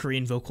like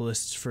Korean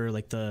vocalists for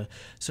like the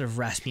sort of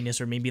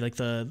raspiness or maybe like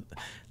the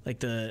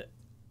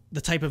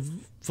type of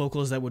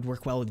vocals that would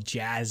work well with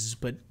jazz,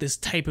 but this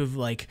type of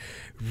like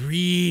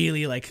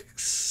really like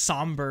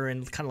somber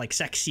and kind of like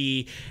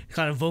sexy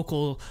kind of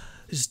vocal,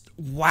 just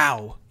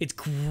wow, it's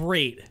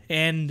great.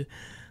 And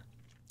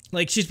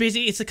like she's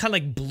basically, it's a kind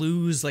of like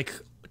blues, like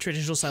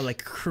traditional style,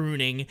 like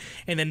crooning,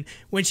 and then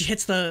when she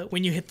hits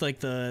when you hit like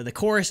the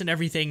chorus and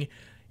everything,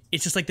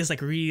 it's just like this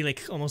like really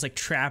like almost like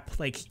trap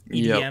like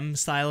EDM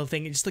style of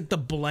thing. It's just like the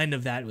blend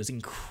of that was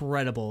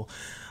incredible.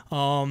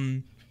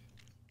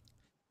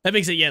 That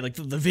makes it, yeah, like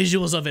the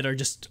visuals of it are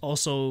just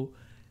also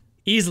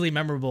easily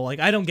memorable. Like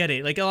I don't get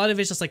it. Like a lot of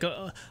it's just like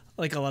a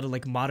lot of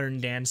like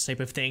modern dance type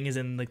of things,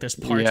 and like there's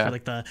parts where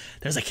like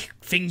there's like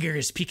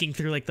fingers peeking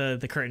through like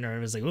the curtain, or it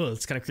was like, oh,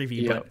 it's kind of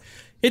creepy, but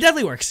it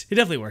definitely works. It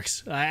definitely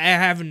works. I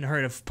haven't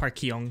heard of Park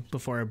Ki-young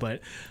before, but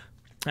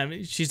I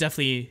mean, she's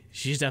definitely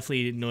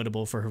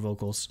notable for her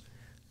vocals.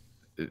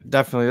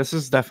 Definitely, this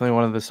is definitely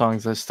one of the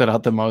songs that stood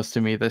out the most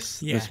to me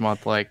this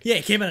month. Like, yeah,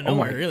 it came out of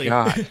nowhere, really.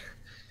 God.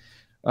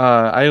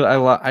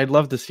 I'd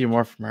love to see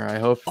more from her. I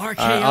hope I'll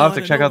have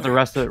to check out the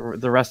rest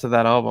of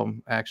that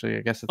album. Actually,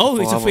 I guess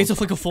it's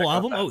like a full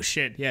album. Oh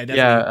shit, yeah, definitely.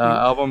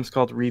 Yeah, album's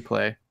called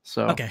Replay.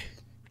 So okay,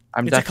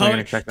 I'm definitely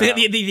gonna check that out.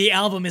 The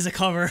album is a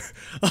cover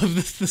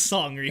of the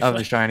song Replay. Of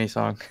the Shiny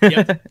song.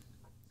 Yep.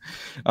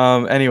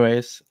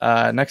 Anyways,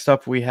 next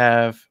up we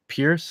have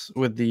Pierce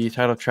with the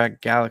title track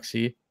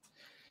Galaxy.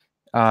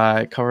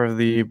 Cover of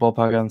the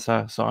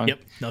Bolpagansa song. Yep,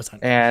 no, it's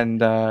not.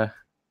 And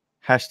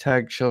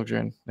hashtag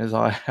children is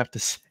all I have to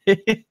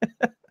say.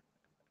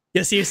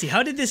 Yeah, seriously,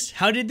 how did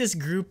this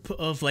group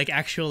of like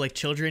actual like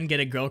children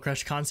get a girl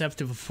crush concept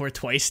before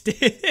Twice did?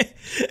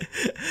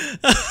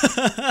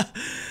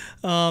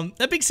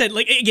 That being said,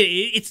 like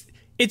again,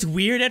 it's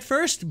weird at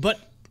first, but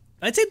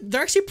I'd say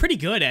they're actually pretty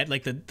good at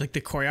like the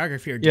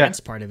choreography or dance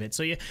part of it.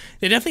 So yeah,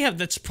 they definitely have,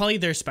 that's probably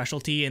their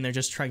specialty, and they're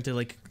just trying to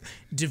like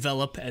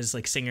develop as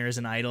like singers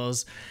and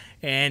idols.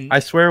 And I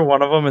swear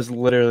one of them is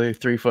literally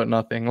 3 foot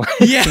nothing. Like,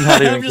 yeah,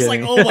 I'm just kidding.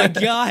 Like, oh my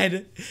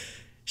god.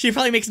 She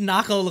probably makes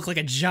Nako look like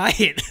a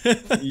giant.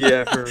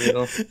 Yeah, for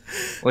real.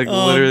 Like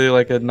literally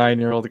like a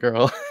 9-year-old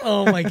girl.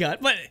 Oh my god.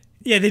 But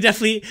yeah, they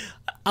definitely,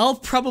 I'll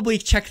probably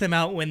check them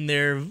out when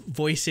their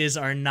voices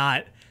are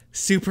not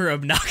super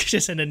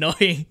obnoxious and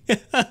annoying.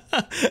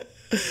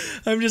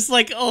 I'm just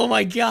like, oh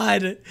my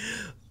god.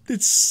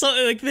 It's so,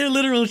 like, they're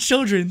literal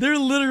children. They're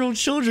literal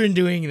children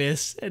doing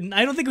this. And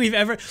I don't think we've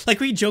ever,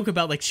 like, we joke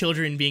about, like,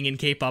 children being in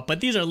K-pop,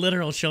 but these are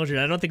literal children.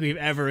 I don't think we've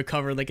ever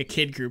covered, like, a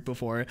kid group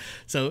before.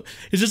 So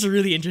it's just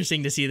really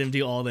interesting to see them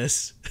do all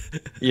this.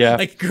 Yeah.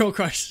 Like, girl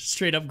crush,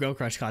 straight up girl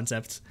crush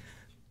concepts.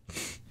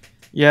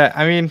 Yeah,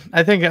 I mean,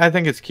 I think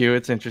it's cute.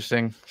 It's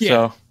interesting. Yeah.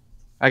 So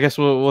I guess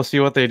we'll see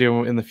what they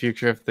do in the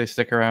future if they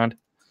stick around.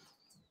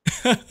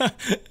 All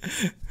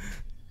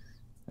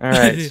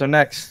right, so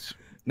next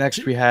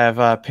we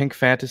have Pink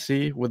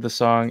Fantasy with the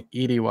song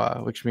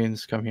Iriwa, which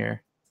means come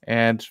here.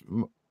 And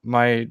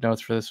my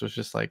notes for this was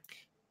just like,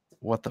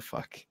 what the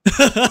fuck?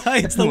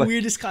 It's the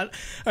weirdest all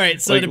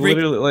right, so like, to break,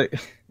 literally, like,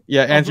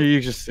 yeah, Andrew,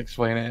 you just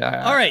explain it.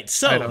 All right,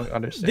 so I don't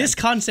understand. This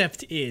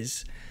concept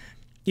is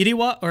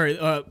Iriwa,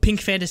 or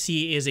Pink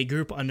Fantasy, is a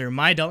group under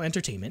My Adult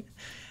Entertainment.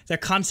 Their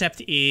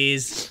concept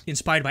is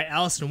inspired by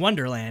Alice in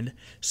Wonderland.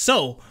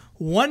 So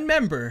one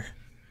member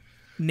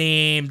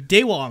named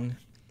Daewon,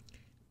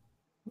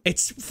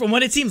 it's, from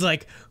what it seems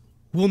like,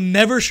 will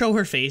never show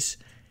her face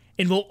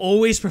and will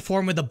always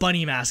perform with a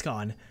bunny mask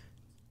on.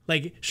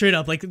 Like, straight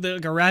up, like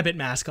a rabbit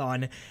mask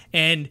on.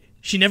 And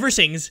she never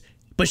sings,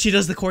 but she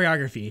does the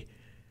choreography.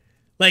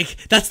 Like,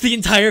 that's the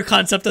entire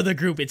concept of the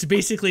group. It's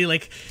basically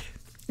like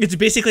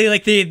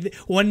the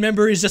one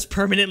member is just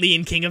permanently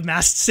in King of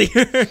Masked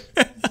Singer.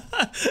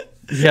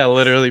 Yeah,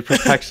 literally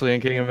perpetually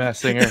in King of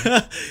Masked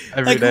Singer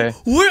every day.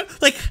 We're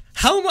like,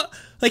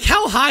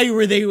 how high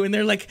were they when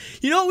they're like,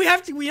 we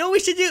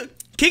should do,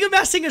 King of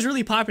Masked Singer is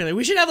really popular.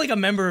 We should have like a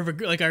member of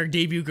like our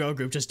debut girl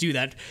group just do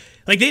that.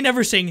 Like, they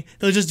never sing.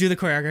 They'll just do the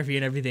choreography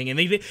and everything. And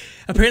they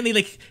apparently,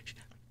 like,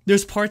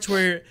 there's parts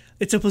where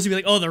it's supposed to be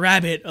like, oh, the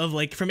rabbit of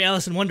like from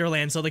Alice in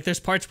Wonderland. So like there's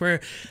parts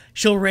where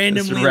she'll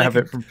randomly, it's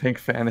rabbit from Pink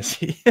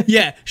Fantasy.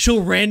 Yeah,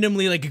 she'll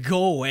randomly like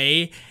go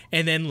away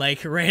and then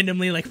like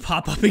randomly like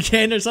pop up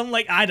again or something.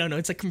 Like, I don't know,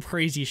 it's like some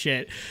crazy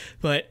shit.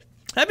 But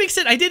that makes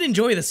it, I did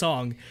enjoy the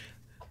song.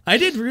 I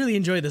did really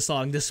enjoy the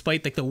song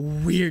despite like the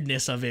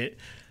weirdness of it.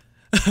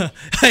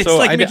 It's so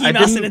like Mickey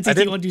Mouse and NCT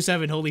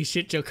 127. Holy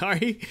shit,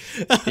 Jokari.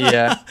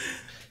 Yeah.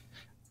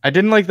 I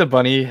didn't like the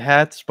bunny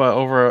hats, but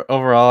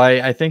overall,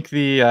 I think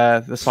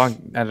the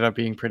song ended up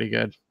being pretty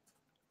good.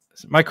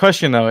 My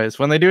question though is,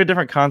 when they do a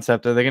different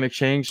concept, are they going to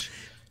change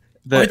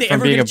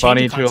from being a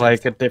bunny to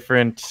like a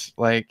different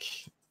like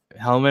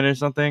helmet or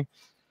something?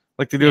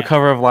 Like they do a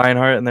cover of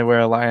Lionheart and they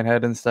wear a lion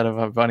head instead of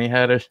a bunny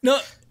head. Or... No,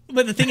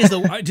 but the thing is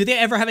though, do they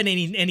ever have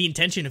any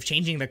intention of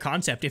changing the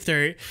concept if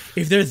they're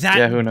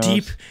that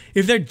deep,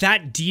 if they're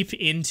that deep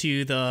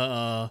into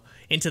the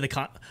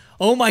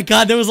Oh my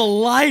god, there was a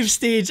live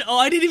stage. Oh,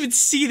 I didn't even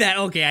see that.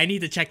 Okay, I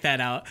need to check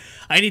that out.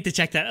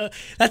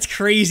 That's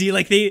crazy.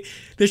 Like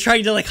they're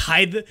trying to like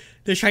hide.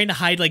 They're trying to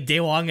hide like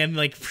Daewon and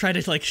like try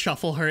to like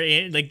shuffle her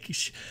in, like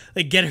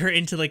get her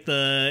into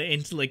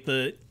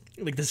the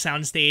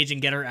sound stage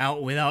and get her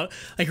out without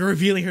like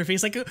revealing her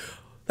face. Like,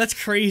 That's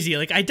crazy.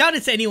 Like I doubt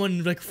it's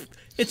anyone like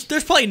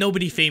there's probably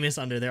nobody famous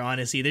under there.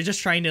 Honestly, they're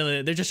just trying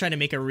to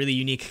make a really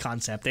unique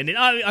concept, and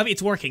I mean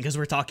it's working because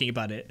we're talking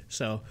about it.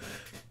 So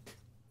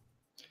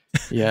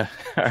Yeah.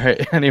 All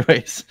right.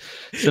 Anyways,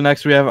 so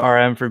next we have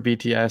RM for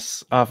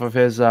BTS off of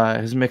his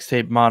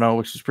mixtape Mono,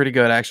 which is pretty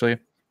good actually.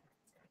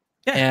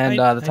 yeah, And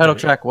I the title enjoyed it.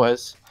 track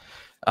was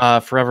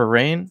Forever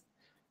Rain.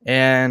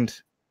 And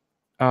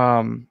what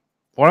I'm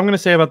gonna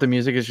say about the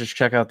music is just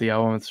check out the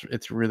album.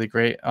 It's really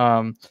great.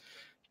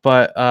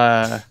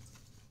 But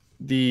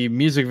the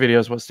music video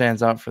is what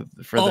stands out for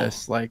Oh,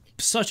 this. Like,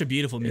 Such a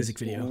beautiful music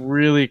it's video.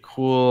 really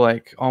cool,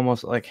 like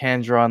almost like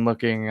hand drawn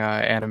looking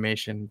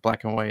animation,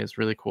 black and white is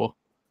really cool.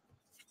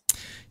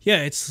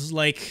 Yeah, it's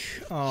like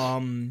yeah,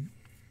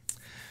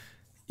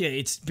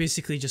 it's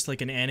basically just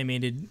like an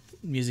animated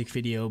music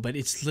video, but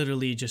it's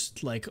literally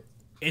just like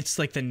it's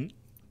like the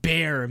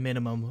bare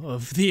minimum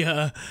of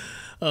the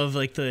of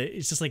like the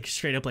it's just like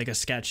straight up like a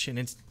sketch, and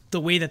it's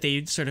the way that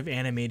they sort of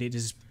animate it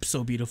is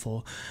so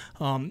beautiful.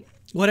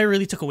 What I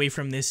really took away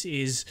from this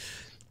is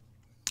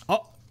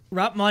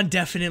Rapmon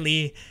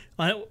definitely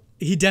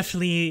he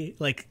definitely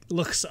like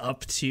looks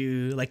up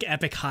to like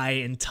Epic High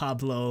and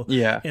Tableau.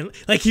 Yeah. And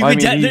like Well, I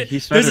could mean, de- he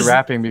there's started this-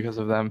 rapping because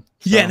of them.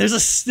 Yeah,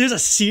 so- there's a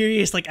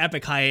serious like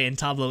Epic High and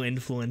Tableau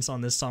influence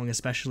on this song,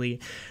 especially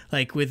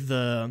like with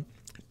the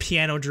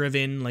piano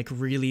driven, like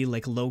really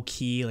like low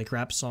key like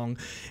rap song.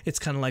 It's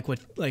kind of like what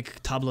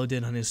like Tableau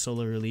did on his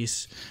solo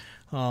release.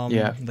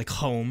 Yeah. Like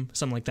Home,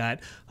 something like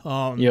that.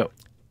 Yep.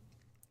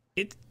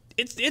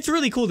 It's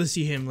really cool to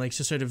see him like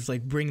just sort of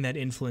like bring that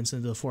influence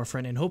into the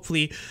forefront, and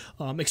hopefully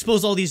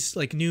expose all these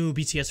like new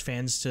BTS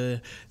fans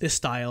to this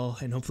style,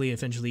 and hopefully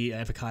eventually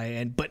Epic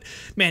High. But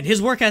man,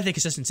 his work ethic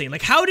is just insane.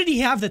 Like, how did he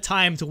have the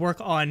time to work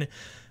on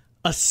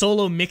a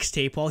solo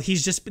mixtape while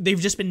they've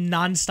just been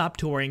nonstop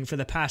touring for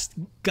the past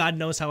God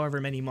knows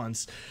however many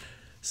months?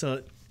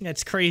 So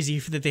it's crazy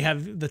that they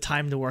have the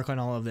time to work on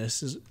all of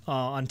this,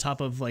 on top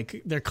of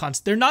like their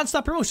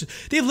nonstop promotions.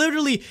 They've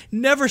literally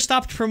never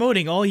stopped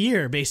promoting all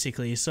year,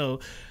 basically. So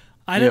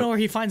I don't know where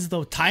he finds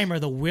the time or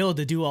the will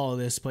to do all of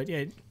this, but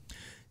yeah,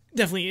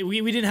 definitely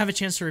we didn't have a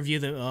chance to review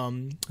the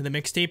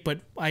mixtape, but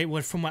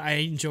I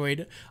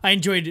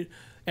enjoyed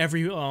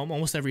every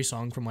almost every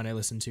song from what I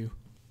listened to.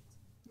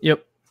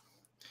 Yep.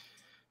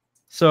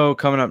 So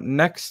coming up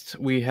next,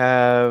 we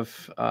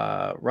have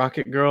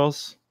Rocket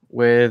Girls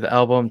with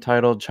album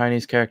titled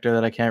Chinese Character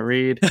That I Can't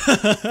Read,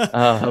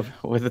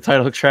 with the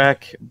title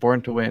track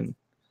Born to Win.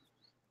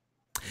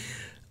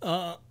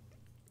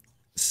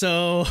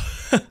 So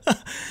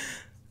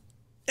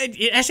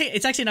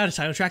it's actually not a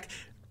title track.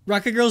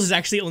 Rocket Girls has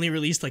actually only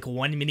released like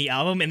one mini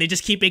album, and they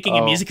just keep making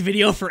a music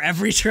video for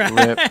every track.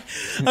 Rip.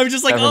 I'm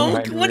just like, Never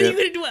mind, what are you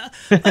rip. gonna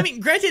do? I mean,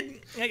 granted,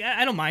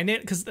 I don't mind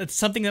it because it's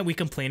something that we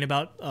complain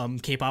about.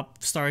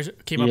 K-pop stars,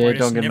 K-pop Yeah,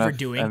 artists don't get never enough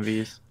doing.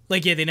 MVs.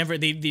 Like, yeah,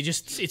 they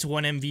just it's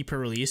one MV per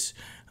release.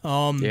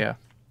 Yeah.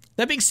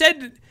 That being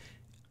said,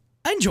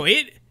 I enjoy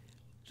it.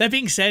 That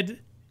being said,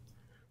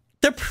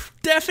 they're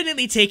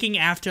definitely taking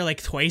after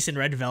like Twice and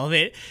Red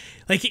Velvet.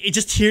 Like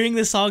just hearing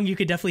the song, you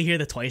could definitely hear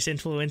the Twice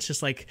influence.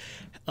 Just like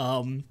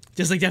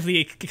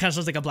definitely, it kind of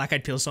sounds like a Black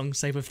Eyed Peas song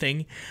type of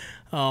thing.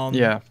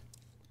 Yeah.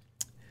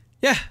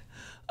 Yeah,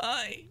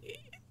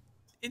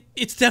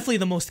 it's definitely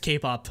the most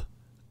K-pop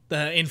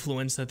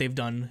influence that they've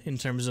done in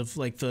terms of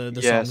like the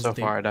Yeah, songs. so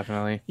far,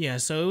 definitely. Yeah,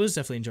 so it was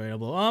definitely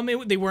enjoyable.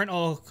 They weren't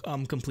all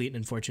complete,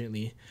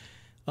 unfortunately.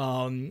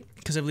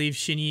 Because I believe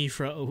Shinny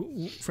from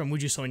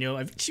Wuju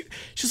Sonyo, she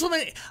was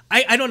filming.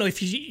 I don't know if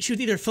she was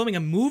either filming a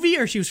movie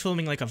or she was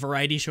filming like a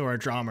variety show or a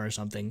drama or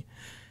something.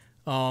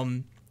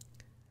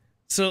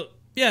 So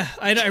yeah,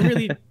 I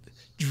really.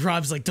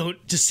 Rob's like,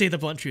 don't just say the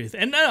blunt truth,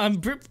 and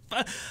I've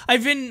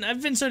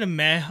been sort of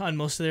meh on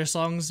most of their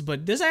songs,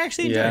 but this I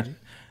actually enjoyed.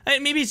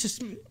 Maybe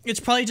it's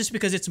probably just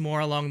because it's more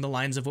along the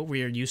lines of what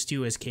we are used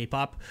to as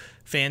K-pop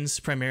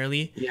fans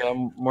primarily. Yeah,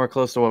 more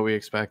close to what we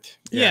expect.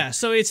 Yeah,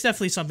 so it's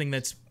definitely something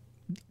that's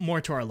more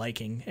to our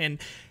liking, and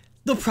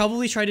they'll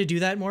probably try to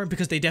do that more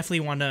because they definitely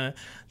want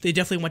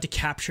to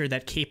capture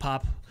that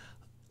K-pop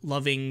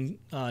loving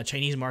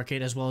Chinese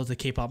market as well as the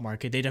K-pop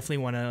market. They definitely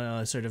want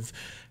to sort of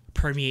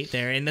permeate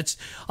there, and that's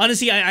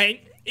honestly I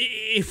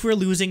if we're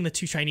losing the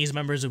two Chinese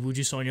members of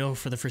Wuju Sonyo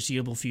for the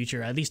foreseeable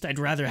future, at least I'd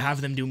rather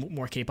have them do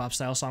more K-pop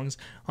style songs,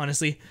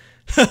 honestly.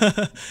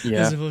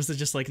 As opposed to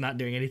just like not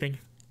doing anything.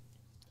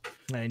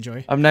 I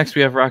enjoy. Up next,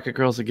 we have Rocket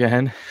Girls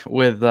again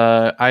with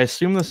I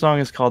assume the song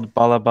is called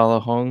Bala Bala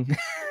Hong.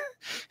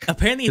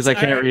 Apparently, because I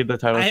can't read the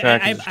title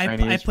track. It's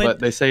Chinese, but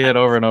they say it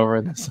over and over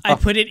in this song. I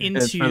put it into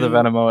it's for the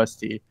Venom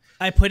OST.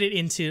 I put it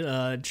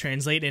into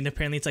translate, and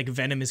apparently it's like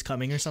Venom is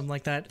coming or something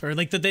like that, or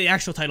like the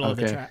actual title of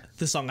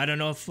the song. I don't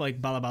know if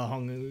like Bala Bala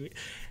Hong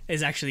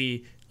is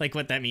actually like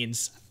what that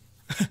means,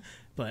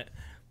 but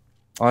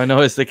all I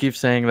know is they keep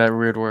saying that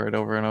weird word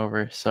over and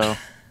over. So,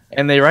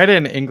 and they write it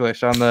in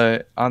English on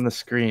the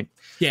screen.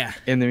 Yeah,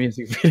 in the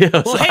music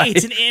video. Well, hey,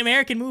 it's an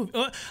American movie.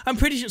 I'm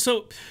pretty sure.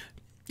 So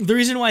the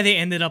reason why they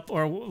ended up,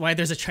 or why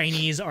there's a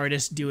Chinese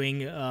artist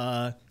doing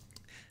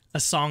a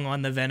song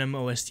on the Venom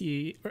OST,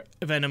 or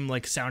Venom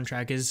like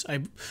soundtrack is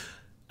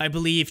I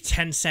believe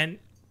Tencent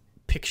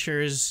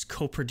Pictures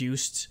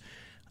co-produced.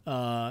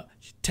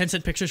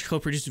 Tencent Pictures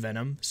co-produced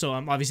Venom, so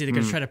obviously they're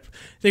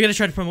gonna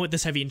try to promote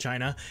this heavy in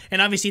China,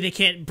 and obviously they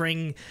can't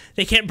bring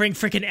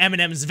freaking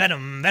Eminem's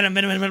Venom,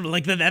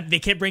 like that. They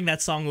can't bring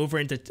that song over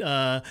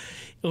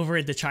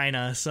into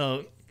China,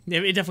 so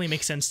it definitely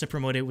makes sense to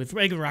promote it with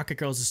regular Rocket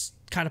Girls. Is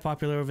kind of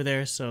popular over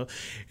there, so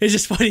it's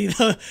just funny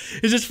though.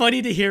 It's just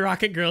funny to hear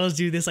Rocket Girls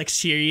do this like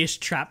serious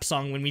trap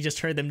song when we just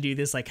heard them do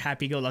this like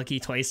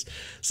happy-go-lucky Twice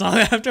song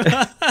after.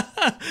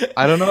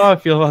 I don't know how I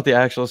feel about the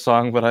actual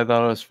song, but I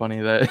thought it was funny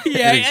that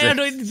I don't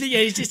know. Yeah,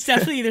 it's just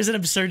definitely there's an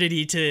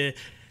absurdity to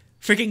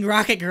freaking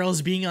Rocket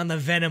Girls being on the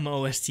Venom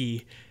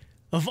OST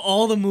of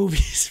all the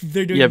movies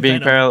they're doing. Yeah,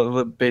 being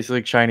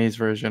basically Chinese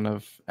version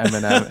of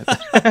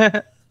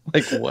Eminem.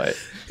 Like what?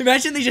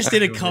 Imagine they just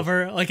did a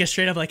cover, like a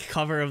straight up like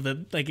cover of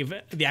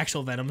the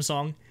actual Venom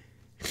song.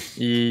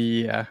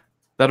 Yeah,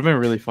 that'd have been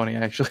really funny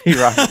actually.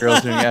 Rocket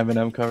Girls doing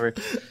Eminem cover.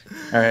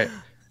 All right.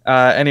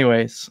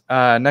 Anyways,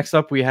 next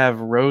up we have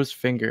Rose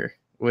Finger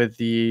with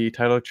the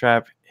title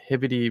track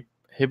Hibbity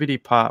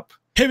Pop.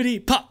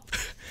 Hibbity Pop.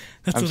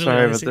 I'm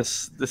sorry, but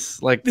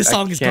this like this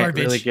song I is can't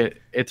garbage.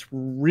 It's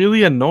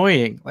really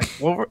annoying. Like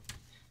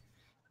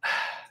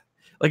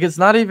like it's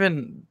not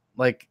even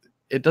like.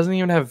 It doesn't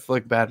even have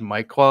like bad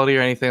mic quality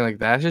or anything like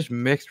that. It's just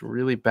mixed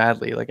really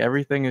badly. Like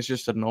everything is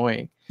just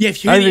annoying. Yeah,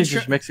 if you hear it's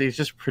just mixed, it's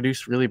just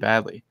produced really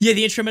badly. Yeah,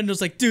 the instrumental's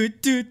like do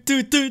do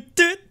do do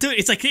do do.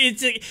 It's like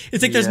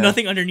there's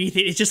nothing underneath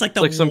it. It's just like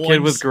some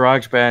kid with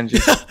GarageBand.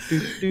 Just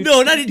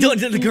no, not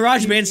the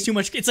GarageBand's too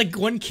much. It's like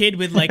one kid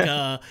with like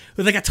a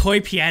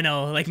toy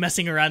piano, like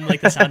messing around with,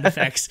 like the sound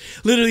effects.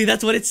 Literally,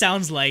 that's what it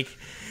sounds like.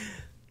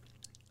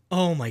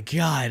 Oh my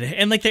god!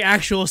 And like the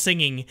actual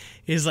singing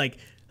is like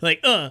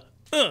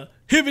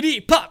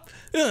hibbity pop,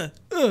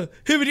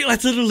 hibbity.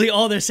 That's literally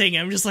all they're saying.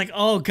 I'm just like,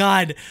 oh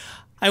god,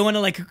 I want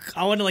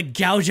to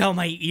gouge out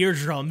my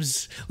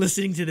eardrums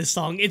listening to this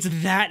song. It's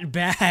that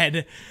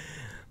bad.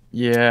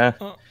 Yeah.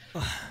 And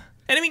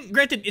I mean,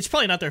 granted, it's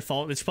probably not their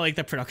fault. It's probably like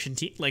the production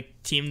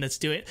team that's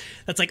doing it.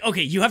 That's like,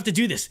 okay, you have to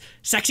do this.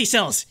 Sexy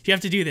sells. You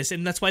have to do this,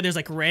 and that's why there's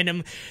like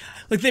random,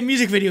 like the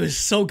music video is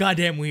so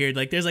goddamn weird.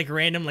 Like there's like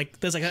random, like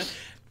there's like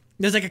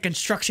a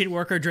construction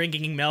worker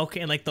drinking milk,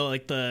 and like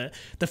the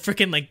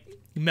freaking like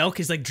milk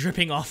is like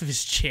dripping off of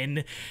his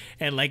chin,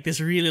 and like this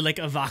really like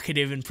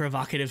evocative and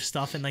provocative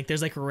stuff, and like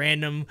there's like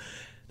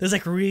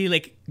really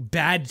like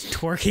bad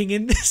twerking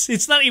in this.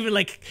 It's not even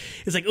like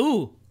it's like,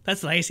 ooh,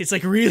 that's nice. It's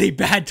like really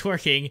bad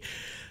twerking.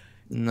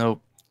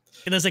 Nope.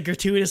 And there's like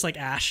gratuitous like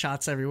ass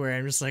shots everywhere.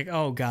 I'm just like,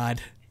 oh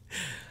god.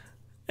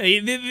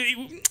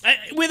 It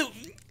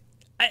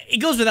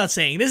goes without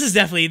saying, this is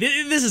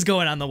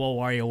going on the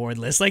Walwari Award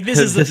list. Like this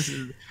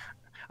is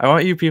I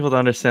want you people to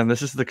understand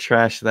this is the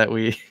trash that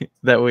we sort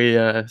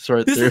this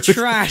through. This is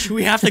trash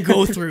we have to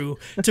go through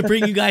to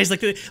bring you guys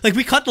like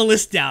we cut the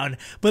list down,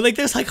 but like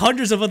there's like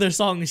hundreds of other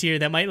songs here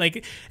that might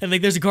like, and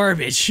like there's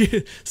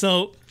garbage.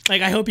 So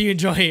like I hope you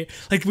enjoy it.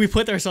 Like we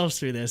put ourselves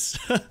through this.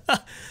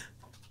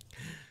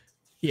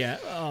 Yeah.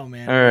 Oh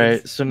man. All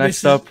right. So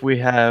next up we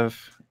have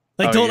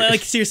like don't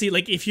like seriously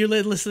like if you're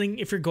listening,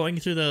 if you're going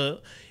through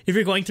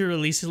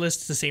release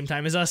lists at the same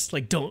time as us,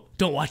 like don't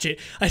watch it.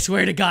 I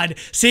swear to God,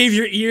 save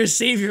your ears,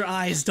 save your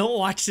eyes. Don't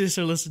watch this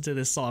or listen to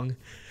this song.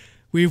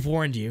 We've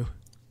warned you.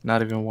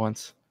 Not even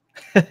once.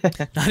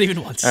 Not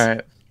even once. All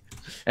right.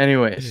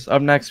 Anyways,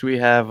 up next we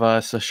have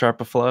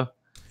Sharpa Flow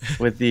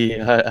with the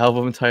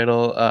album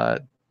title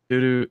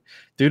Doo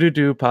Doo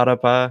Doo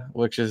Pa,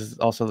 which is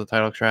also the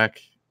title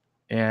track.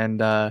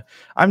 And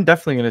I'm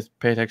definitely gonna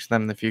pay attention to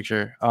them in the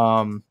future.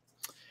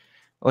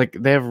 Like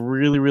they have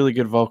really, really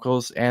good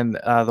vocals, and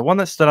the one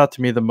that stood out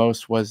to me the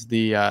most was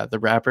the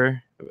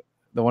rapper,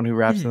 the one who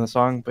raps in the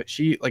song. But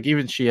she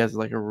has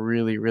like a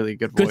really, really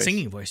good voice. Good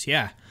singing voice,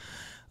 yeah.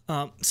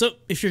 So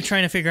if you're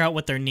trying to figure out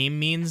what their name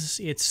means,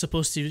 it's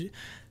supposed to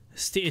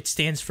it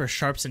stands for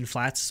sharps and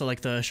flats. So like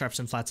the sharps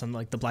and flats on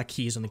like the black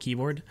keys on the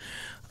keyboard.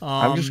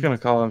 I'm just gonna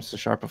call them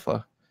Sharpa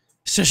Flow.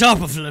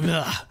 Sharpa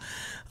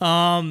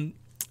Flow.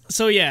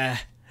 So yeah,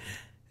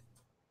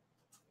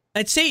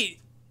 I'd say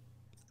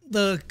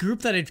the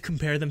group that I'd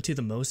compare them to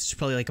the most is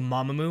probably like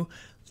Mamamoo.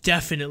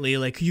 Definitely,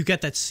 like you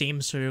get that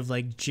same sort of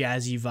like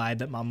jazzy vibe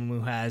that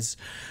Mamamoo has,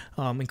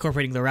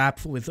 incorporating the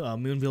rap with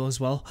Moonville as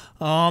well.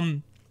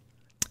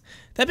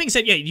 That being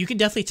said, yeah, you can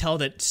definitely tell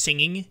that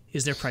singing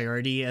is their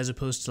priority as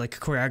opposed to like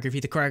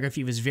choreography. The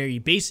choreography was very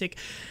basic.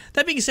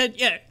 That being said,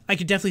 yeah, I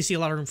could definitely see a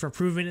lot of room for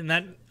improvement in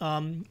that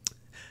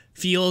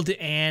field,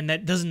 and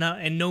that does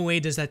not in no way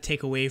does that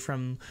take away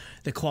from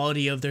the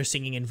quality of their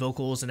singing and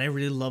vocals, and I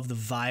really love the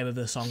vibe of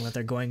the song that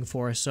they're going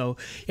for. So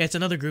yeah, it's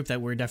another group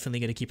that we're definitely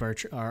going to keep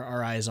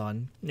our eyes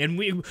on,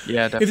 and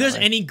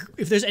if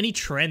there's any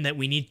trend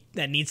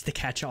that needs to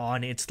catch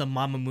on, it's the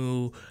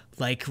Mamamoo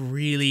like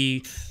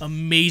really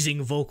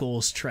amazing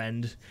vocals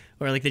trend,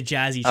 or like the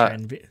jazzy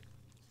trend.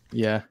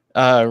 Yeah,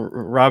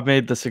 Rob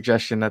made the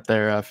suggestion that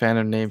their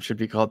fandom name should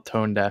be called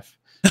Tone Deaf.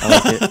 I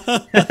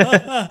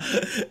like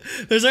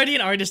it. There's already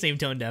an artist named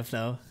Tone Deaf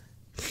though.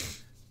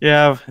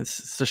 Yeah,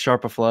 it's the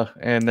Sharpafla,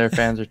 and their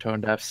fans are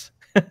tone deafs.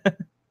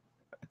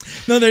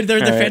 No, their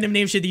All right. fandom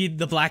name should be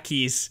the Black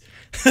Keys.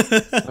 Oh,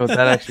 that'd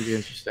actually be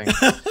interesting.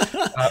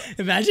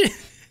 Imagine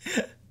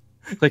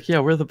Like, yeah,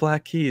 we're the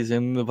Black Keys,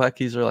 and the Black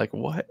Keys are like,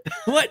 what?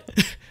 what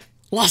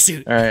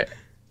lawsuit. All right.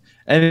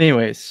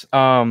 Anyways,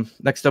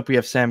 next up we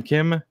have Sam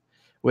Kim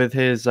with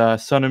his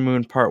Sun and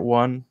Moon Part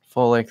 1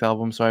 full-length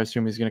album, so I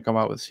assume he's going to come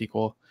out with a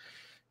sequel.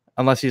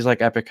 Unless he's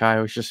like Epic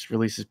High, which just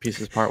releases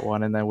Pieces Part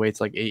 1 and then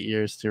waits like 8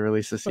 years to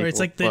release the sequel. Or it's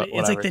like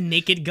whatever. the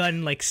Naked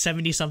Gun like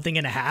 70 something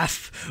and a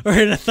half or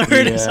in a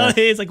third or Yeah.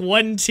 something. It's like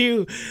 1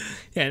 2.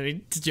 Yeah, I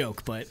mean it's a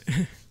joke, but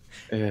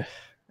Yeah.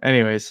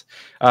 Anyways,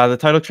 the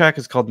title track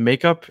is called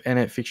Makeup, and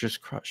it features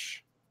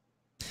Crush.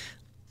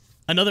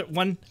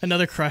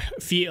 another Crush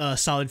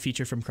solid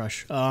feature from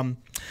Crush.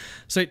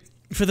 So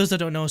for those that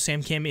don't know,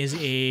 Sam Kim is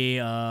a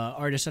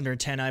artist under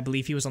Antenna. I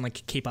believe he was on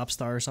like K-pop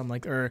Star or something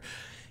like, or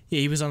yeah,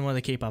 he was on one of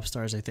the K-pop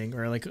Stars, I think,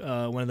 or like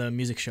one of the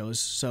music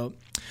shows. So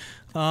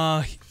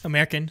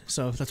American,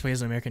 so that's why he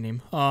has an American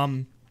name.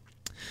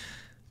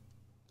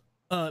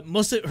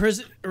 Most of her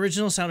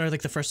original sound, or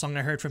like the first song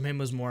I heard from him,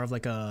 was more of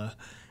like a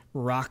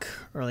rock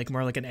or like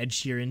more like an Ed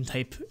Sheeran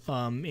type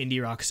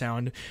indie rock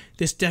sound.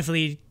 This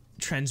definitely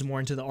trends more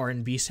into the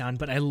R&B sound,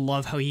 but I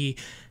love how he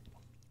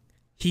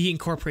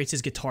incorporates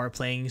his guitar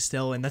playing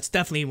still, and that's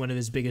definitely one of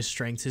his biggest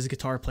strengths. His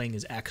guitar playing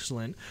is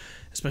excellent,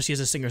 especially as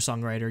a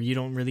singer-songwriter. You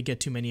don't really get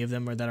too many of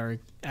them or that are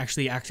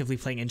actually actively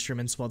playing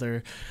instruments while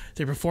they're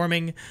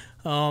performing.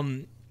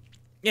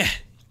 Yeah,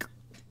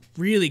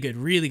 really good,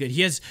 really good.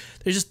 There's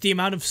just the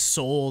amount of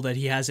soul that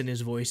he has in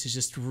his voice is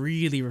just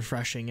really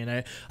refreshing.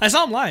 And I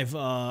saw him live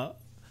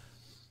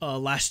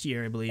last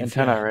year, I believe.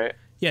 Antenna, yeah. right?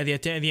 Yeah,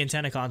 the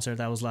Antenna concert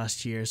that was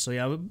last year. So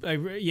yeah,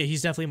 yeah,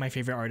 he's definitely my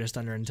favorite artist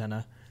under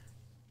Antenna.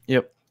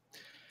 Yep.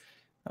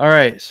 All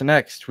right. So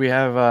next we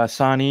have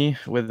Sani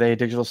with a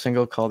digital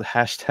single called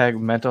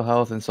 #Mental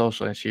Health and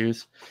Social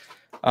Issues.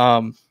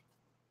 The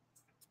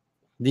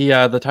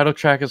title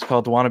track is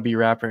called "Wanna Be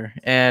Rapper,"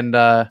 and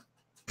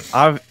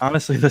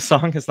honestly, the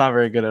song is not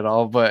very good at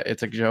all, but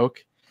it's a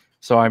joke,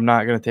 so I'm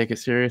not gonna take it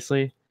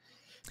seriously.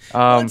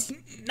 Well, it's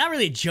not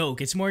really a joke.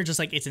 It's more just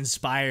like it's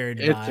inspired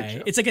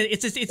by. It's like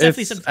it's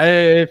definitely something.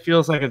 It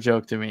feels like a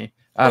joke to me.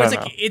 I don't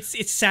know.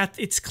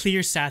 It's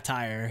clear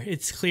satire.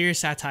 It's clear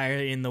satire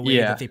in the way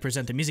that they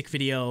present the music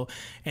video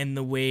and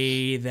the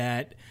way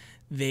that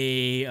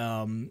they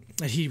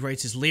that he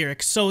writes his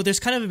lyrics. So there's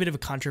kind of a bit of a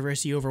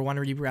controversy over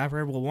 "Wanna Be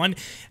Rapper." Well, one,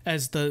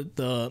 as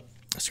the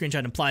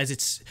screenshot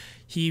implies,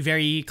 he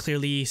very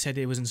clearly said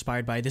it was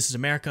inspired by "This Is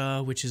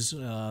America," which is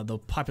the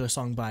popular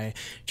song by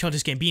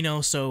Childish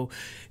Gambino. So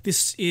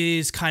this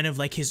is kind of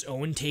like his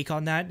own take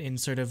on that, and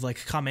sort of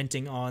like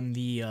commenting on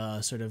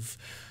the sort of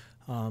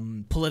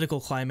political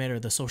climate or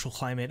the social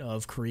climate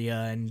of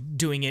Korea, and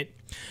doing it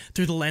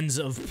through the lens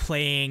of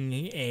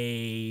playing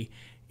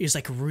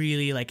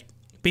really like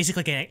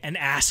basically like an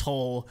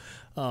asshole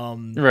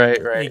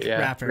right like yeah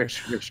rapper,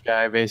 rich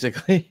guy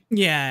basically.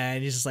 Yeah,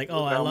 and he's just like,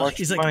 oh, I love.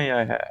 He's like, money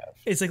I have.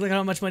 It's like, look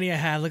how much money I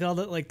have. Look at all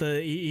the like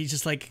the. He's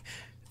just like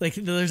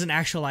there's an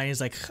actual line.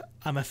 He's like,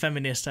 I'm a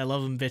feminist. I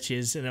love them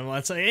bitches. And I'm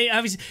like, hey,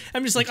 obviously,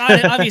 I'm just like,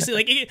 obviously,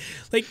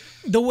 like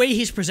the way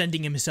he's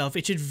presenting himself,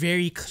 it should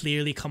very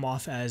clearly come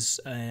off as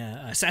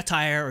a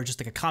satire or just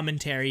like a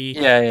commentary.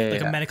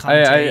 A meta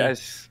commentary.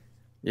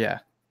 Yeah.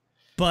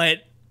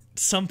 But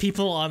some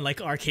people on like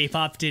our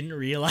K-pop didn't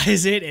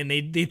realize it, and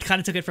they kind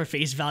of took it for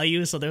face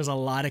value. So there's a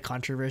lot of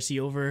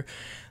controversy over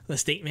the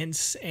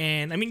statements.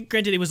 And I mean,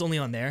 granted, it was only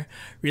on there,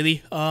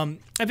 really. I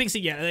think so.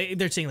 Yeah,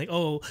 they're saying like,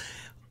 oh,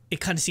 it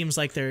kind of seems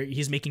like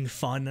he's making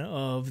fun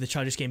of the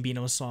Childish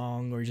Gambino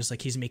song, or just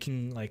like he's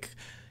making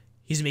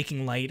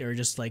light, or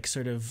just like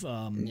sort of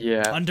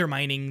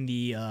undermining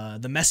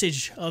the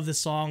message of the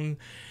song.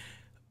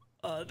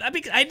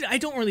 I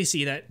don't really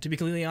see that, to be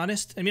completely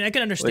honest. I mean, I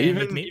can understand.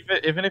 Well,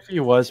 even if he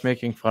was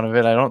making fun of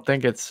it, I don't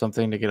think it's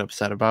something to get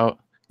upset about.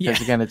 Because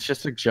again, it's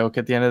just a joke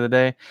at the end of the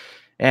day.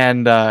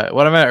 And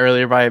what I meant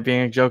earlier by it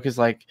being a joke is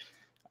like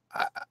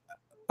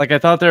I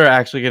thought they were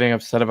actually getting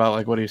upset about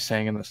like what he was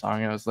saying in the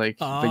song. I was like,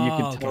 but you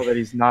can tell that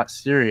he's not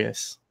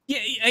serious. Yeah,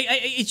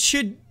 it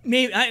should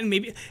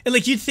maybe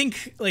like you'd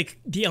think like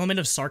the element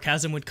of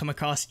sarcasm would come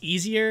across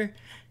easier,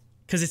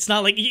 because it's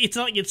not like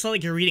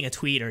you're reading a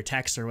tweet or a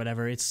text or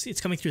whatever. It's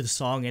coming through the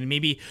song, and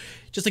maybe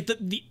just like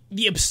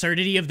the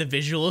absurdity of the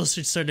visuals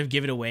should sort of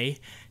give it away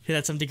to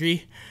that some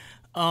degree.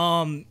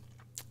 And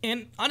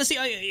honestly,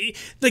 I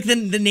like the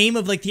name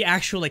of like the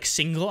actual like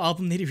single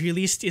album that he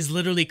released is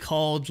literally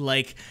called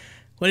like,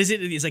 what is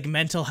it? It's like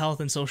Mental Health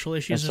and Social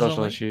Issues. And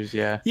social issues,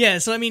 yeah. Yeah,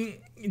 so I mean,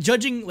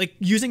 judging like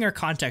using our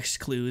context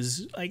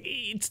clues, like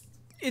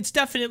it's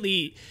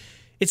definitely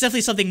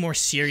something more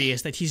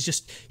serious that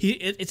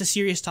it's a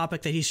serious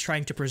topic that he's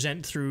trying to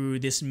present through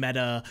this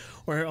meta,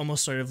 or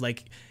almost sort of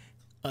like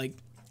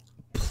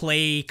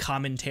play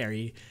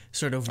commentary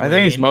sort of. I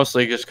think he's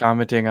mostly just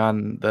commenting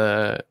on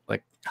the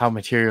like how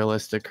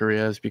materialistic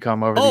Korea has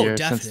become over the Oh, years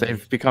since definitely.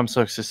 they've become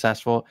so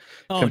successful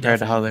Oh, compared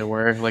to how definitely. they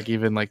were like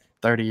even like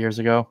 30 years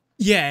ago.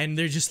 Yeah, and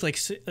they're just like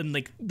and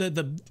like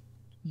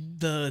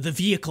the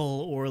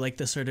vehicle or like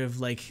the sort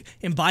of like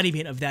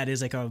embodiment of that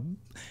is like a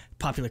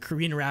popular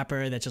Korean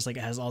rapper that just like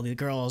has all the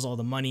girls, all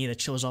the money, that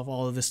shows off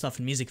all of this stuff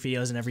in music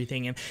videos and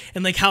everything,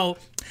 and like how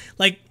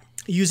like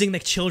using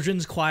like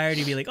children's choir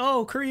to be like,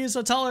 oh, Korea is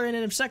so tolerant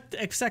and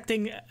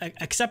accepting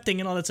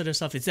and all that sort of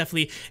stuff. It's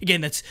definitely, again,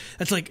 that's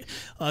like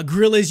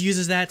Gorillaz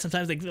uses that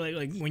sometimes,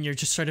 like when you're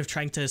just sort of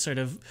trying to sort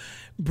of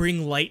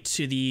bring light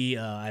to the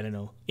I don't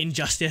know,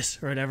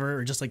 injustice or whatever,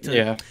 or just like to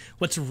Yeah.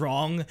 what's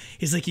wrong,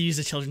 is like you use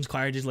the children's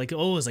choir to like,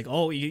 oh, it's like,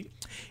 oh, it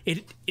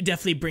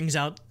definitely brings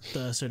out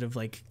the sort of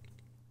like,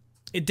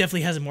 it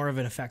definitely has more of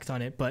an effect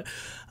on it. But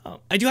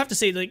I do have to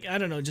say, like, I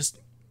don't know, just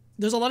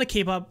there's a lot of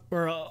K-pop,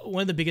 or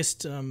one of the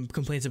biggest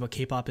complaints about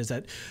K-pop is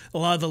that a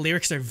lot of the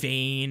lyrics are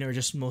vain, or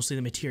just mostly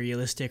the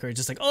materialistic, or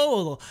just like,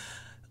 oh,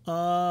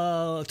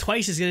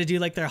 Twice is gonna do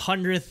like their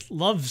 100th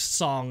love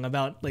song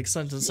about like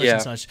such and such Yeah.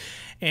 and such,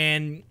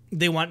 and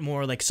they want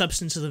more like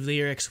substance of the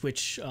lyrics,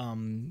 which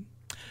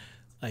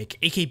like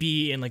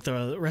AKB and like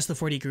the rest of the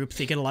 40 group,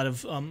 they get a lot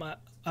of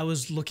I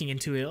was looking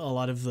into it, a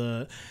lot of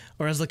the,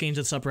 or I was looking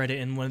into the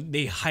subreddit, and when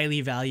they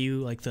highly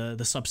value like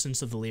the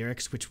substance of the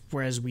lyrics, which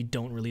whereas we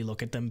don't really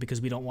look at them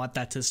because we don't want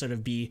that to sort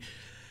of be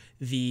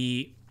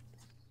the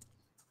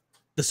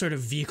sort of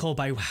vehicle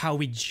by how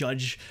we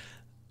judge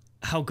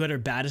how good or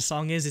bad a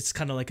song is. It's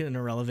kind of like an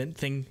irrelevant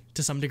thing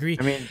to some degree.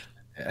 I mean,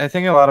 I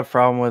think a lot of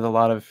problem with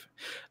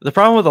the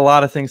problem with a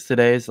lot of things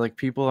today is like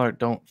people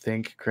don't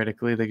think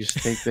critically. They just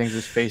take things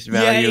as face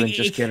value and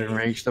just get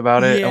enraged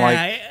about it. And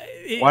like,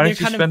 why don't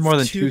you spend more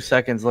than 2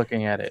 seconds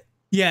looking at it?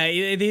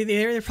 Yeah,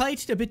 they're probably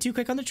a bit too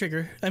quick on the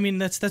trigger. I mean,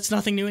 that's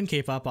nothing new in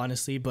K-pop,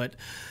 honestly, but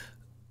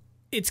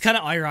it's kind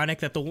of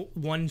ironic that the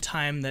one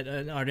time that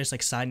an artist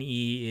like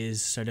Sunny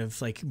is sort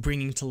of like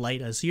bringing to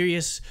light a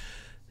serious,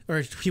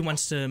 or he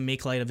wants to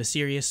make light of a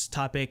serious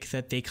topic,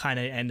 that they kind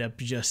of end up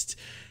just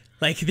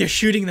like they're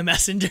shooting the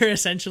messenger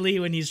essentially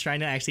when he's trying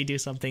to actually do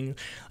something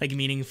like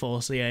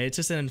meaningful. So yeah, it's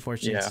just an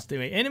unfortunate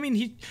thing. And I mean,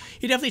 he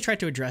definitely tried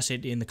to address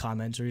it in the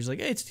comments, where he's like,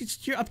 hey,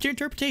 it's up to your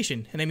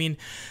interpretation. And I mean,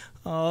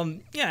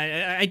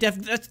 yeah,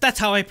 that's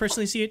how I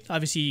personally see it.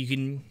 Obviously, you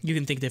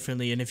can think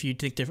differently, and if you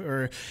think different,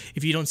 or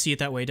if you don't see it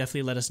that way,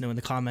 definitely let us know in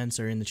the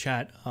comments or in the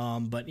chat.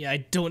 But yeah,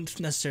 I don't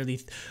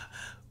necessarily,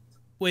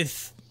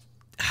 with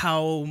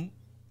how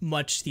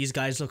much these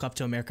guys look up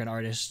to American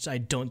artists, I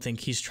don't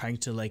think he's trying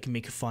to like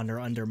make fun or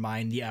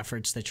undermine the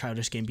efforts that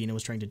Childish Gambino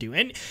was trying to do.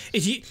 And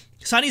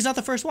Sonny's not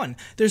the first one.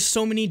 There's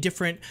so many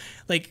different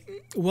like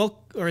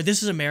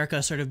This Is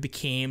America sort of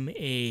became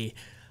a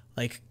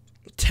like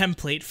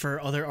template for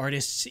other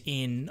artists,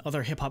 in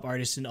other hip-hop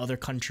artists in other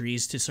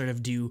countries, to sort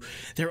of do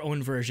their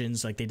own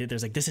versions like they did.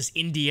 There's like This Is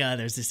India,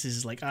 this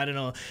is like, I don't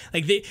know,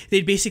 like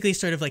they basically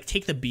sort of like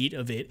take the beat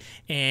of it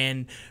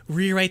and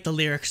rewrite the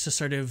lyrics to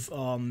sort of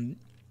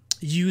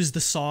use the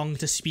song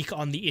to speak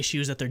on the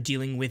issues that they're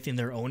dealing with in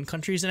their own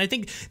countries. And I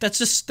think that's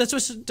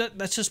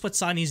just what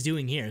Sonny's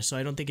doing here. So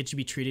I don't think it should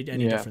be treated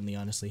any differently,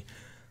 honestly.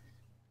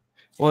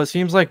 Well, it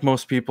seems like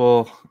most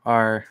people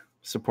are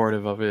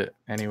supportive of it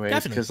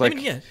anyways, because like, I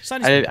mean,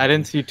 I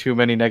didn't see too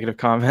many negative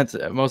comments.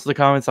 Most of the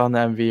comments on the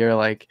MV are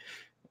like,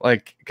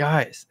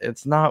 guys,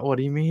 it's not what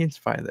he means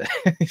by that.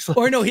 Like,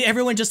 or no,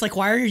 everyone just like,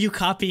 why are you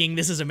copying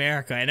This Is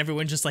America? And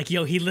everyone just like,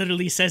 yo, he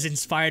literally says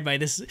inspired by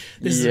This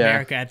Is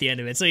America at the end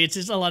of it. So it's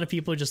just a lot of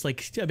people just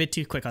like a bit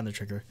too quick on the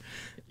trigger.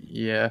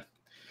 Yeah.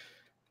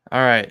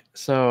 All right.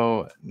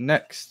 So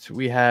next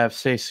we have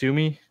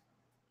Seisumi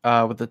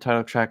with the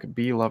title track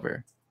Be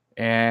Lover.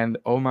 And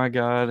oh my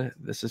god,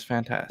 this is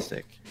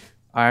fantastic.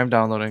 I'm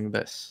downloading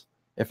this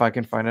if I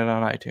can find it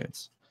on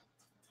iTunes.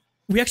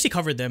 We actually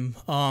covered them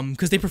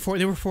because they were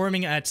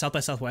performing at South by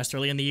Southwest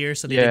early in the year,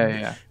 so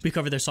we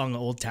covered their song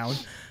Old Town.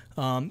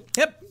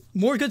 Yep,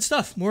 more good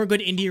stuff, more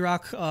good indie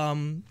rock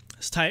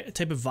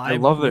type of vibe. I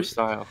love their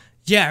style.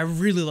 Yeah, I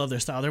really love their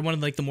style. They're one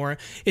of like the more,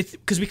 it's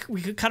because we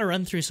could kind of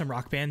run through some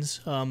rock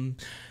bands in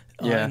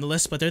the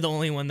list, but they're the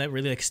only one that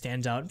really like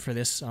stands out for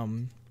this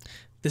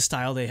this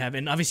style they have,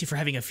 and obviously for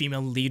having a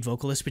female lead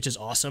vocalist, which is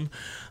awesome.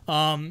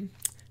 And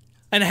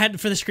I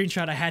had, for the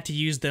screenshot, I had to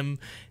use them.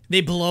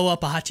 They blow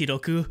up a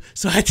Hachiroku,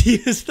 so I had to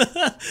use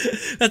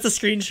that's a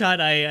screenshot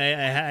I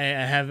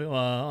have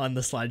on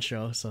the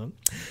slideshow. So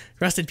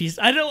rest in peace.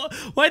 I don't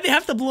know why'd they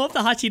have to blow up the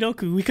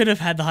Hachiroku. We could have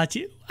had I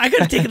could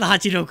have taken the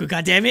Hachiroku.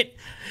 God damn it!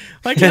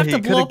 Why'd you have to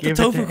blow up the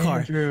tofu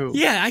car?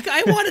 Yeah,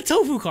 I want a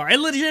tofu car. I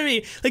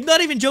legitimately, like, not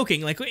even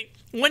joking. Like,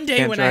 one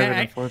day when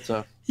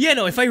yeah,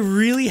 no, if I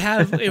really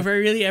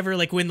ever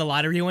like win the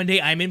lottery one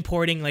day, I'm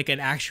importing like an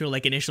actual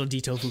like initial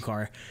D tofu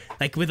car,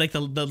 like with like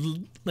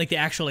the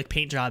actual like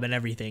paint job and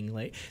everything.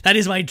 Like, that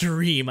is my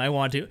dream. I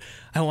want to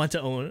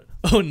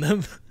own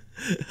them,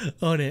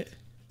 own it.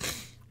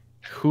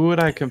 Who would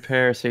I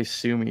compare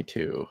Seisumi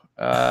to?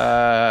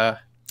 I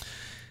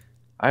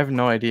have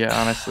no idea,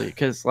 honestly,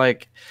 because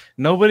like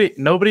nobody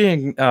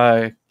in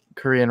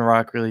Korean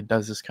rock really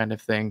does this kind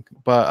of thing.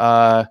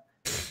 But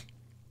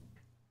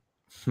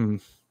Hmm.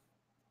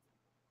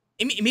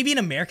 Maybe in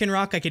American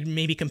rock, I could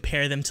maybe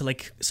compare them to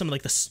like some of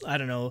like the, I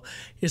don't know,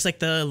 it's like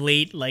the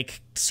late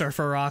like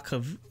surfer rock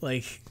of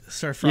like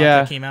surf rock Yeah.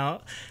 that came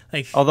out.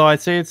 Like, Although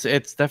I'd say it's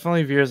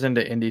definitely veers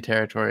into indie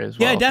territory as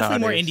well. yeah, definitely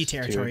more nowadays, indie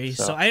territory. too,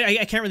 So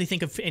I can't really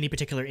think of any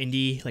particular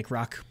indie like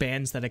rock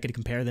bands that I could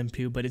compare them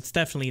to, but it's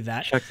definitely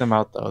that. check them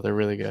out though; they're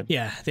really good.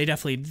 Yeah, they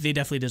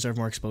definitely deserve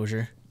more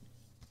exposure.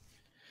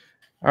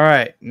 All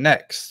right,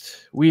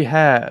 next we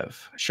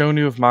have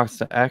Shonu of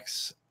Monsta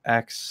X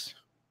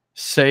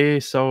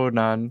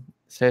Seisonan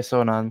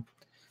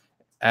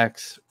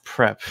X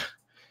Prep.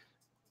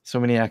 So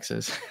many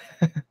X's.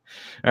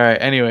 All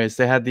right. Anyways,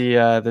 they had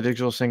the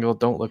digital single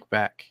 "Don't Look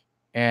Back,"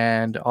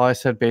 and all I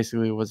said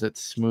basically was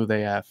it's smooth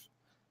AF.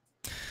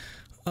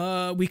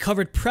 We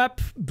covered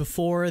Prep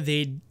before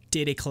they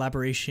did a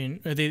collaboration,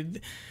 or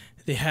they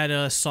had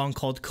a song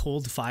called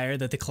 "Cold Fire"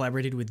 that they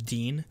collaborated with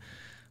Dean.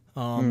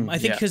 I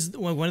think because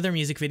one of their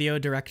music video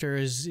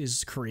directors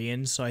is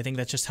Korean, so I think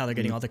that's just how they're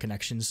getting all the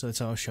connections. So that's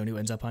how Shonu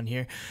ends up on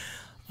here.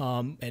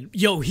 And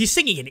yo, he's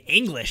singing in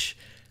English.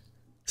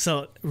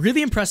 So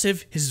really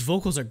impressive. His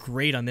vocals are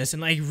great on this,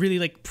 and I really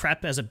like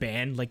Prep as a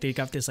band. Like they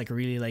got this like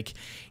really like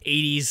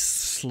 80s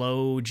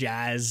slow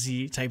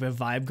jazzy type of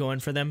vibe going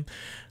for them.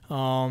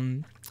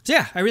 So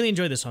yeah, I really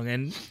enjoyed this song,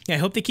 and yeah, I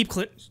hope they keep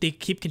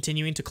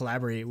continuing to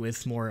collaborate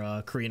with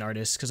more Korean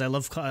artists because I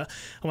want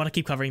to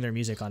keep covering their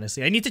music.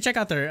 Honestly, I need to check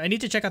out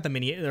the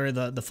mini or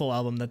the full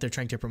album that they're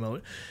trying to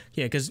promote.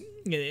 Yeah, because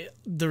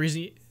the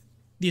reason.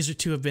 These are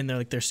two have been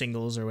their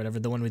singles or whatever.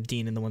 The one with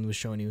Dean and the one with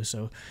Shonu.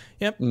 So,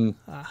 yep,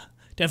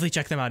 definitely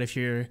check them out if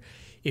you're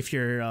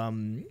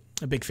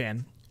a big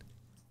fan.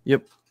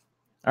 Yep.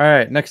 All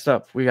right. Next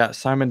up, we got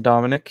Simon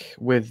Dominic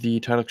with the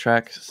title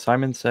track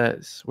 "Simon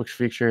Says," which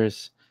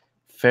features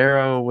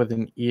Pharaoh with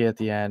an E at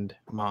the end.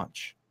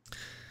 Monch.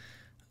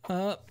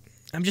 I'm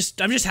just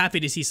happy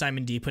to see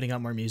Simon D putting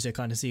out more music.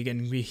 Honestly,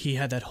 again, he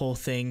had that whole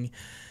thing.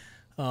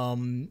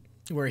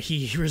 Where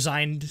he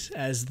resigned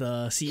as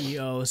the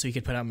CEO so he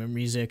could put out more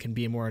music and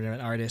be more of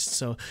an artist.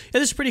 So yeah,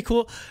 this is pretty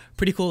cool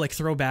like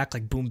throwback,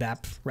 like boom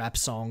bap rap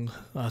song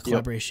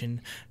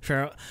collaboration.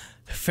 Yep.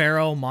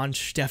 Pharaoh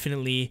Monch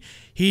definitely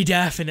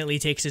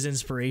takes his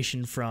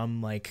inspiration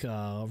from like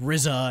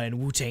RZA and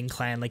Wu-Tang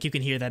Clan. Like you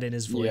can hear that in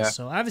his voice. Yeah.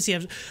 So obviously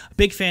I'm a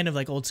big fan of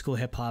like old school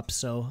hip hop.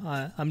 So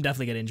I'm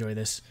definitely gonna enjoy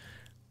this.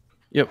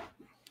 Yep.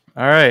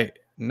 All right.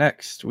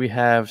 Next, we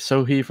have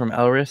Sohee from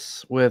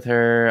Elris with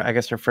her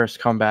first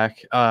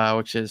comeback,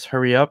 which is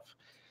 "Hurry Up,"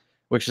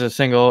 which is a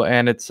single,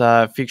 and it's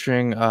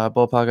featuring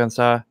Bopal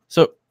Gansa.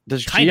 So,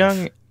 is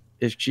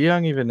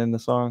Jiyoung even in the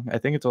song? I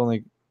think it's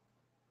only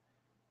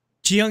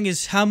Jiyoung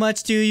is "How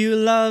much do you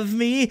love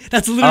me?"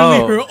 That's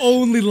literally her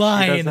only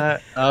line. She does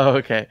that? Oh,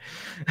 okay.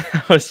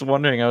 I was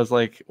wondering. I was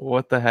like,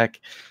 what the heck?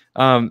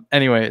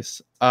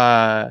 Anyways,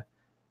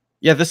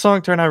 yeah, this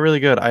song turned out really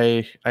good.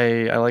 I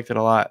liked it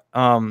a lot.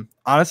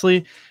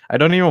 Honestly, I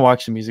don't even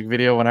watch the music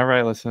video. Whenever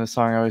I listen to this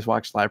song, I always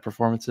watch live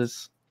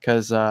performances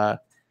because for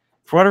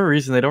whatever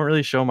reason, they don't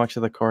really show much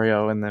of the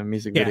choreo in the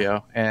music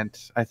video, and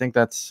I think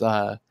that's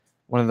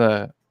one of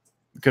the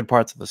good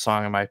parts of the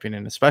song, in my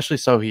opinion. Especially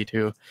Sohee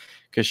too,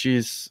 because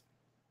she's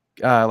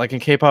like in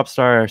K-pop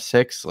Star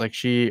 6. Like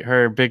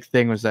her big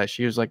thing was that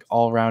she was like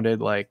all-rounded,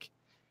 like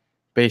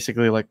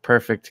basically like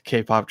perfect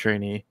K-pop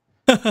trainee.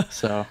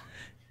 So.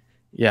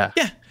 Yeah.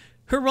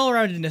 Her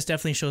well-roundedness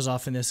definitely shows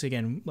off in this.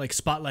 Again, like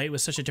Spotlight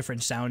was such a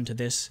different sound to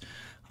this.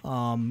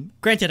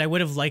 Granted, I would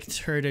have liked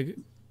her to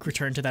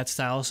return to that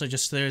style. So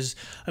just there's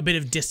a bit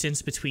of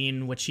distance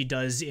between what she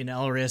does in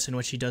Elris and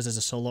what she does as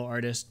a solo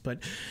artist. But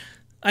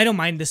I don't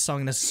mind this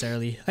song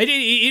necessarily.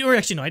 Or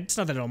actually, no, it's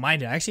not that I don't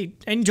mind it. I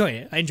enjoy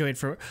it. I enjoy it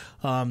for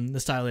the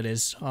style it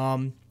is.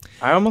 I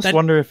almost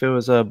wonder if it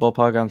was a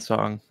Bopal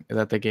song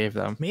that they gave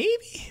them.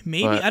 Maybe.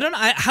 But I don't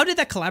know. How did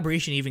that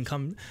collaboration even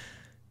come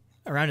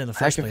around in the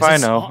first place? I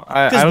know.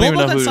 I don't even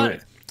know who.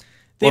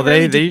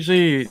 They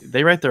usually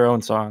write their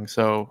own songs,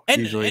 so I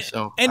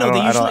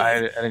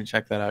didn't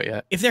check that out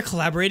yet. If they're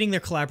collaborating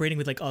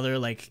with like other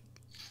like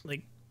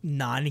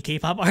non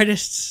K-pop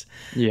artists.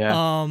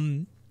 Yeah.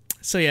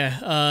 So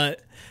yeah.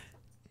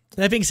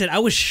 That being said, I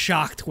was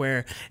shocked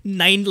where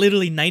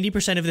literally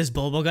 90% of this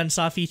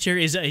Bulbogunsa feature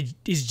is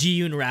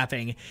Jiyoon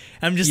rapping.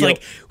 I'm just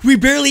like, we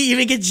barely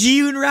even get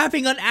Jiyoon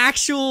rapping on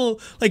actual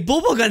like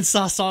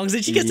Bulbogunsa songs,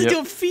 and she gets to do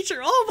a feature.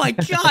 Oh my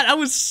god, I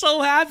was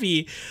so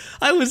happy.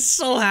 She's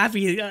so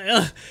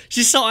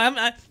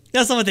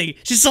that's the one thing.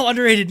 She's so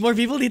underrated. More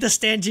people need to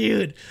stand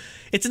Jiyoon.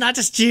 It's not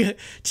just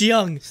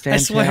Jiyoung. I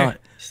swear.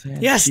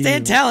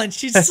 Stan talent.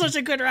 She's such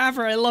a good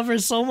rapper. I love her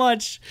so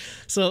much.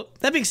 So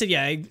that being said,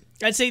 yeah,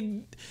 I'd say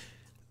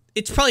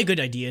it's probably a good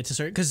idea to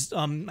start because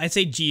I'd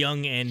say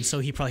Jiyoung and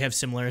Sohee probably have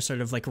similar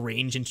sort of like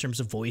range in terms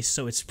of voice,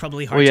 so it's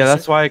probably hard. Well, yeah,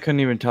 that's why I couldn't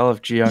even tell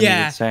if Jiyoung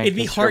even sang. It'd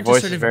be hard her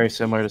voice to sort of is very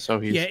similar to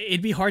Sohee's. Yeah,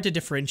 it'd be hard to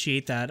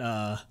differentiate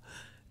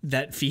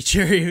that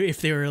feature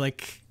if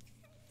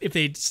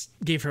they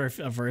gave her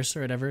a verse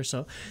or whatever.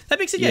 So that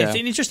makes it it's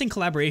an interesting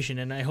collaboration,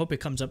 and I hope it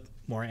comes up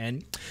more.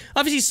 And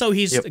obviously,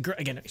 Sohee's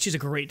again, she's a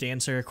great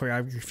dancer.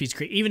 Choreography's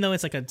great, even though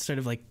it's like a sort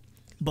of like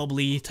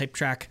bubbly type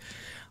track.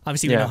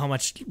 Obviously, we know how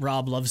much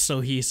Rob loves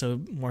Sohee, so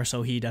more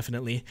Sohee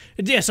definitely.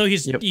 Yeah,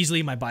 Sohee's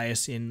easily my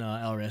bias in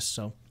Elris.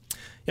 So,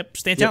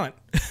 stand talent.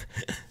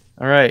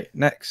 All right,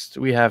 next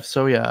we have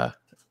Soya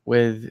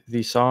with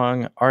the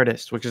song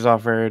 "Artist," which is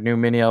off her new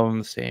mini album,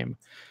 of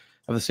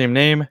the same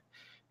name.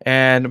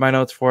 And my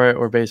notes for it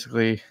were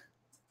basically,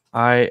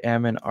 "I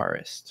am an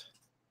artist."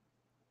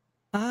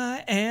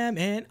 I am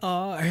an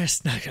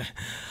artist.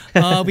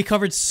 We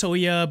covered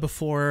Soya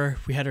before.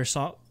 We had her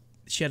song.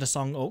 She had a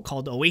song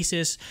called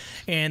Oasis,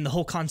 and the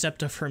whole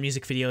concept of her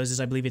music videos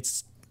is, I believe,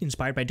 it's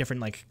inspired by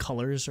different like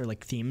colors or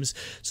like themes.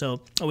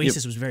 So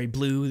Oasis was very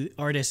blue.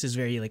 Artist is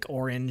very like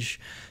orange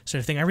sort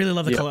of thing. I really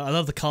love the color. I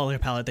love the color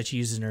palette that she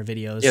uses in her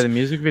videos. Yeah, the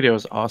music video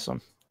is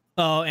awesome.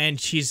 Oh, and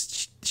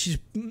she's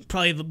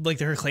probably like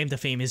her claim to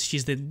fame is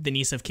she's the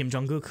niece of Kim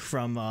Jong-kook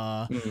from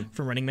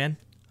Running Man.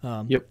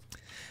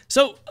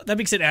 So that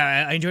being said,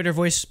 I enjoyed her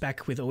voice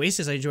back with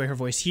Oasis. I enjoy her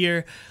voice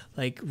here,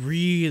 like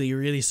really,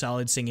 really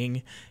solid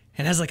singing,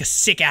 and has like a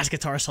sick ass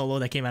guitar solo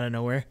that came out of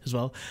nowhere as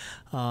well.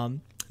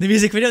 The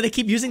music video, they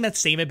keep using that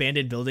same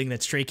abandoned building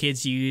that Stray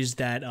Kids used,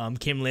 that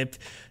Kim Lip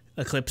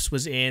Eclipse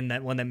was in,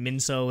 that one that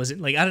Minso was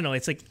in. Like, I don't know,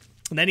 it's like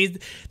that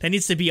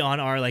needs to be on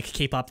our like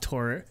K-pop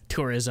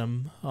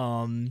tourism.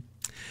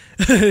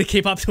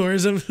 K-pop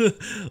tourism.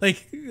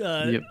 Like,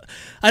 I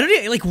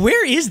don't know, like,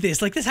 where is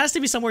this? Like, this has to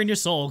be somewhere in your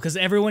soul, because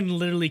everyone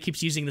literally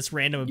keeps using this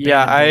random.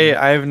 Yeah,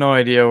 I have no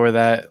idea where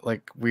that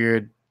like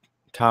weird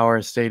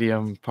tower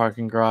stadium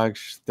parking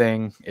garage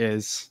thing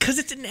is. Because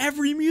it's in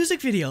every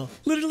music video.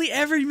 Literally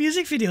every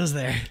music video is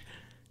there.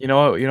 You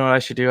know what I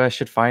should do? I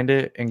should find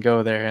it and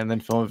go there and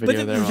then film a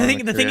video there.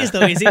 The thing is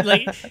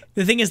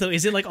though,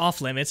 is it like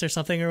off limits or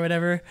something or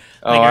whatever?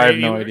 Oh, like, I have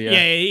no idea.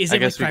 Yeah, is it I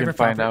guess like we can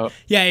find out.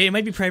 Yeah, it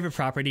might be private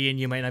property and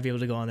you might not be able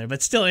to go on there.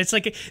 But still, it's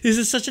like this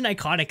is such an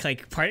iconic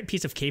like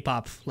piece of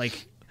K-pop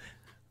like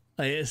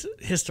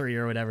history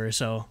or whatever.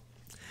 So.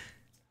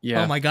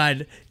 Yeah. Oh my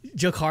God,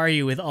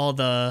 Jokari with all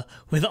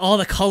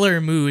the color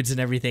moods and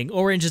everything.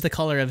 Orange is the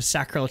color of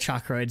sacral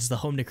chakra. It's the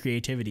home to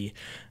creativity.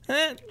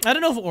 I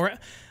don't know if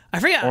I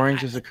forget.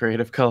 Orange is a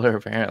creative color,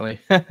 apparently.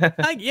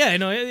 I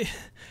know.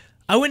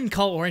 I wouldn't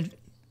call orange.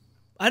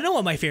 I don't know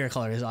what my favorite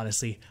color is,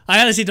 honestly.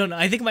 I honestly don't know.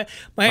 I think my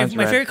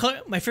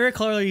favorite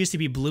color used to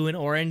be blue and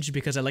orange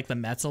because I like the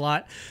Mets a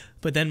lot,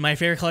 but then my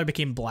favorite color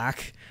became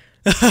black.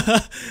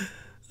 I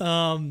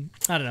don't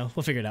know.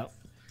 We'll figure it out.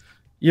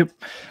 Yep.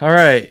 All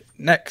right.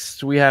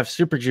 Next, we have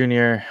Super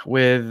Junior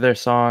with their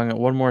song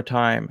 "One More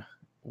Time,"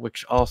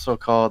 which also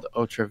called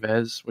Otra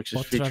Vez, which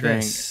is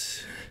featuring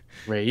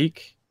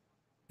Reik.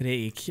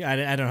 I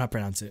don't know how to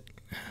pronounce it.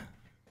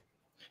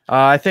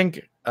 I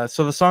think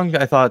so. The song,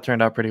 I thought,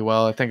 turned out pretty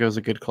well. I think it was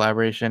a good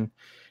collaboration,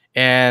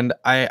 and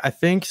I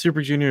think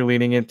Super Junior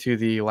leaning into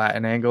the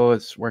Latin angle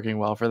is working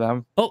well for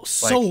them. Oh,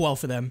 so well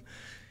for them.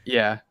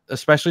 Yeah,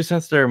 especially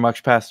since they're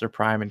much past their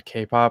prime in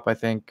K-pop. I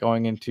think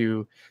going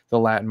into the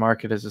Latin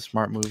market is a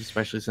smart move,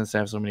 especially since they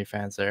have so many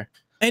fans there.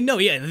 And no,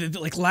 yeah,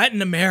 like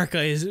Latin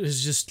America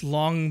is just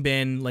long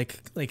been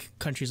like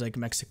countries like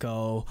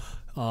Mexico,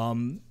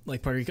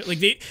 like Puerto Rico, like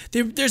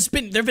there've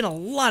been a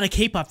lot of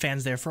K-pop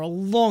fans there for a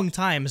long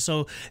time.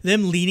 So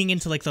them leaning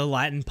into like the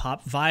Latin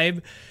pop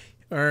vibe,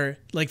 or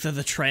like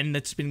the trend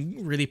that's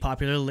been really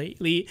popular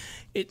lately,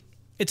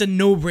 it's a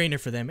no-brainer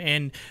for them.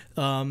 And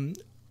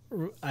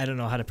I don't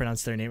know how to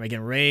pronounce their name again.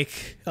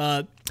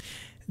 Reik.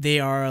 They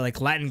are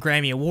like Latin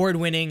Grammy award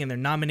winning, and they're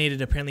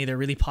nominated. Apparently, they're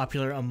really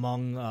popular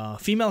among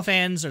female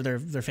fans, or their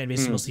fan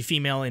base is mostly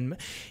female. In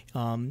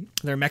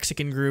their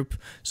Mexican group.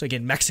 So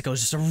again, Mexico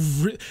is just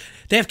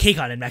they have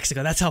KCON in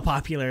Mexico. That's how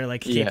popular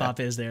like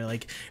K-pop is there.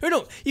 Like, or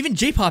no, even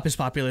J-pop is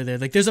popular there.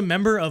 Like, there's a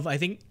member of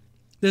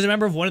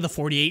one of the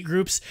 48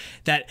 groups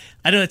that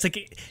I don't know. It's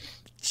like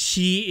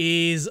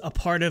she is a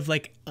part of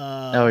like.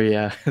 Oh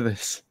yeah,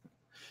 this.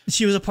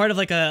 She was a part of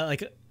like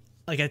a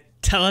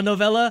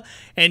telenovela,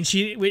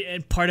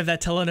 and part of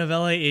that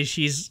telenovela is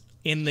she's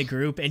in the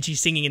group and she's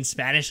singing in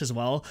Spanish as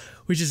well,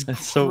 which is That's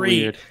great. so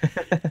weird.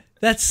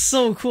 That's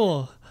so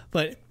cool.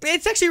 But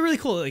it's actually really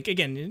cool. Like,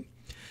 again,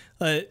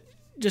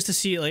 just to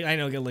see, like, I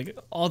know like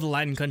all the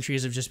Latin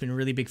countries have just been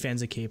really big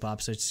fans of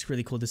K-pop, so it's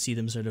really cool to see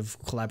them sort of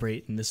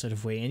collaborate in this sort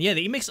of way. And yeah,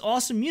 they makes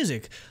awesome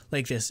music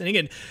like this. And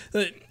again,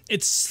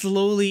 it's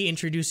slowly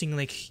introducing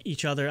like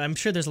each other. I'm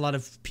sure there's a lot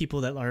of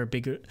people that are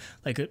bigger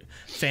like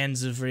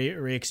fans of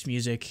Reik's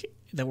music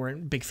that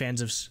weren't big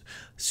fans of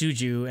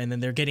Suju, and then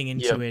they're getting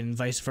into it, and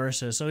vice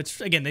versa. So it's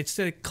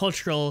a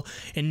cultural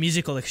and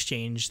musical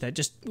exchange that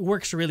just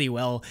works really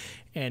well.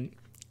 And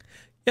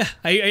yeah,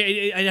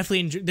 I definitely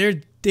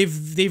enjoy.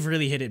 They've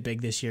really hit it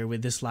big this year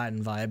with this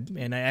Latin vibe,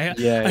 and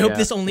I hope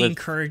this only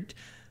encouraged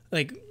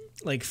like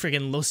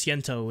friggin' Lo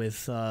Siento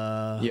with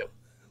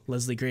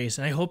Leslie Grace,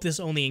 and I hope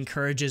this only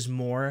encourages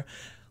more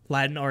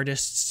Latin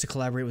artists to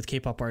collaborate with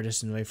K-pop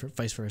artists and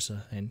vice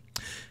versa. And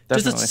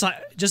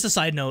just a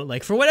side note,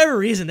 like for whatever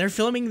reason they're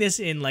filming this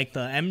in like the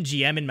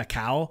MGM in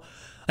Macau.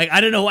 Like, I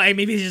don't know why.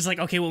 Maybe he's just like,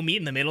 okay, we'll meet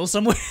in the middle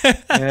somewhere.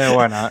 Yeah,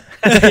 why not?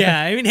 Yeah,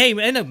 I mean, hey,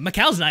 and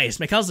Macau's nice.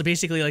 Macau's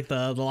basically like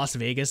the Las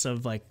Vegas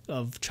of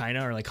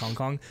China or like Hong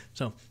Kong.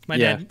 So my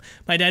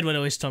dad would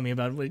always tell me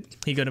about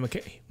he'd go to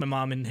Macau. My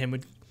mom and him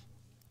would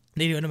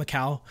go to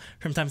Macau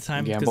from time to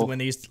time because when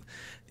they used.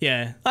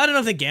 Yeah, I don't know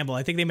if they gamble.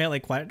 I think they might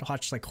like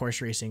watch like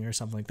horse racing or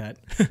something like that.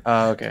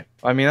 Okay.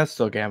 I mean, that's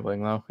still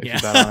gambling though. If Yeah.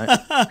 you bet on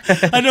it.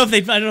 I don't know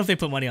if they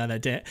put money on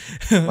that.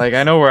 Like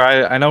I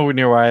know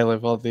near where I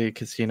live, all the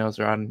casinos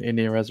are on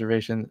Indian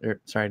reservations, or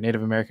sorry,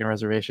 Native American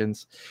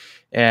reservations,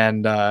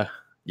 and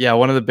yeah,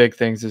 one of the big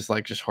things is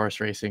like just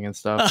horse racing and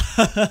stuff.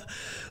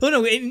 Oh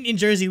no, in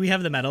Jersey we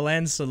have the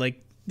Meadowlands, so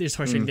like there's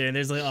horse racing there, and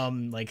there's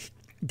like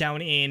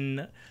down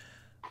in.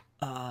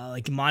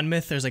 Like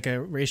Monmouth, there's like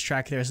a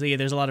racetrack there. So yeah,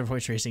 there's a lot of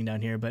horse racing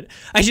down here. But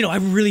actually, no,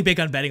 I'm really big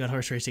on betting on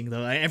horse racing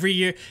though. Every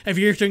year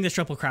during the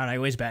Triple Crown, I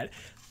always bet.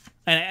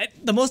 And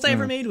the most I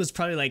ever made was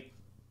probably like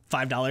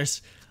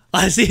 $5.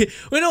 Honestly,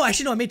 well, no,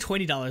 actually, no, I made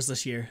 $20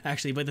 this year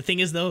actually. But the thing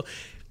is though,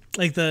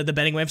 like the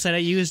betting website I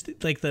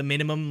used, like the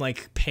minimum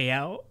like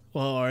payout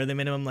or the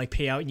minimum like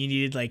payout, you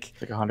needed like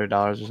 $100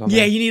 or something.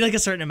 Yeah, you need like a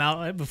certain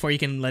amount before you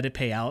can let it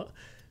pay out.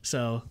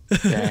 So.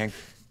 Dang.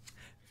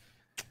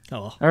 Oh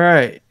well. All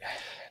right.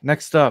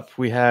 Next up,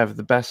 we have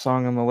the best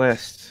song on the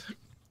list,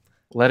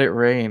 "Let It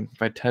Rain"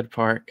 by Ted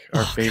Park,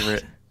 our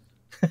favorite.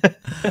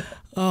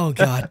 Oh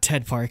God,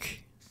 Ted Park.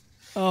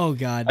 Oh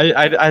God.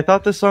 I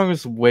thought this song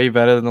was way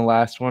better than the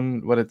last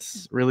one, but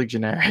it's really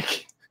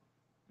generic.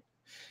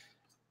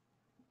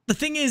 The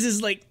thing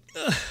is like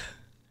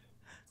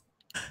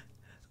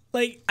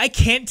I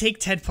can't take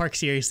Ted Park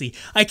seriously.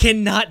 I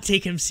cannot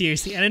take him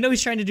seriously. And I know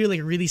he's trying to do like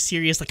really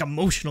serious, like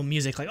emotional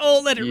music, like, oh,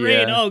 let it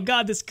rain. Oh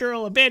God, this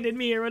girl abandoned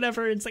me or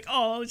whatever. It's like,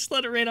 oh, just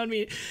let it rain on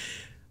me.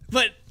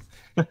 But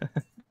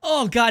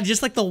oh God,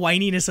 just like the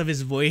whininess of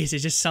his voice, it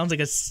just sounds like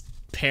a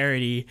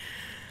parody.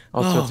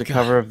 Also, it's a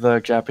cover of the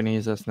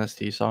Japanese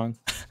SNSD song.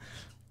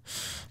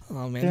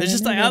 Oh man, there's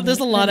just like there's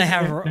a lot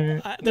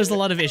there's a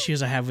lot of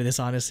issues I have with this,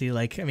 honestly.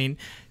 Like, I mean,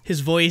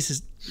 his voice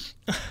is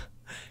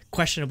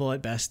questionable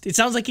at best. It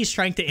sounds like he's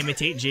trying to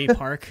imitate Jay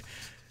Park,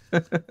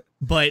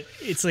 but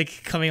it's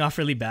like coming off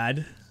really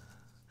bad.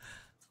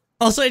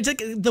 Also, it's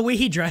like the way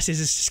he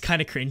dresses is just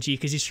kind of cringy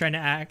because he's trying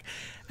to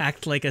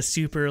act like a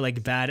super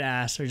like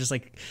badass, or just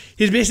like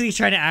he's basically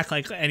trying to act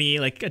like any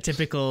like a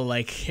typical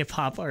like hip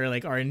hop or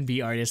like R&B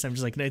artist. I'm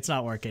just like, no, it's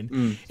not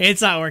working.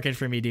 It's not working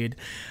for me, dude.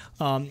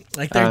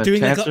 Like they're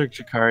doing to like answer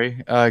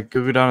Chikari,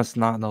 Gugudon is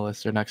not on the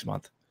list. Or next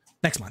month.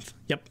 Next month.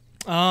 Yep.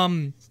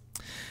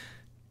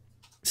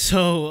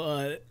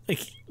 So like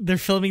they're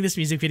filming this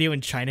music video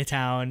in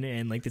Chinatown,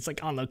 and like it's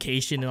like on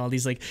location, and all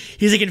these like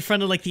he's like in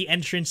front of like the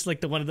entrance, like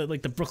the one of the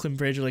like the Brooklyn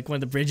Bridge or like one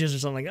of the bridges or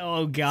something. Like,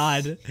 oh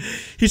God,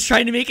 he's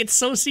trying to make it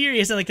so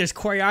serious, and like there's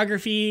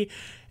choreography,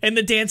 and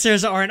the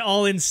dancers aren't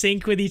all in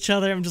sync with each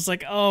other. I'm just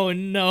like, oh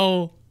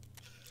no,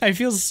 I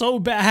feel so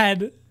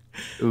bad.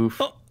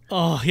 Oof.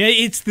 Oh yeah,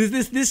 it's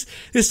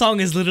this song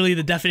is literally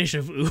the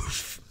definition of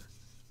oof.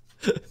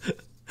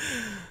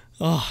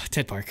 Oh,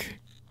 Ted Park.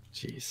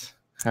 Jeez.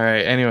 All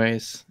right.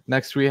 Anyways,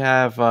 next we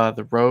have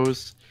The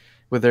Rose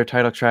with their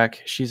title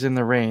track "She's in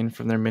the Rain"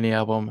 from their mini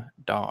album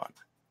Dawn.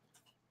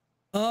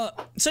 So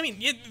I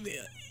mean,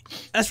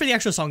 as for the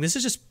actual song, this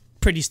is just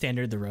pretty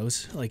standard. The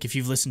Rose, like if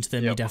you've listened to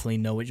them, you definitely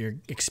know what you're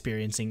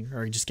experiencing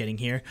or just getting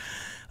here.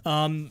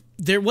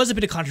 There was a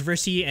bit of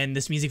controversy, and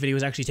this music video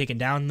was actually taken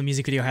down. The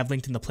music video I have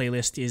linked in the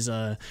playlist is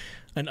an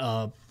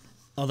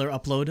other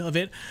upload of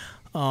it.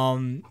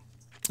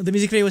 The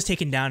music video was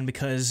taken down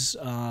because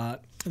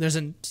there's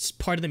a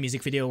part of the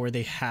music video where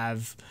they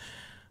have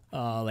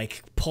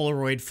like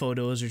Polaroid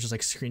photos or just like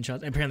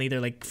screenshots. Apparently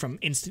they're like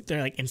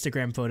they're like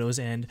Instagram photos,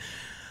 and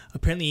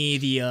apparently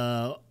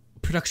the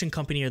production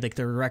company or like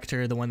the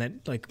director, the one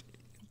that like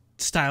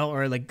style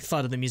or like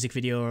thought of the music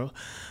video,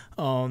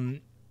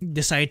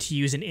 decided to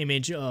use an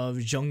image of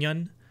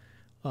Jonghyun,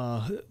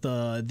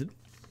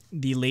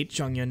 the late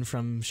Jonghyun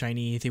from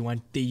SHINee.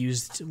 They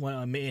used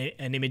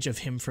an image of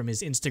him from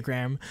his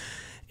Instagram,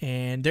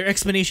 and their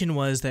explanation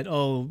was that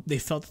they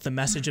felt that the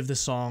message of the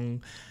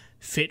song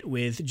fit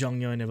with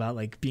Jonghyun about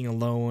like being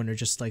alone, or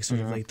just like sort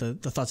of like the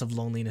thoughts of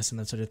loneliness and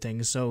that sort of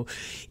thing. So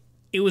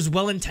it was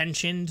well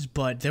intentioned,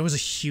 but there was a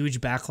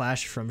huge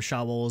backlash from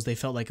Shawols. They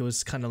felt like it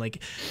was kind of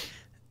like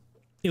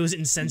it was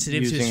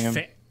insensitive to his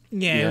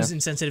it was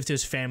insensitive to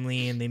his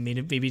family, and they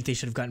maybe they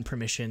should have gotten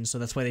permission, so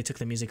that's why they took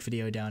the music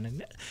video down.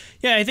 And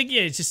yeah, I think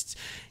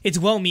it's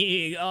well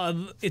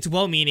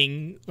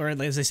meaning, or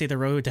as I say, the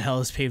road to hell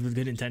is paved with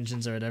good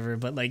intentions or whatever.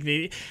 But like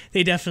they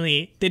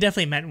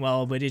definitely meant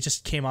well, but it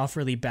just came off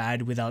really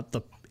bad without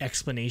the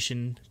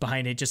explanation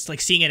behind it. Just like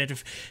seeing it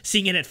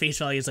at face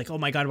value is like, oh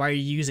my God, why are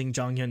you using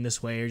Jonghyun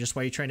this way, or just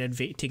why are you trying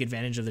to take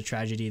advantage of the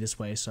tragedy this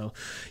way? So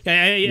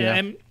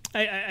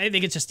I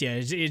think it's just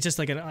it's just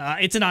like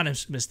it's an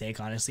honest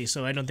mistake, honestly.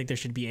 So I don't think there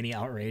should be any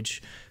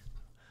outrage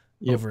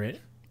over it.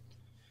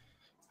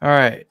 All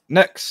right,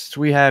 next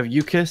we have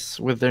UKISS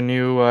with their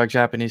new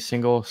Japanese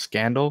single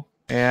 "Scandal,"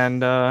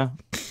 and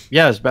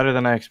it's better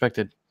than I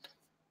expected.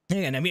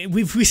 Yeah, and I mean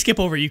we skip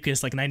over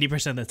UKISS like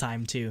 90% of the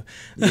time too.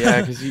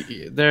 Yeah, because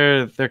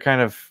they're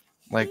kind of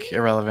like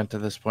irrelevant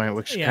at this point,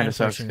 which Yeah, kind of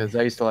sucks unfortunately. because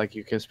I used to like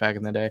UKISS back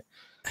in the day.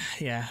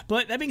 Yeah,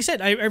 but that being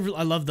said, I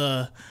love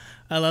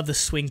the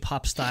swing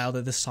pop style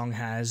that this song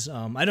has.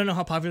 I don't know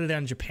how popular they are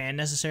in Japan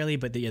necessarily,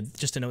 but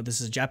just to note,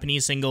 this is a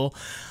Japanese single.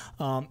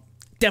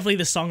 Definitely,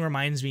 the song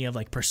reminds me of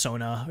like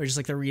Persona, or just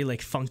like the really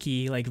like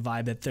funky like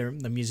vibe that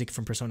the music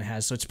from Persona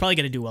has. So it's probably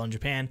gonna do well in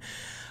Japan.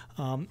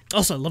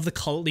 Also, I love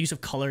the use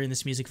of color in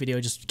this music video.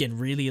 Just again,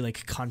 really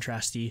like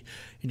contrasty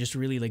and just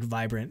really like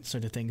vibrant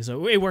sort of thing.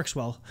 So it works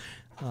well.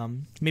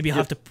 Maybe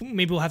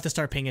we'll have to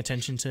start paying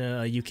attention to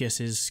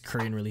UKISS's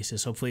Korean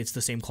releases. Hopefully, it's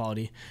the same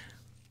quality.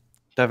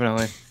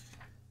 Definitely.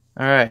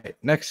 All right.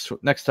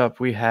 Next up,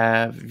 we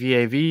have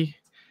VAV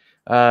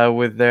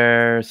with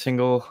their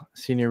single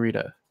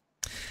 "Senorita."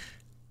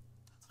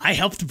 I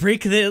helped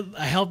break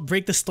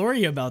the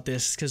story about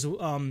this because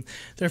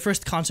their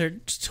first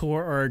concert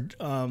tour or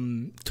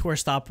tour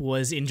stop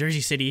was in Jersey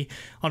City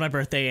on my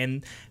birthday,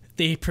 and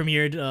they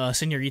premiered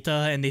Senorita,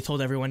 and they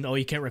told everyone, "Oh,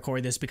 you can't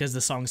record this because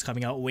the song's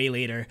coming out way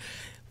later."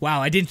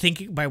 Wow, I didn't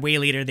think by way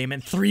later they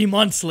meant 3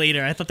 months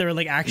later. I thought they were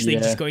like actually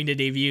just going to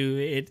debut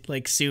it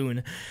like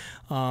soon.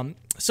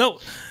 So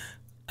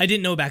I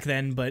didn't know back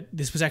then, but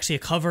this was actually a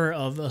cover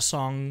of a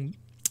song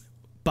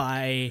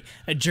by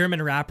a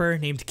German rapper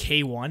named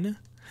K1.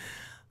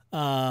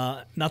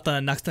 Not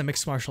the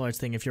mixed martial arts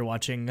thing. If you're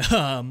watching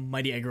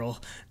Mighty Egg Roll,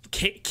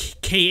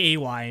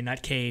 K-A-Y,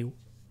 not K,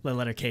 the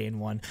letter K in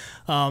one.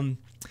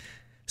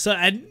 So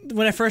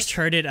when I first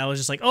heard it, I was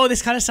just like, oh,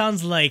 this kind of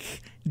sounds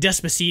like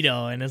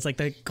Despacito, and it's like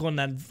the going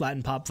that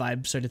Latin pop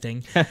vibe sort of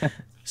thing.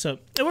 So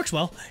it works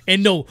well.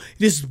 And no,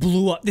 this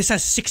blew up. This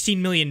has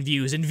 16 million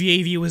views, and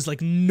VAV was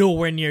like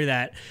nowhere near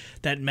that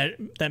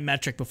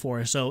metric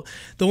before. So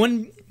the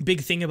one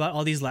big thing about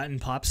all these Latin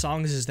pop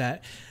songs is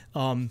that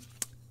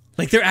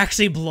like they're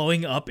actually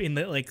blowing up in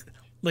the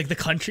like the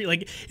country.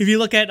 Like if you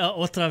look at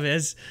Otra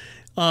Vez,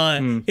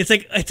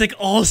 it's like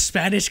all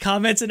Spanish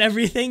comments and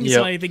everything. Yep.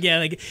 So I think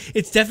like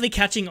it's definitely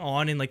catching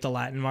on in like the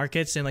Latin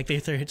markets, and like they're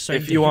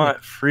starting. If you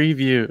want free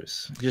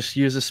views, just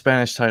use a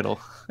Spanish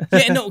title.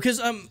 Yeah, no,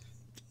 because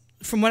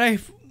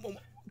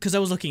because I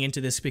was looking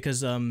into this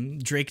because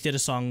Drake did a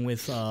song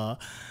with a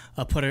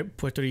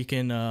Puerto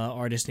Rican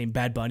artist named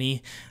Bad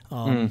Bunny,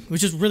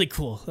 which is really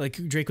cool. Like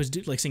Drake was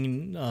like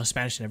singing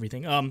Spanish and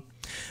everything.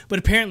 But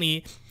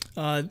apparently,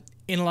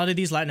 in a lot of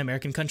these Latin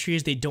American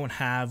countries, they don't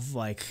have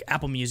like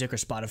Apple Music or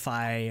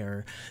Spotify,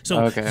 or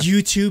so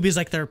YouTube is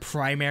like their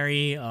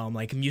primary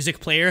like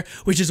music player,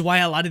 which is why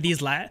a lot of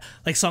these like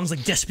songs like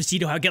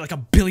Despacito get like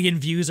 1 billion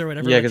views or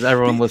whatever. Yeah, because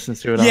everyone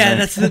listens to it. Yeah, on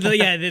that's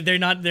they're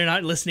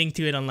not listening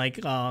to it on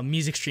like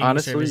music streaming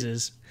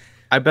services.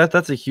 I bet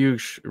that's a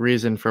huge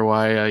reason for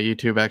why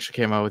YouTube actually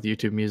came out with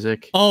YouTube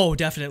Music. Oh,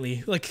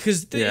 definitely. Like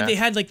because they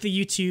had like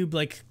the YouTube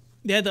like.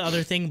 They had the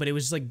other thing, but it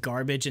was like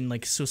garbage and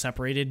like so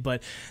separated.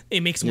 But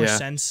it makes more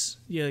sense,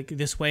 like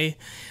this way.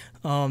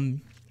 That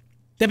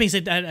being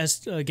said, as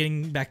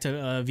getting back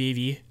to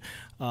VAV,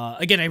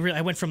 again,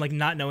 I went from like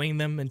not knowing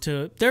them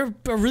into they're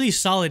a really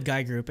solid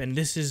guy group, and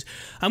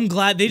I'm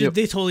glad they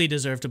totally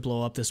deserve to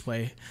blow up this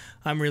way.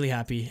 I'm really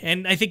happy,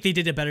 and I think they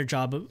did a better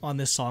job on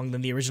this song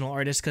than the original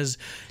artist because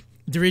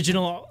the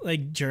original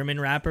like German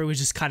rapper was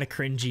just kind of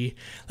cringy.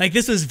 Like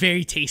this was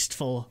very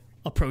tasteful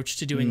approach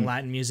to doing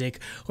Latin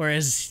music,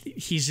 whereas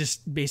he's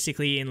just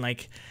basically in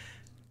like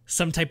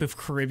some type of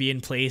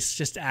Caribbean place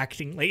just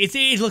acting like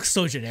it looks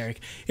so generic.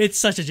 It's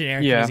such a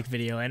generic music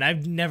video, and I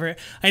never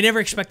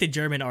expected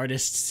German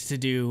artists to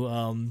do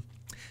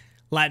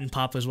Latin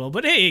pop as well,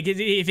 but hey,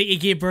 it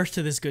gave birth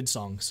to this good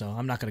song, so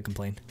I'm not gonna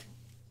complain.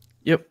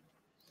 Yep.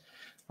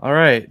 All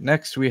right,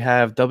 next we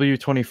have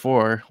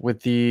W24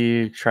 with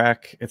the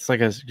track, it's like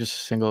just a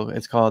single,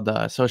 it's called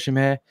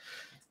Soshime.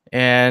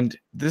 And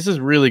this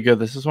is really good.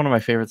 This is one of my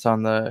favorites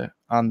on the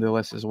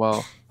list as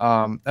well.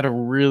 Had a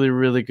really,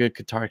 really good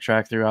guitar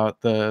track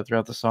throughout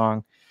the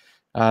song.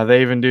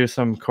 They even do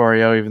some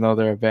choreo, even though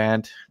they're a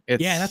band.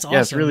 That's awesome. Yeah,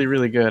 it's really,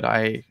 really good.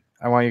 I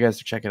want you guys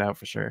to check it out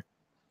for sure.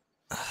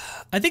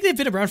 I think they've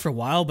been around for a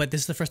while, but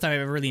this is the first time I've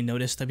ever really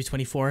noticed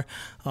W24.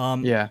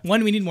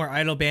 One, we need more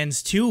idol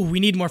bands. Two, we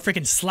need more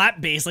freaking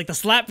slap bass. Like the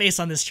slap bass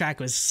on this track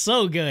was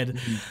so good.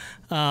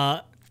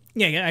 I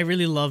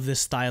really love this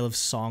style of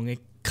song. It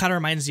kind of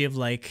reminds you of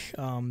like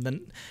the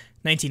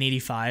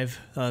 1985.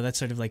 That's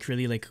sort of like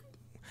really like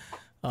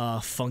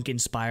funk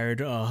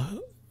inspired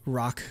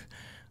rock.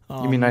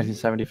 You mean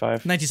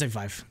 1975?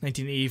 1975.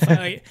 1985.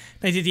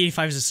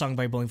 1985 is a song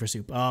by Bowling for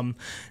Soup.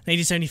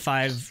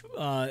 1975.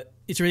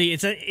 It's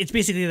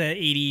basically the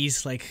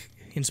 80s like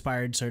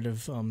inspired sort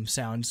of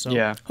sound.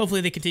 So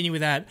hopefully they continue with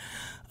that.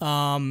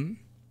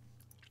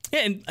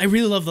 Yeah, and I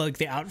really love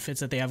the outfits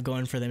that they have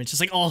going for them. It's just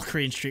like all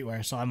Korean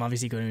streetwear, so I'm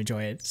obviously going to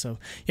enjoy it. So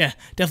yeah,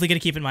 definitely going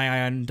to keep my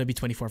eye on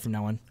W24 from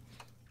now on.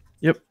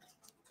 Yep.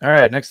 All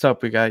right, next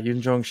up we got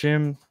Yoon Jong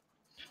Shim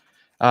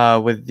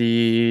with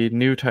the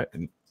new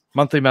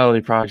monthly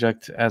melody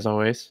project, as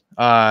always.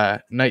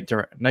 Night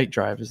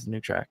Drive is the new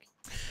track.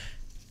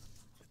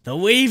 The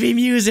wavy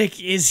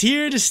music is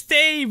here to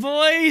stay,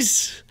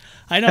 boys.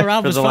 I know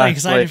Rob For was the probably last,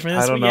 excited like, for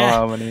this I don't one. know Yeah.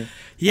 how many. I don't know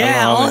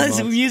Yeah, how all many his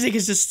months. music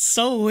is just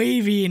so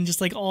wavy and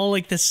just like all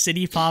like the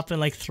city pop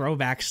and like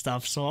throwback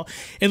stuff. So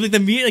and like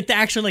like the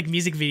actual like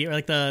music video or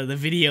like the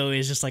video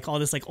is just like all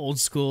this like old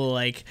school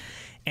like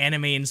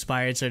anime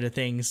inspired sort of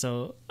thing.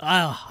 So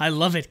I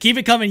love it. Keep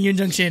it coming, Yoon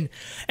Jung Shin.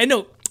 And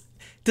no,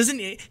 doesn't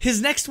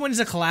his next one is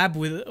a collab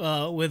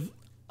with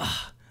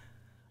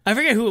I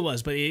forget who it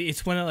was, but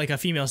it's one like a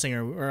female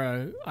singer or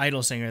a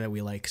idol singer that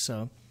we like.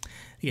 So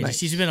yeah, Nice.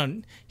 he's been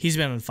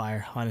on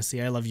fire.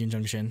 Honestly, I love Yoon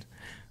Jung Shin.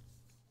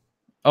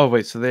 Oh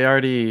wait, so they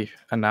already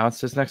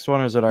announced his next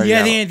one, or is it already Yeah,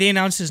 out? they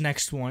announced his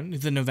next one,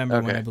 the November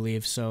one, Okay. I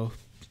believe. So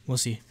we'll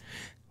see.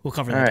 We'll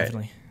cover that All right.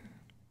 definitely.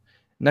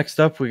 Next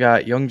up, we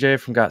got Youngjae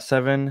from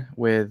GOT7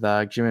 with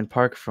Jimin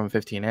Park from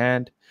 15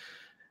 and.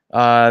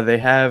 They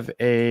have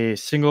a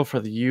single for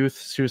the youth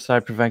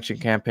suicide prevention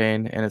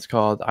campaign, and it's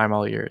called "I'm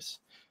All Yours."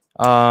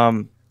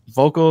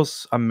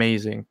 Vocals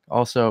amazing.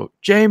 Also,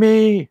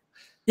 Jamie.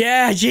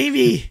 Yeah,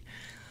 Jamie.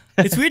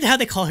 It's weird how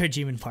they call her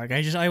Jimin Park.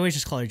 I always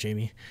just call her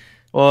Jamie.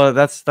 Well,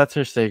 that's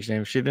her stage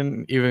name. She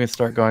didn't even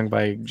start going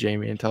by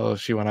Jamie until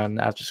she went on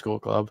After School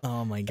Club,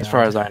 Oh my god. as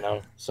far as I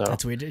know. So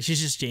That's weird. She's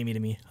just Jamie to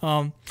me.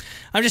 I'm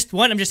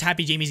just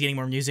happy Jamie's getting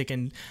more music,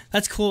 and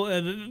that's cool.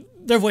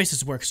 Their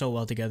voices work so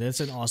well together.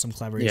 It's an awesome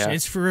collaboration. Yeah.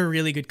 It's for a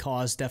really good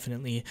cause,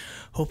 definitely.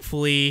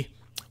 Hopefully,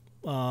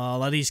 a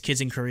lot of these kids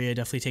in Korea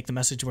definitely take the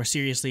message more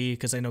seriously,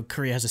 because I know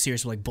Korea has a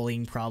serious like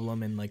bullying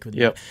problem and like with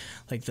Yep.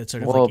 like that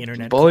sort of well, like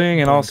internet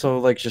bullying and bullying. also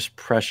like just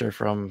pressure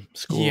from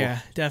school. Yeah,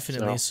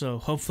 definitely. So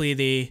hopefully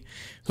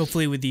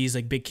with these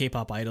like big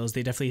K-pop idols,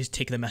 they definitely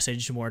take the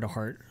message more to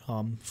heart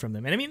from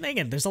them. And I mean,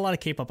 again, there's a lot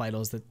of K-pop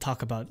idols that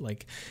talk about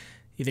like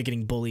either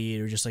getting bullied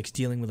or just like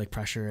dealing with like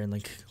pressure and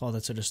like all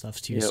that sort of stuff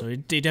too. Yep. So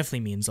it definitely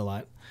means a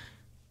lot.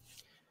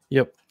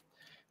 Yep.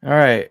 All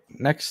right.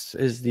 Next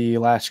is the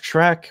last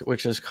track,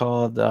 which is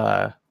called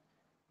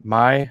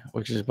 "My,"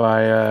 which is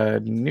by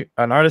an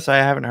artist I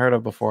haven't heard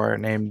of before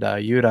named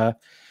Yuta.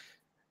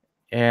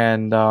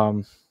 And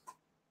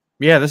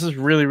yeah, this is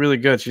really, really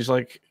good. She's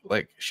like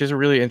she has a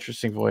really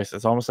interesting voice.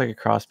 It's almost like a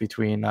cross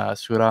between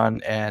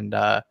Suran and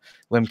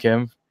Lim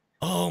Kim.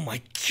 Oh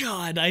my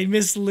god, I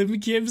miss Lim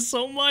Kim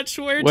so much.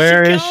 Where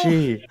Where she is go?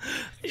 she?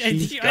 I,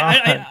 She's think-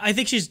 gone. I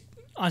think she's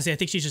honestly. I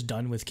think she's just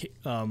done with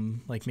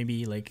like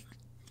maybe like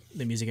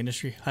the music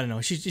industry. I don't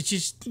know.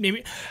 She's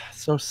maybe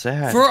So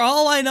sad. for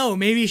all I know,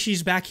 maybe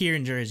she's back here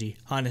in Jersey.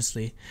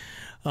 Honestly,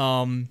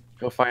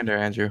 Go find her,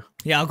 Andrew.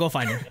 yeah, I'll go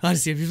find her.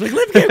 Honestly, if she's like,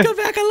 "Lim Kim, come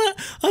back. I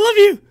love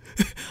you.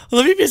 I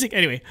love your music."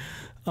 Anyway,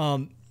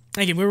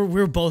 again,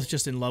 we're both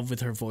just in love with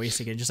her voice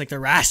again, just like the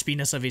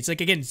raspiness of it. It's like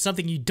again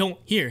something you don't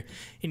hear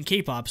in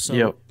K-pop. So.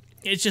 Yep.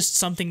 It's just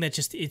something that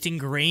just it's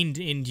ingrained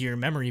into your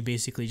memory,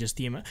 basically. Just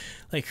the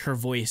like her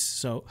voice.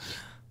 So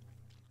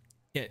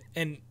yeah,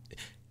 and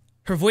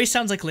her voice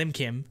sounds like Lim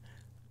Kim.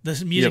 The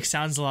music Yep.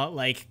 sounds a lot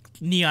like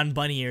Neon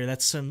Bunny or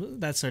that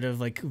sort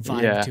of like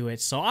vibe Yeah. to it.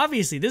 So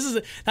obviously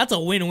that's a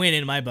win-win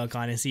in my book.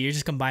 Honestly, you're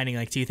just combining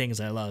like two things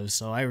I love.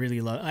 So I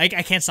really love. I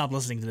can't stop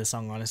listening to this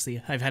song.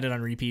 Honestly, I've had it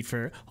on repeat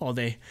for all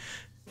day.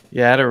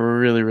 Yeah, it had a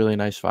really, really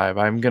nice vibe.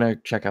 I'm gonna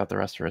check out the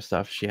rest of her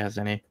stuff if she has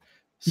any.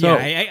 So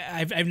Yeah,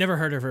 I've never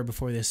heard of her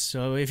before this.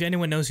 So if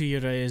anyone knows who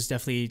Yuta is,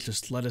 definitely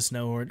just let us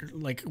know, or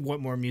like what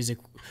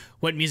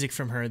music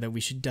from her that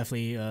we should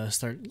definitely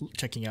start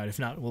checking out. If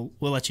not, we'll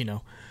let you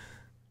know.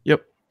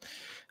 Yep.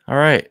 All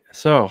right.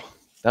 So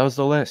that was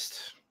the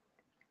list.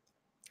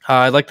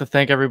 I'd like to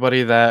thank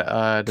everybody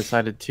that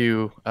decided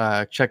to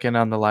check in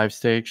on the live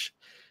stage.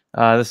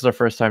 This is our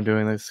first time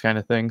doing this kind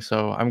of thing,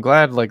 so I'm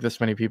glad like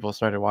this many people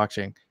started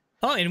watching.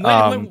 Oh, and it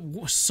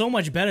went so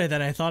much better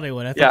than I thought it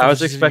would. I thought Yeah, I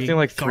this was just gonna be expecting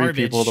like 3 garbage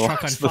people to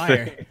truck watch on the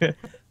fire. thing,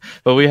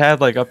 but we had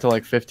like up to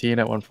like 15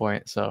 at one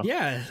point. So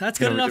Yeah, that's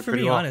Yeah, good we enough did for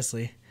pretty me, well.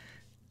 honestly.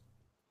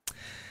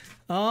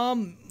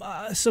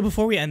 So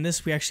before we end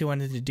this, we actually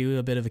wanted to do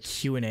a bit of a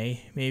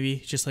Q&A, maybe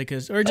just like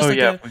just oh like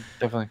yeah,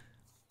 definitely.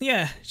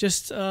 Yeah,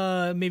 just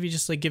maybe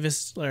just like give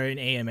us or an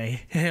AMA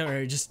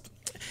or just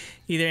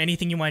either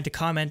anything you wanted to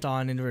comment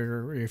on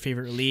or your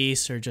favorite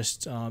release or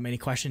just any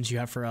questions you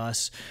have for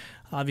us.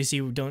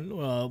 Obviously,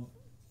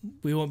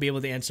 we won't be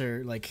able to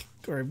answer like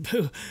or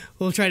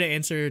we'll try to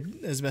answer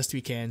as best we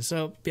can.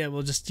 So yeah,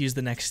 we'll just use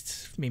the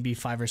next maybe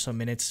 5 or so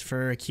minutes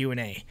for a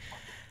Q&A.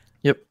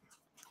 Yep.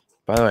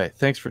 By the way,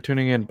 thanks for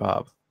tuning in,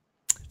 Bob.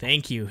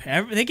 Thank you.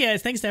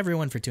 Thanks to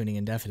everyone for tuning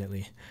in.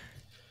 Definitely.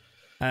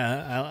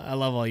 I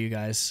love all you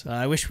guys.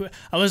 I wish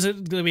I was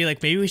gonna be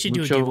like maybe we should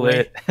do a Mucho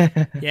giveaway.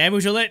 lit. Yeah,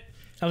 Mucho Lit.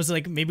 I was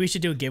like maybe we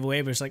should do a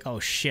giveaway, but it's like oh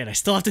shit, I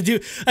still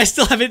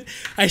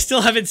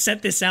haven't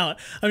sent this out.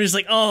 I'm just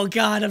like oh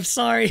god, I'm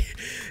sorry.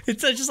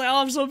 It's just like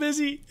oh I'm so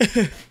busy.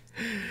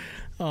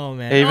 Oh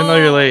man. Hey, even though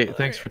you're late,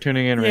 thanks for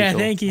tuning in, Yeah, Rachel.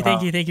 thank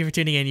you for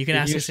tuning in. You can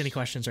You ask can us any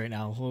questions right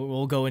now.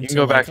 We'll go into. You can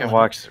go back like, and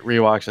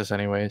rewatch this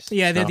anyways.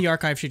 Yeah, so. the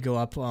archive should go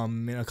up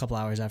in a couple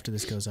hours after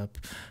this goes up.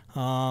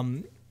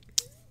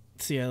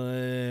 So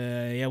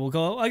yeah, we'll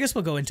go. I guess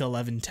we'll go into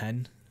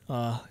 11:10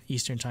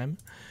 Eastern time.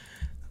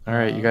 All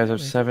right, you guys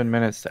have 7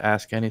 minutes to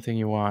ask anything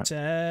you want.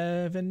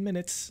 7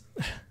 minutes.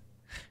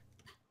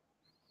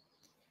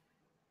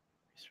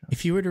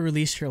 If you were to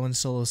release your own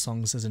solo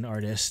songs as an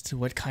artist,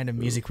 what kind of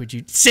music would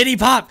you... City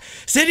pop!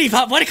 City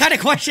pop! What kind of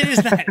question is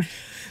that?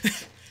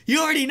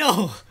 You already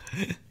know.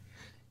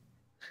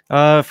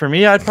 For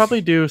me, I'd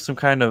probably do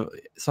something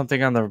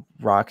on the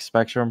rock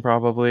spectrum,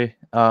 probably.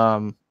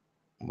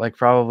 Like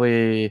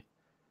probably,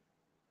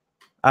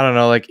 I don't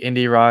know, like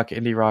indie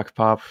rock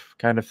pop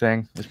kind of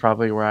thing is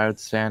probably where I would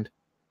stand.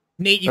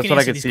 Nate, That's what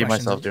I could see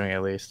myself doing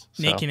at least.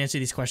 Nate can answer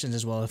these questions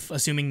as well,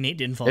 assuming Nate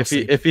didn't fall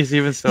asleep. If he's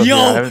even still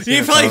here.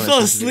 He probably fell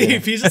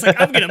asleep. He's just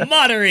like, I'm going to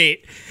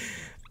moderate.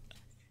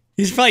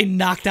 He's probably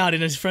knocked out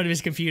in front of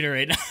his computer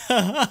right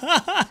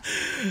now.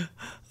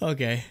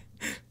 Okay.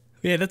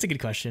 Yeah, that's a good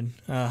question.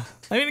 I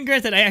mean,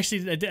 granted, I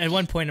actually at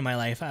one point in my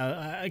life,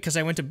 because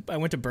I went to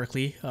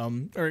Berkeley,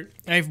 or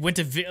I went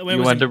to.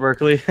 You went to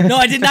Berkeley? No,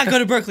 I did not go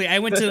to Berkeley.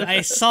 I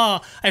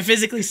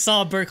physically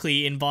saw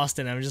Berkeley in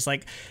Boston. I was just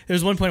like, there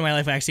was one point in my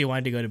life I actually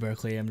wanted to go to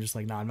Berkeley. I'm just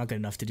like, no, I'm not good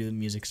enough to do the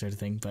music sort of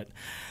thing. But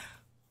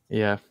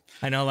yeah,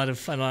 I know a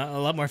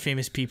lot more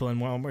famous people and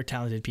more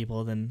talented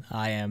people than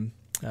I am.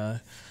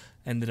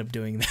 Ended up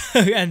going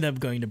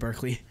to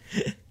Berkeley.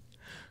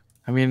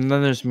 I mean,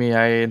 then there's me.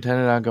 I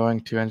intended on going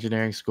to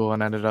engineering school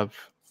and ended up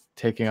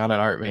taking on an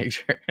art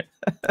major.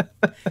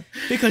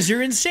 Because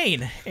you're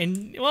insane.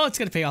 And, well, it's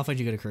going to pay off when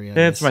you go to Korea.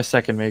 It's my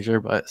second major,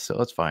 but still,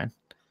 it's fine.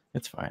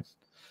 It's fine.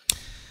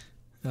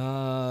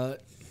 I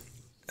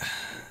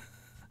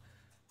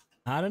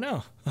don't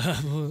know.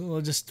 We'll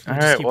just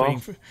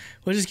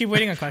keep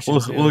waiting on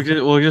questions.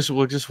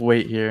 We'll just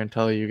wait here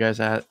until you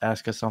guys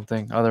ask us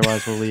something.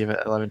 Otherwise, we'll leave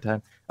at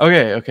 11:10.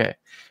 Okay.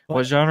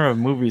 What genre of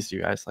movies do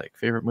you guys like?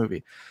 Favorite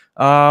movie?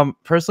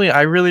 Personally,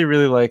 I really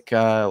like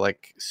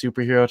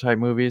superhero type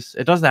movies.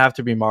 It doesn't have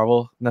to be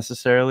Marvel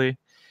necessarily,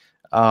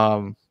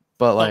 but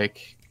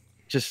like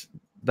just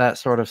that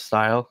sort of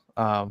style.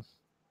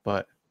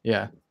 But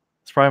yeah,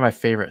 it's probably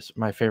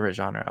my favorite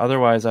genre.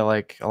 Otherwise, I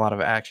like a lot of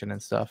action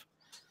and stuff.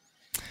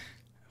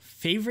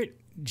 Favorite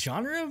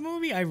genre of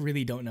movie? I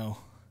really don't know.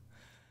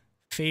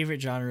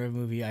 Favorite genre of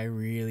movie? I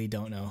really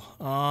don't know.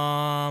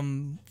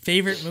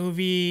 Favorite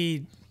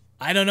movie?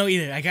 I don't know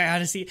either. I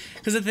gotta see,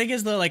 because the thing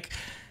is though, like,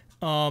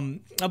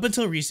 up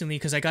until recently,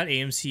 because I got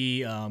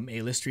AMC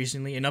A-list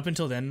recently, and up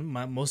until then,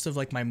 most of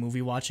like my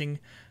movie watching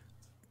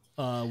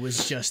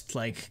was just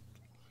like,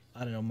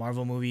 I don't know,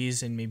 Marvel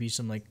movies and maybe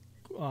some like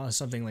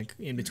something like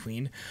in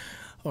between,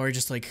 or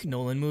just like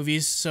Nolan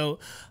movies. So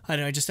I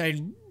don't know.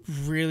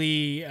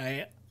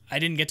 I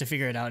didn't get to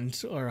figure it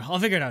out, or I'll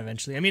figure it out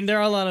eventually. I mean, there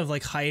are a lot of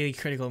like highly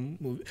critical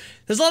movies.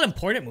 There's a lot of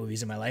important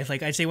movies in my life.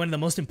 Like, I'd say one of the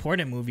most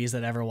important movies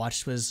that I ever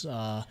watched was,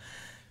 God,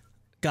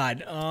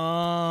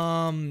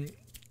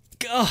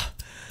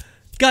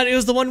 it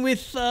was the one with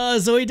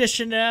Zooey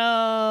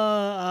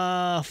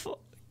Deschanel.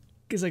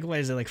 It's like, what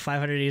is it, like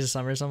 500 Days of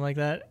Summer or something like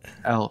that?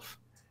 Elf.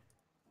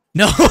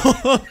 No.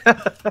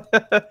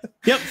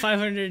 Yep,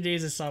 500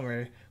 Days of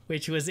Summer,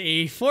 which was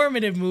a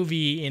formative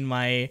movie in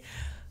my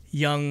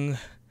young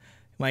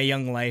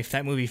life.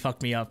 That movie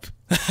fucked me up.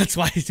 That's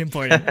why it's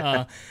important.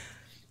 But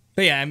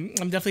yeah, I'm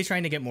definitely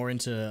trying to get more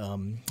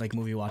into like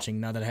movie watching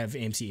now that I have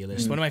AMC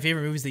A-list. One of my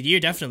favorite movies of the year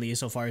definitely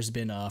so far has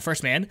been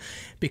First Man,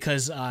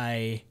 because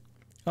I'm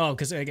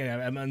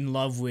in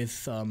love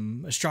with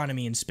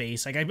astronomy and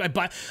space. Like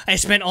I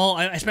spent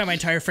my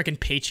entire freaking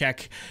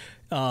paycheck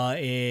on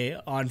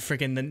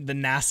freaking the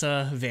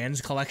NASA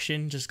Vans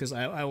collection, just because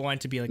I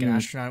wanted to be like an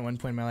astronaut at one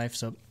point in my life.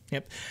 So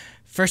yep,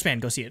 First Man,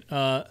 go see it.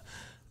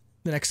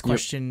 The next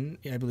question,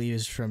 I believe,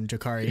 is from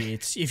Jakari.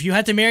 It's, if you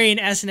had to marry an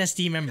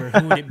SNSD member,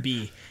 who would it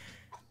be?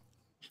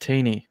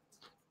 Taney.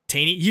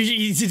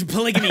 You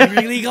polygamy.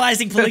 You're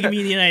legalizing polygamy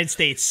in the United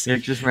States. Yeah,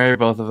 just marry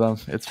both of them.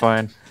 It's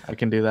fine. I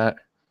can do that.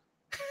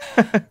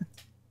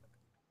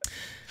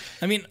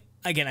 I mean,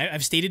 again,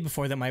 I've stated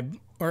before that my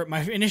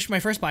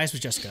first bias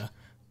was Jessica,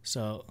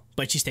 so,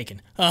 but she's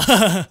taken.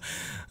 Yep.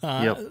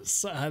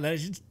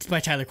 By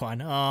Tyler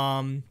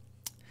Kwan.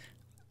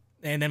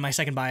 And then my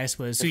second bias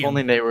was Soo Young. If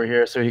only Nate were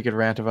here so he could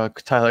rant about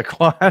Tyler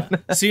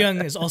Kwan. Soo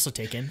Young is also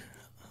taken.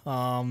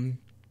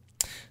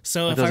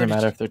 So it doesn't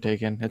matter if they're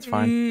taken. It's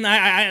fine.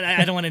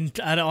 I don't want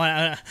to.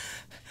 I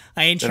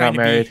ain't They're trying not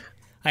to married. be.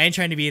 I ain't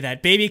trying to be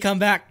that baby come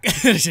back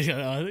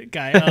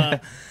guy.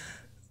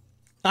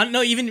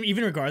 No, even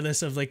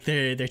regardless of like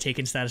their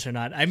taken status or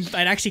not, I'd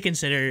actually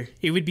consider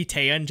it would be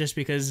Taeyeon, just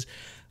because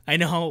I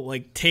know how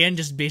like Taeyeon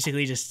just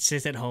basically just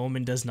sits at home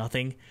and does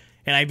nothing.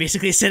 And I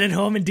basically sit at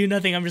home and do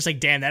nothing. I'm just like,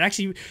 damn, that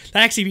actually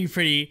be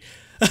pretty.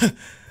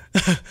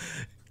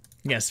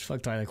 Yes,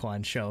 fuck Tyler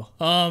Kwan show.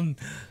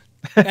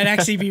 That'd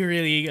actually be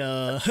really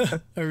a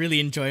really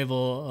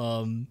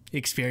enjoyable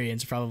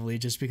experience, probably,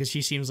 just because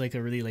she seems like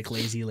a really like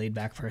lazy, laid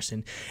back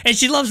person, and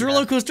she loves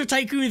Roller Coaster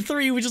Tycoon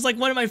 3, which is like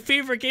one of my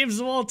favorite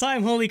games of all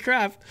time. Holy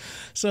crap!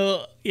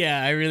 So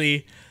yeah,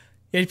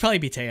 it'd probably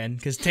be Taeyeon,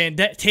 because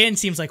Taeyeon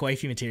seems like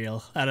wifey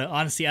material. Out of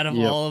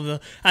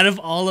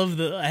all of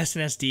the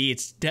SNSD,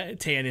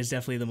 Taeyeon is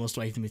definitely the most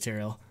wifey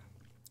material.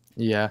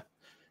 Yeah.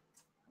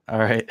 All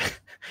right.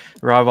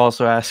 Rob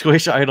also asked,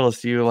 which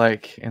idols do you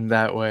like in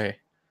that way?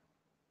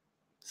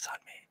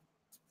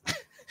 Sunmi.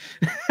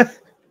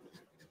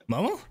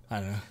 Momo?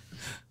 I don't know.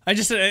 I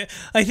just I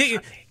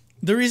think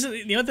the reason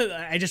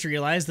that I just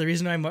realized the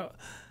reason I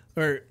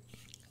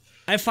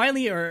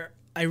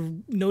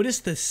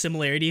noticed the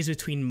similarities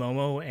between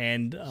Momo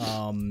and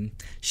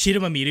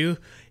Shirama Miru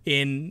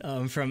in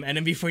from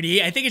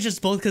NMB48. I think it's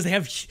just both because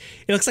it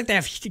looks like they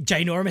have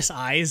ginormous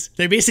eyes.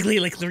 They're basically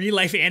like the real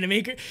life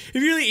anime.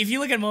 If you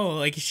look at Momo,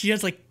 like she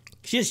has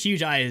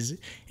huge eyes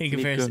in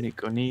comparison.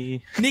 Nico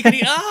ni. Nico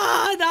ni.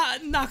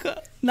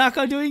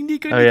 Nako doing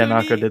Nico. Oh yeah,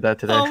 Nako did that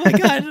today. Oh my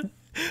god.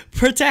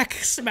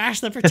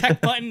 Smash the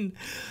protect button.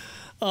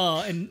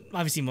 And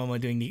obviously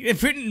Momo doing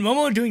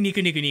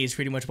Nico Nico Ni is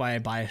pretty much why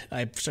I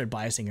started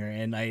biasing her,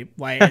 and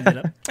why I ended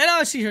up. I know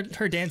I see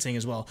her dancing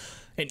as well.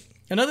 And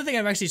another thing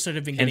I've actually sort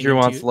of been getting Andrew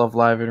into, wants Love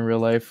Live in real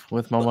life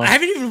with Momo. I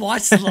haven't even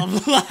watched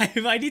Love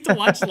Live. I need to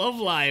watch Love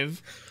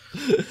Live.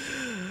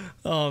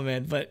 Oh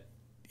man, but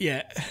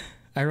yeah,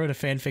 I wrote a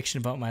fan fiction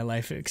about my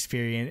life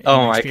experience.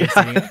 Oh my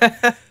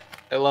god,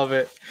 I love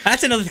it.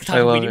 That's another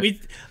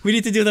topic. We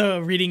need to do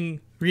the reading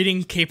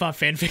K-pop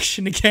fan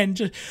fiction again.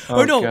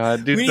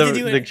 God, dude,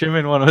 the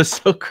Jimin one was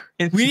so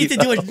cringy. We need to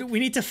do it. We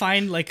need to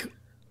find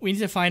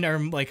our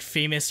like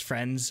famous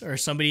friends or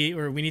somebody,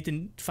 or we need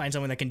to find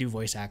someone that can do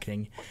voice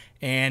acting,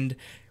 and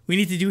we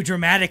need to do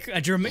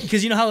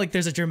because you know how like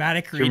there's a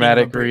dramatic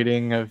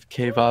reading of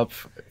K-pop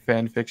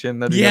fan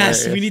fiction.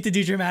 Yes, we need to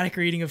do dramatic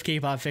reading of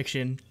K-pop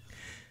fiction.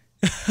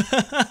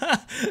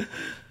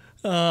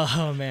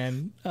 Oh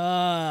man,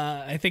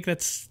 I think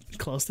that's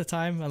close to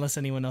time. Unless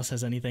anyone else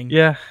has anything.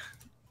 Yeah.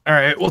 All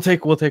right, we'll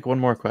take one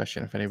more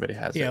question if anybody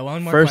has it. Yeah,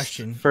 one more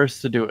question.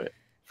 First to do it.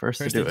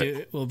 First to do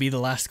it will be the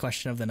last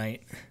question of the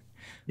night.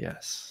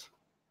 Yes.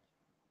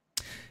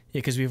 Yeah,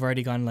 because we've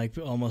already gone like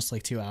almost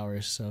like 2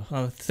 hours. So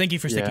thank you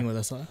for sticking with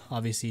us.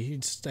 Obviously,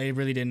 I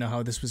really didn't know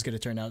how this was going to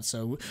turn out.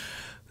 So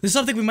this is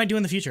something we might do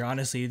in the future.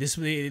 Honestly, this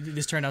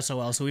turned out so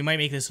well. So we might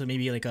make this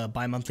maybe like a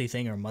bi-monthly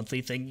thing or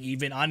monthly thing.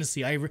 Even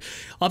honestly,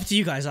 up to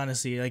you guys.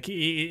 Honestly, like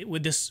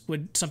would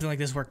something like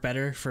this work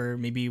better for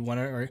maybe one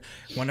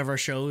of our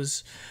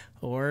shows,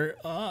 or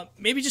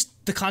maybe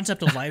just the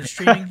concept of live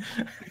streaming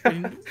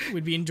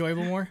would be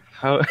enjoyable more.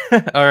 All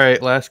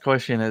right, last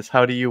question is,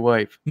 how do you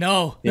wipe?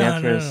 No, the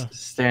answer is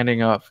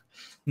standing up.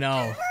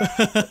 No.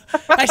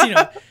 Actually,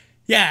 no.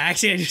 Yeah,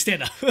 actually, I just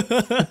stand up.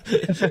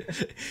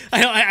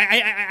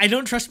 I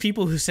don't trust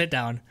people who sit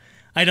down.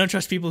 I don't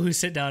trust people who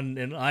sit down.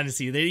 And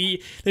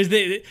honestly,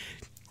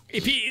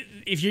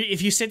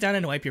 if you sit down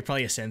and wipe, you're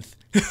probably a synth.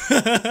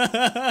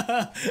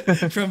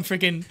 From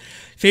freaking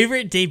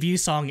favorite debut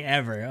song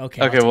ever.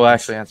 Okay, we'll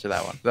actually answer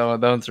that one.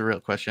 That one's a real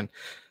question.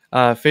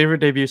 Favorite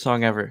debut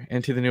song ever?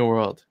 Into the New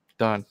World.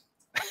 Done.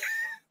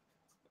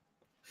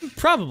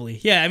 Probably,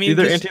 yeah. I mean,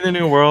 either Into the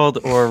New World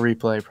or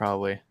Replay,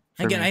 probably.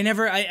 Again, I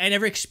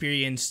never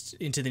experienced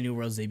Into the New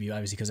World's debut,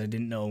 obviously, because I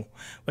didn't know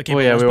what came.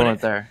 Well, yeah, we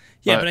weren't there.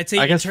 Yeah, but I'd say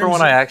I guess for what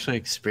I actually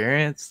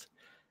experienced,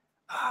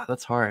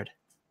 that's hard.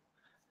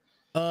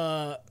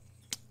 I'd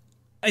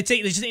say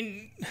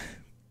even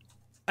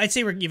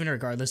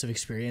regardless of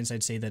experience,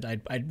 I'd say that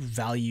I'd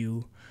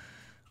value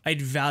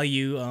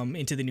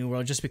Into the New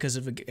World just because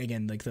of,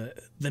 again, like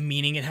the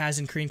meaning it has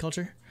in Korean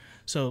culture.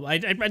 So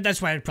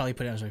that's why I'd probably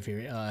put it as my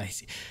favorite.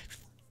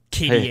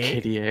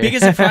 KDA. KDA.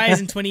 Biggest surprise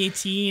in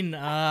 2018.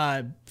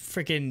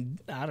 Freaking,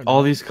 I don't know.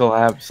 All these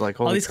collabs, like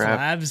holy all these crap.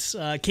 collabs.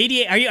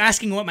 KDA. Are you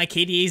asking what my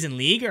KDA is in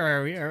League,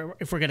 or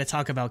if we're gonna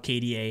talk about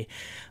KDA?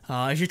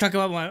 If you're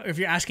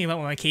asking about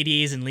what my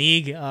KDA is in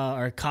League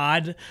or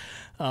COD,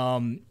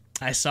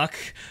 I suck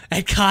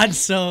at COD,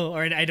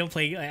 or I don't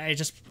play. I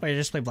just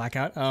play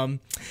Blackout.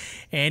 And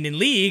in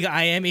League,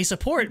 I am a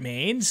support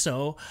main,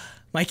 so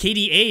my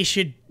KDA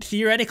should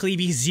theoretically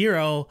be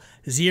 0,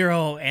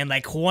 0, and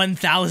like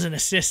 1,000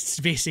 assists,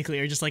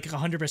 basically, or just like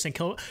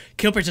 100%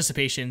 kill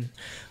participation.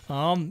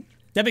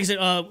 That being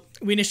said,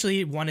 we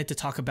initially wanted to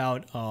talk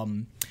about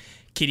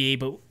KDA,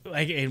 but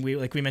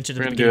we mentioned,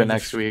 we're gonna do it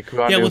next week.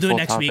 We'll do it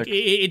next week.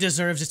 It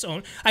deserves its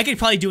own. I could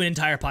probably do an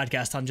entire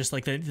podcast on just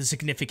like the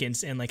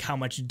significance and like how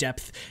much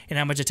depth and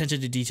how much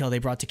attention to detail they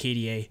brought to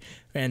KDA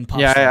and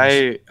pop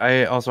stars.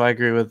 I also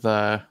agree with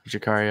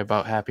Jakari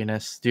about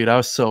Happiness, dude. I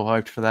was so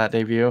hyped for that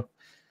debut,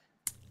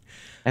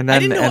 and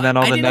then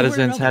all the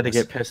netizens had to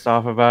get pissed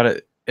off about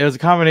it. It was a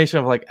combination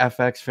of like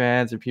FX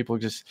fans and people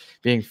just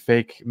being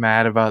fake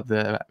mad about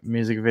the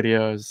music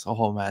videos, a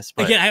whole mess.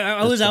 But again,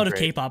 I was out of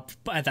K-pop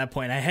at that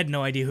point. I had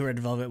no idea who Red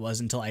Velvet was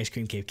until Ice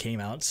Cream Cake came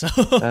out. So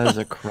that is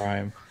a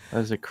crime. That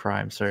is a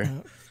crime,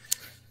 sir.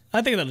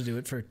 I think that'll do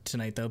it for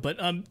tonight, though.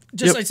 But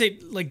I'd say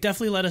like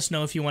definitely let us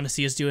know if you want to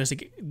see us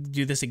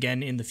do this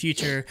again in the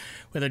future,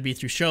 whether it be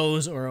through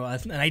shows or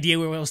an idea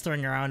we was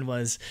throwing around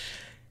was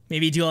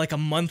maybe do like a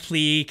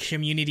monthly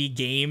community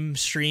game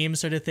stream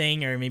sort of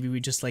thing, or maybe we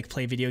just like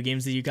play video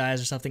games with you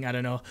guys or something. I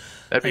don't know.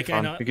 That'd be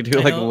fun. We could do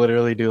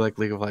literally do like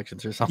League of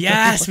Legends or something.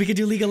 Yes, we could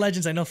do League of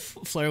Legends. I know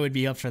Fleur would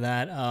be up for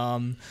that.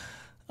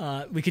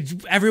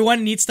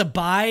 Everyone needs to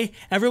buy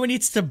the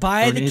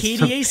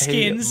KDA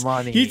skins.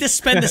 Money. You need to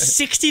spend the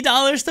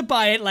 $60 to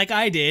buy it, like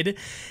I did,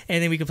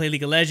 and then we can play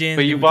League of Legends.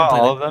 But you bought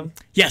all of them?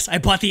 Yes, I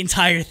bought the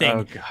entire thing.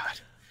 Oh god.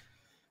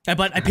 I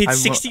paid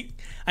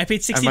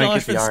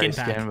 $60 for the skin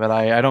pack. But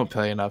I don't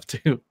pay enough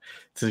to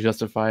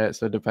justify it,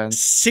 so it depends.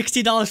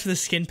 $60 for the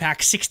skin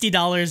pack,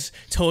 $60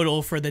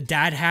 total for the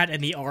dad hat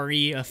and the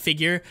Ari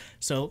figure.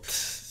 So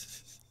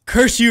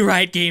curse you,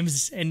 Riot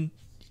Games, and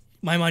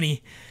my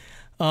money.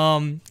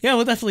 Yeah,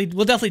 we'll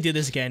definitely do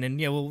this again,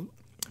 and yeah, we'll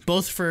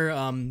both for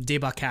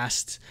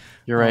Daybotcast.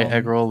 You're right.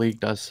 Egg Roll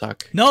League does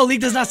suck. No, League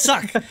does not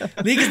suck.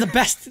 League is the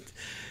best.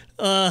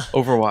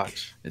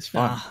 Overwatch is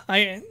fun.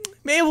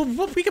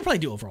 We could probably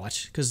do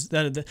Overwatch because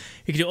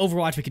we could do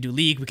Overwatch. We could do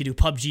League. We could do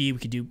PUBG. We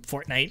could do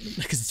Fortnite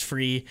because it's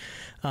free.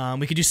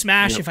 We could do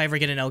Smash if I ever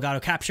get an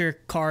Elgato capture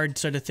card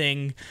sort of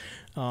thing.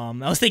 I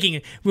was thinking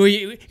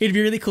it'd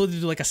be really cool to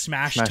do like a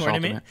Smash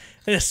tournament,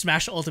 a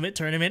Smash Ultimate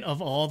tournament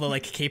of all the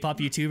like K-pop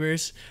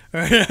YouTubers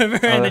or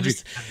whatever, and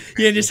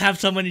then just have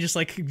someone just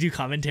like do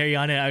commentary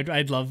on it.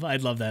 I'd love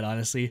that,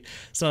 honestly.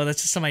 So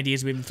that's just some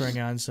ideas we've been throwing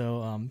on.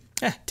 So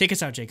take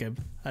us out, Jacob.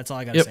 That's all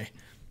I gotta say.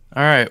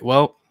 All right.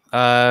 Well,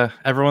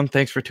 everyone,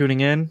 thanks for tuning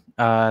in.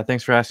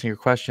 Thanks for asking your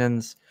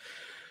questions.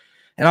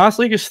 And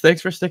honestly, just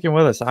thanks for sticking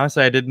with us.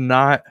 Honestly, I did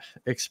not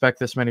expect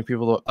this many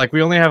people to, like,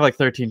 we only have like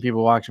 13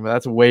 people watching, but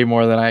that's way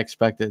more than I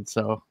expected.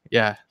 So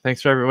yeah,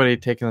 thanks for everybody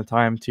taking the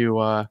time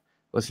to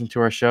listen to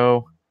our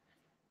show.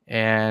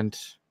 And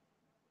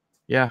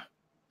yeah,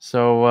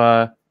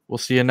 so we'll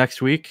see you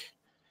next week,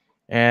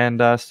 and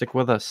stick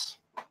with us.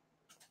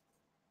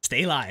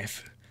 Stay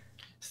live.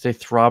 Stay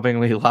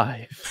throbbingly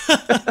live.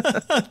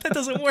 That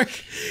doesn't work.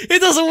 It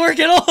doesn't work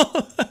at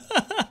all.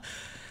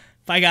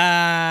 Bye,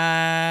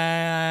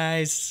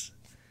 guys.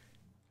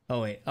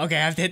 Oh, wait. Okay, I have to hit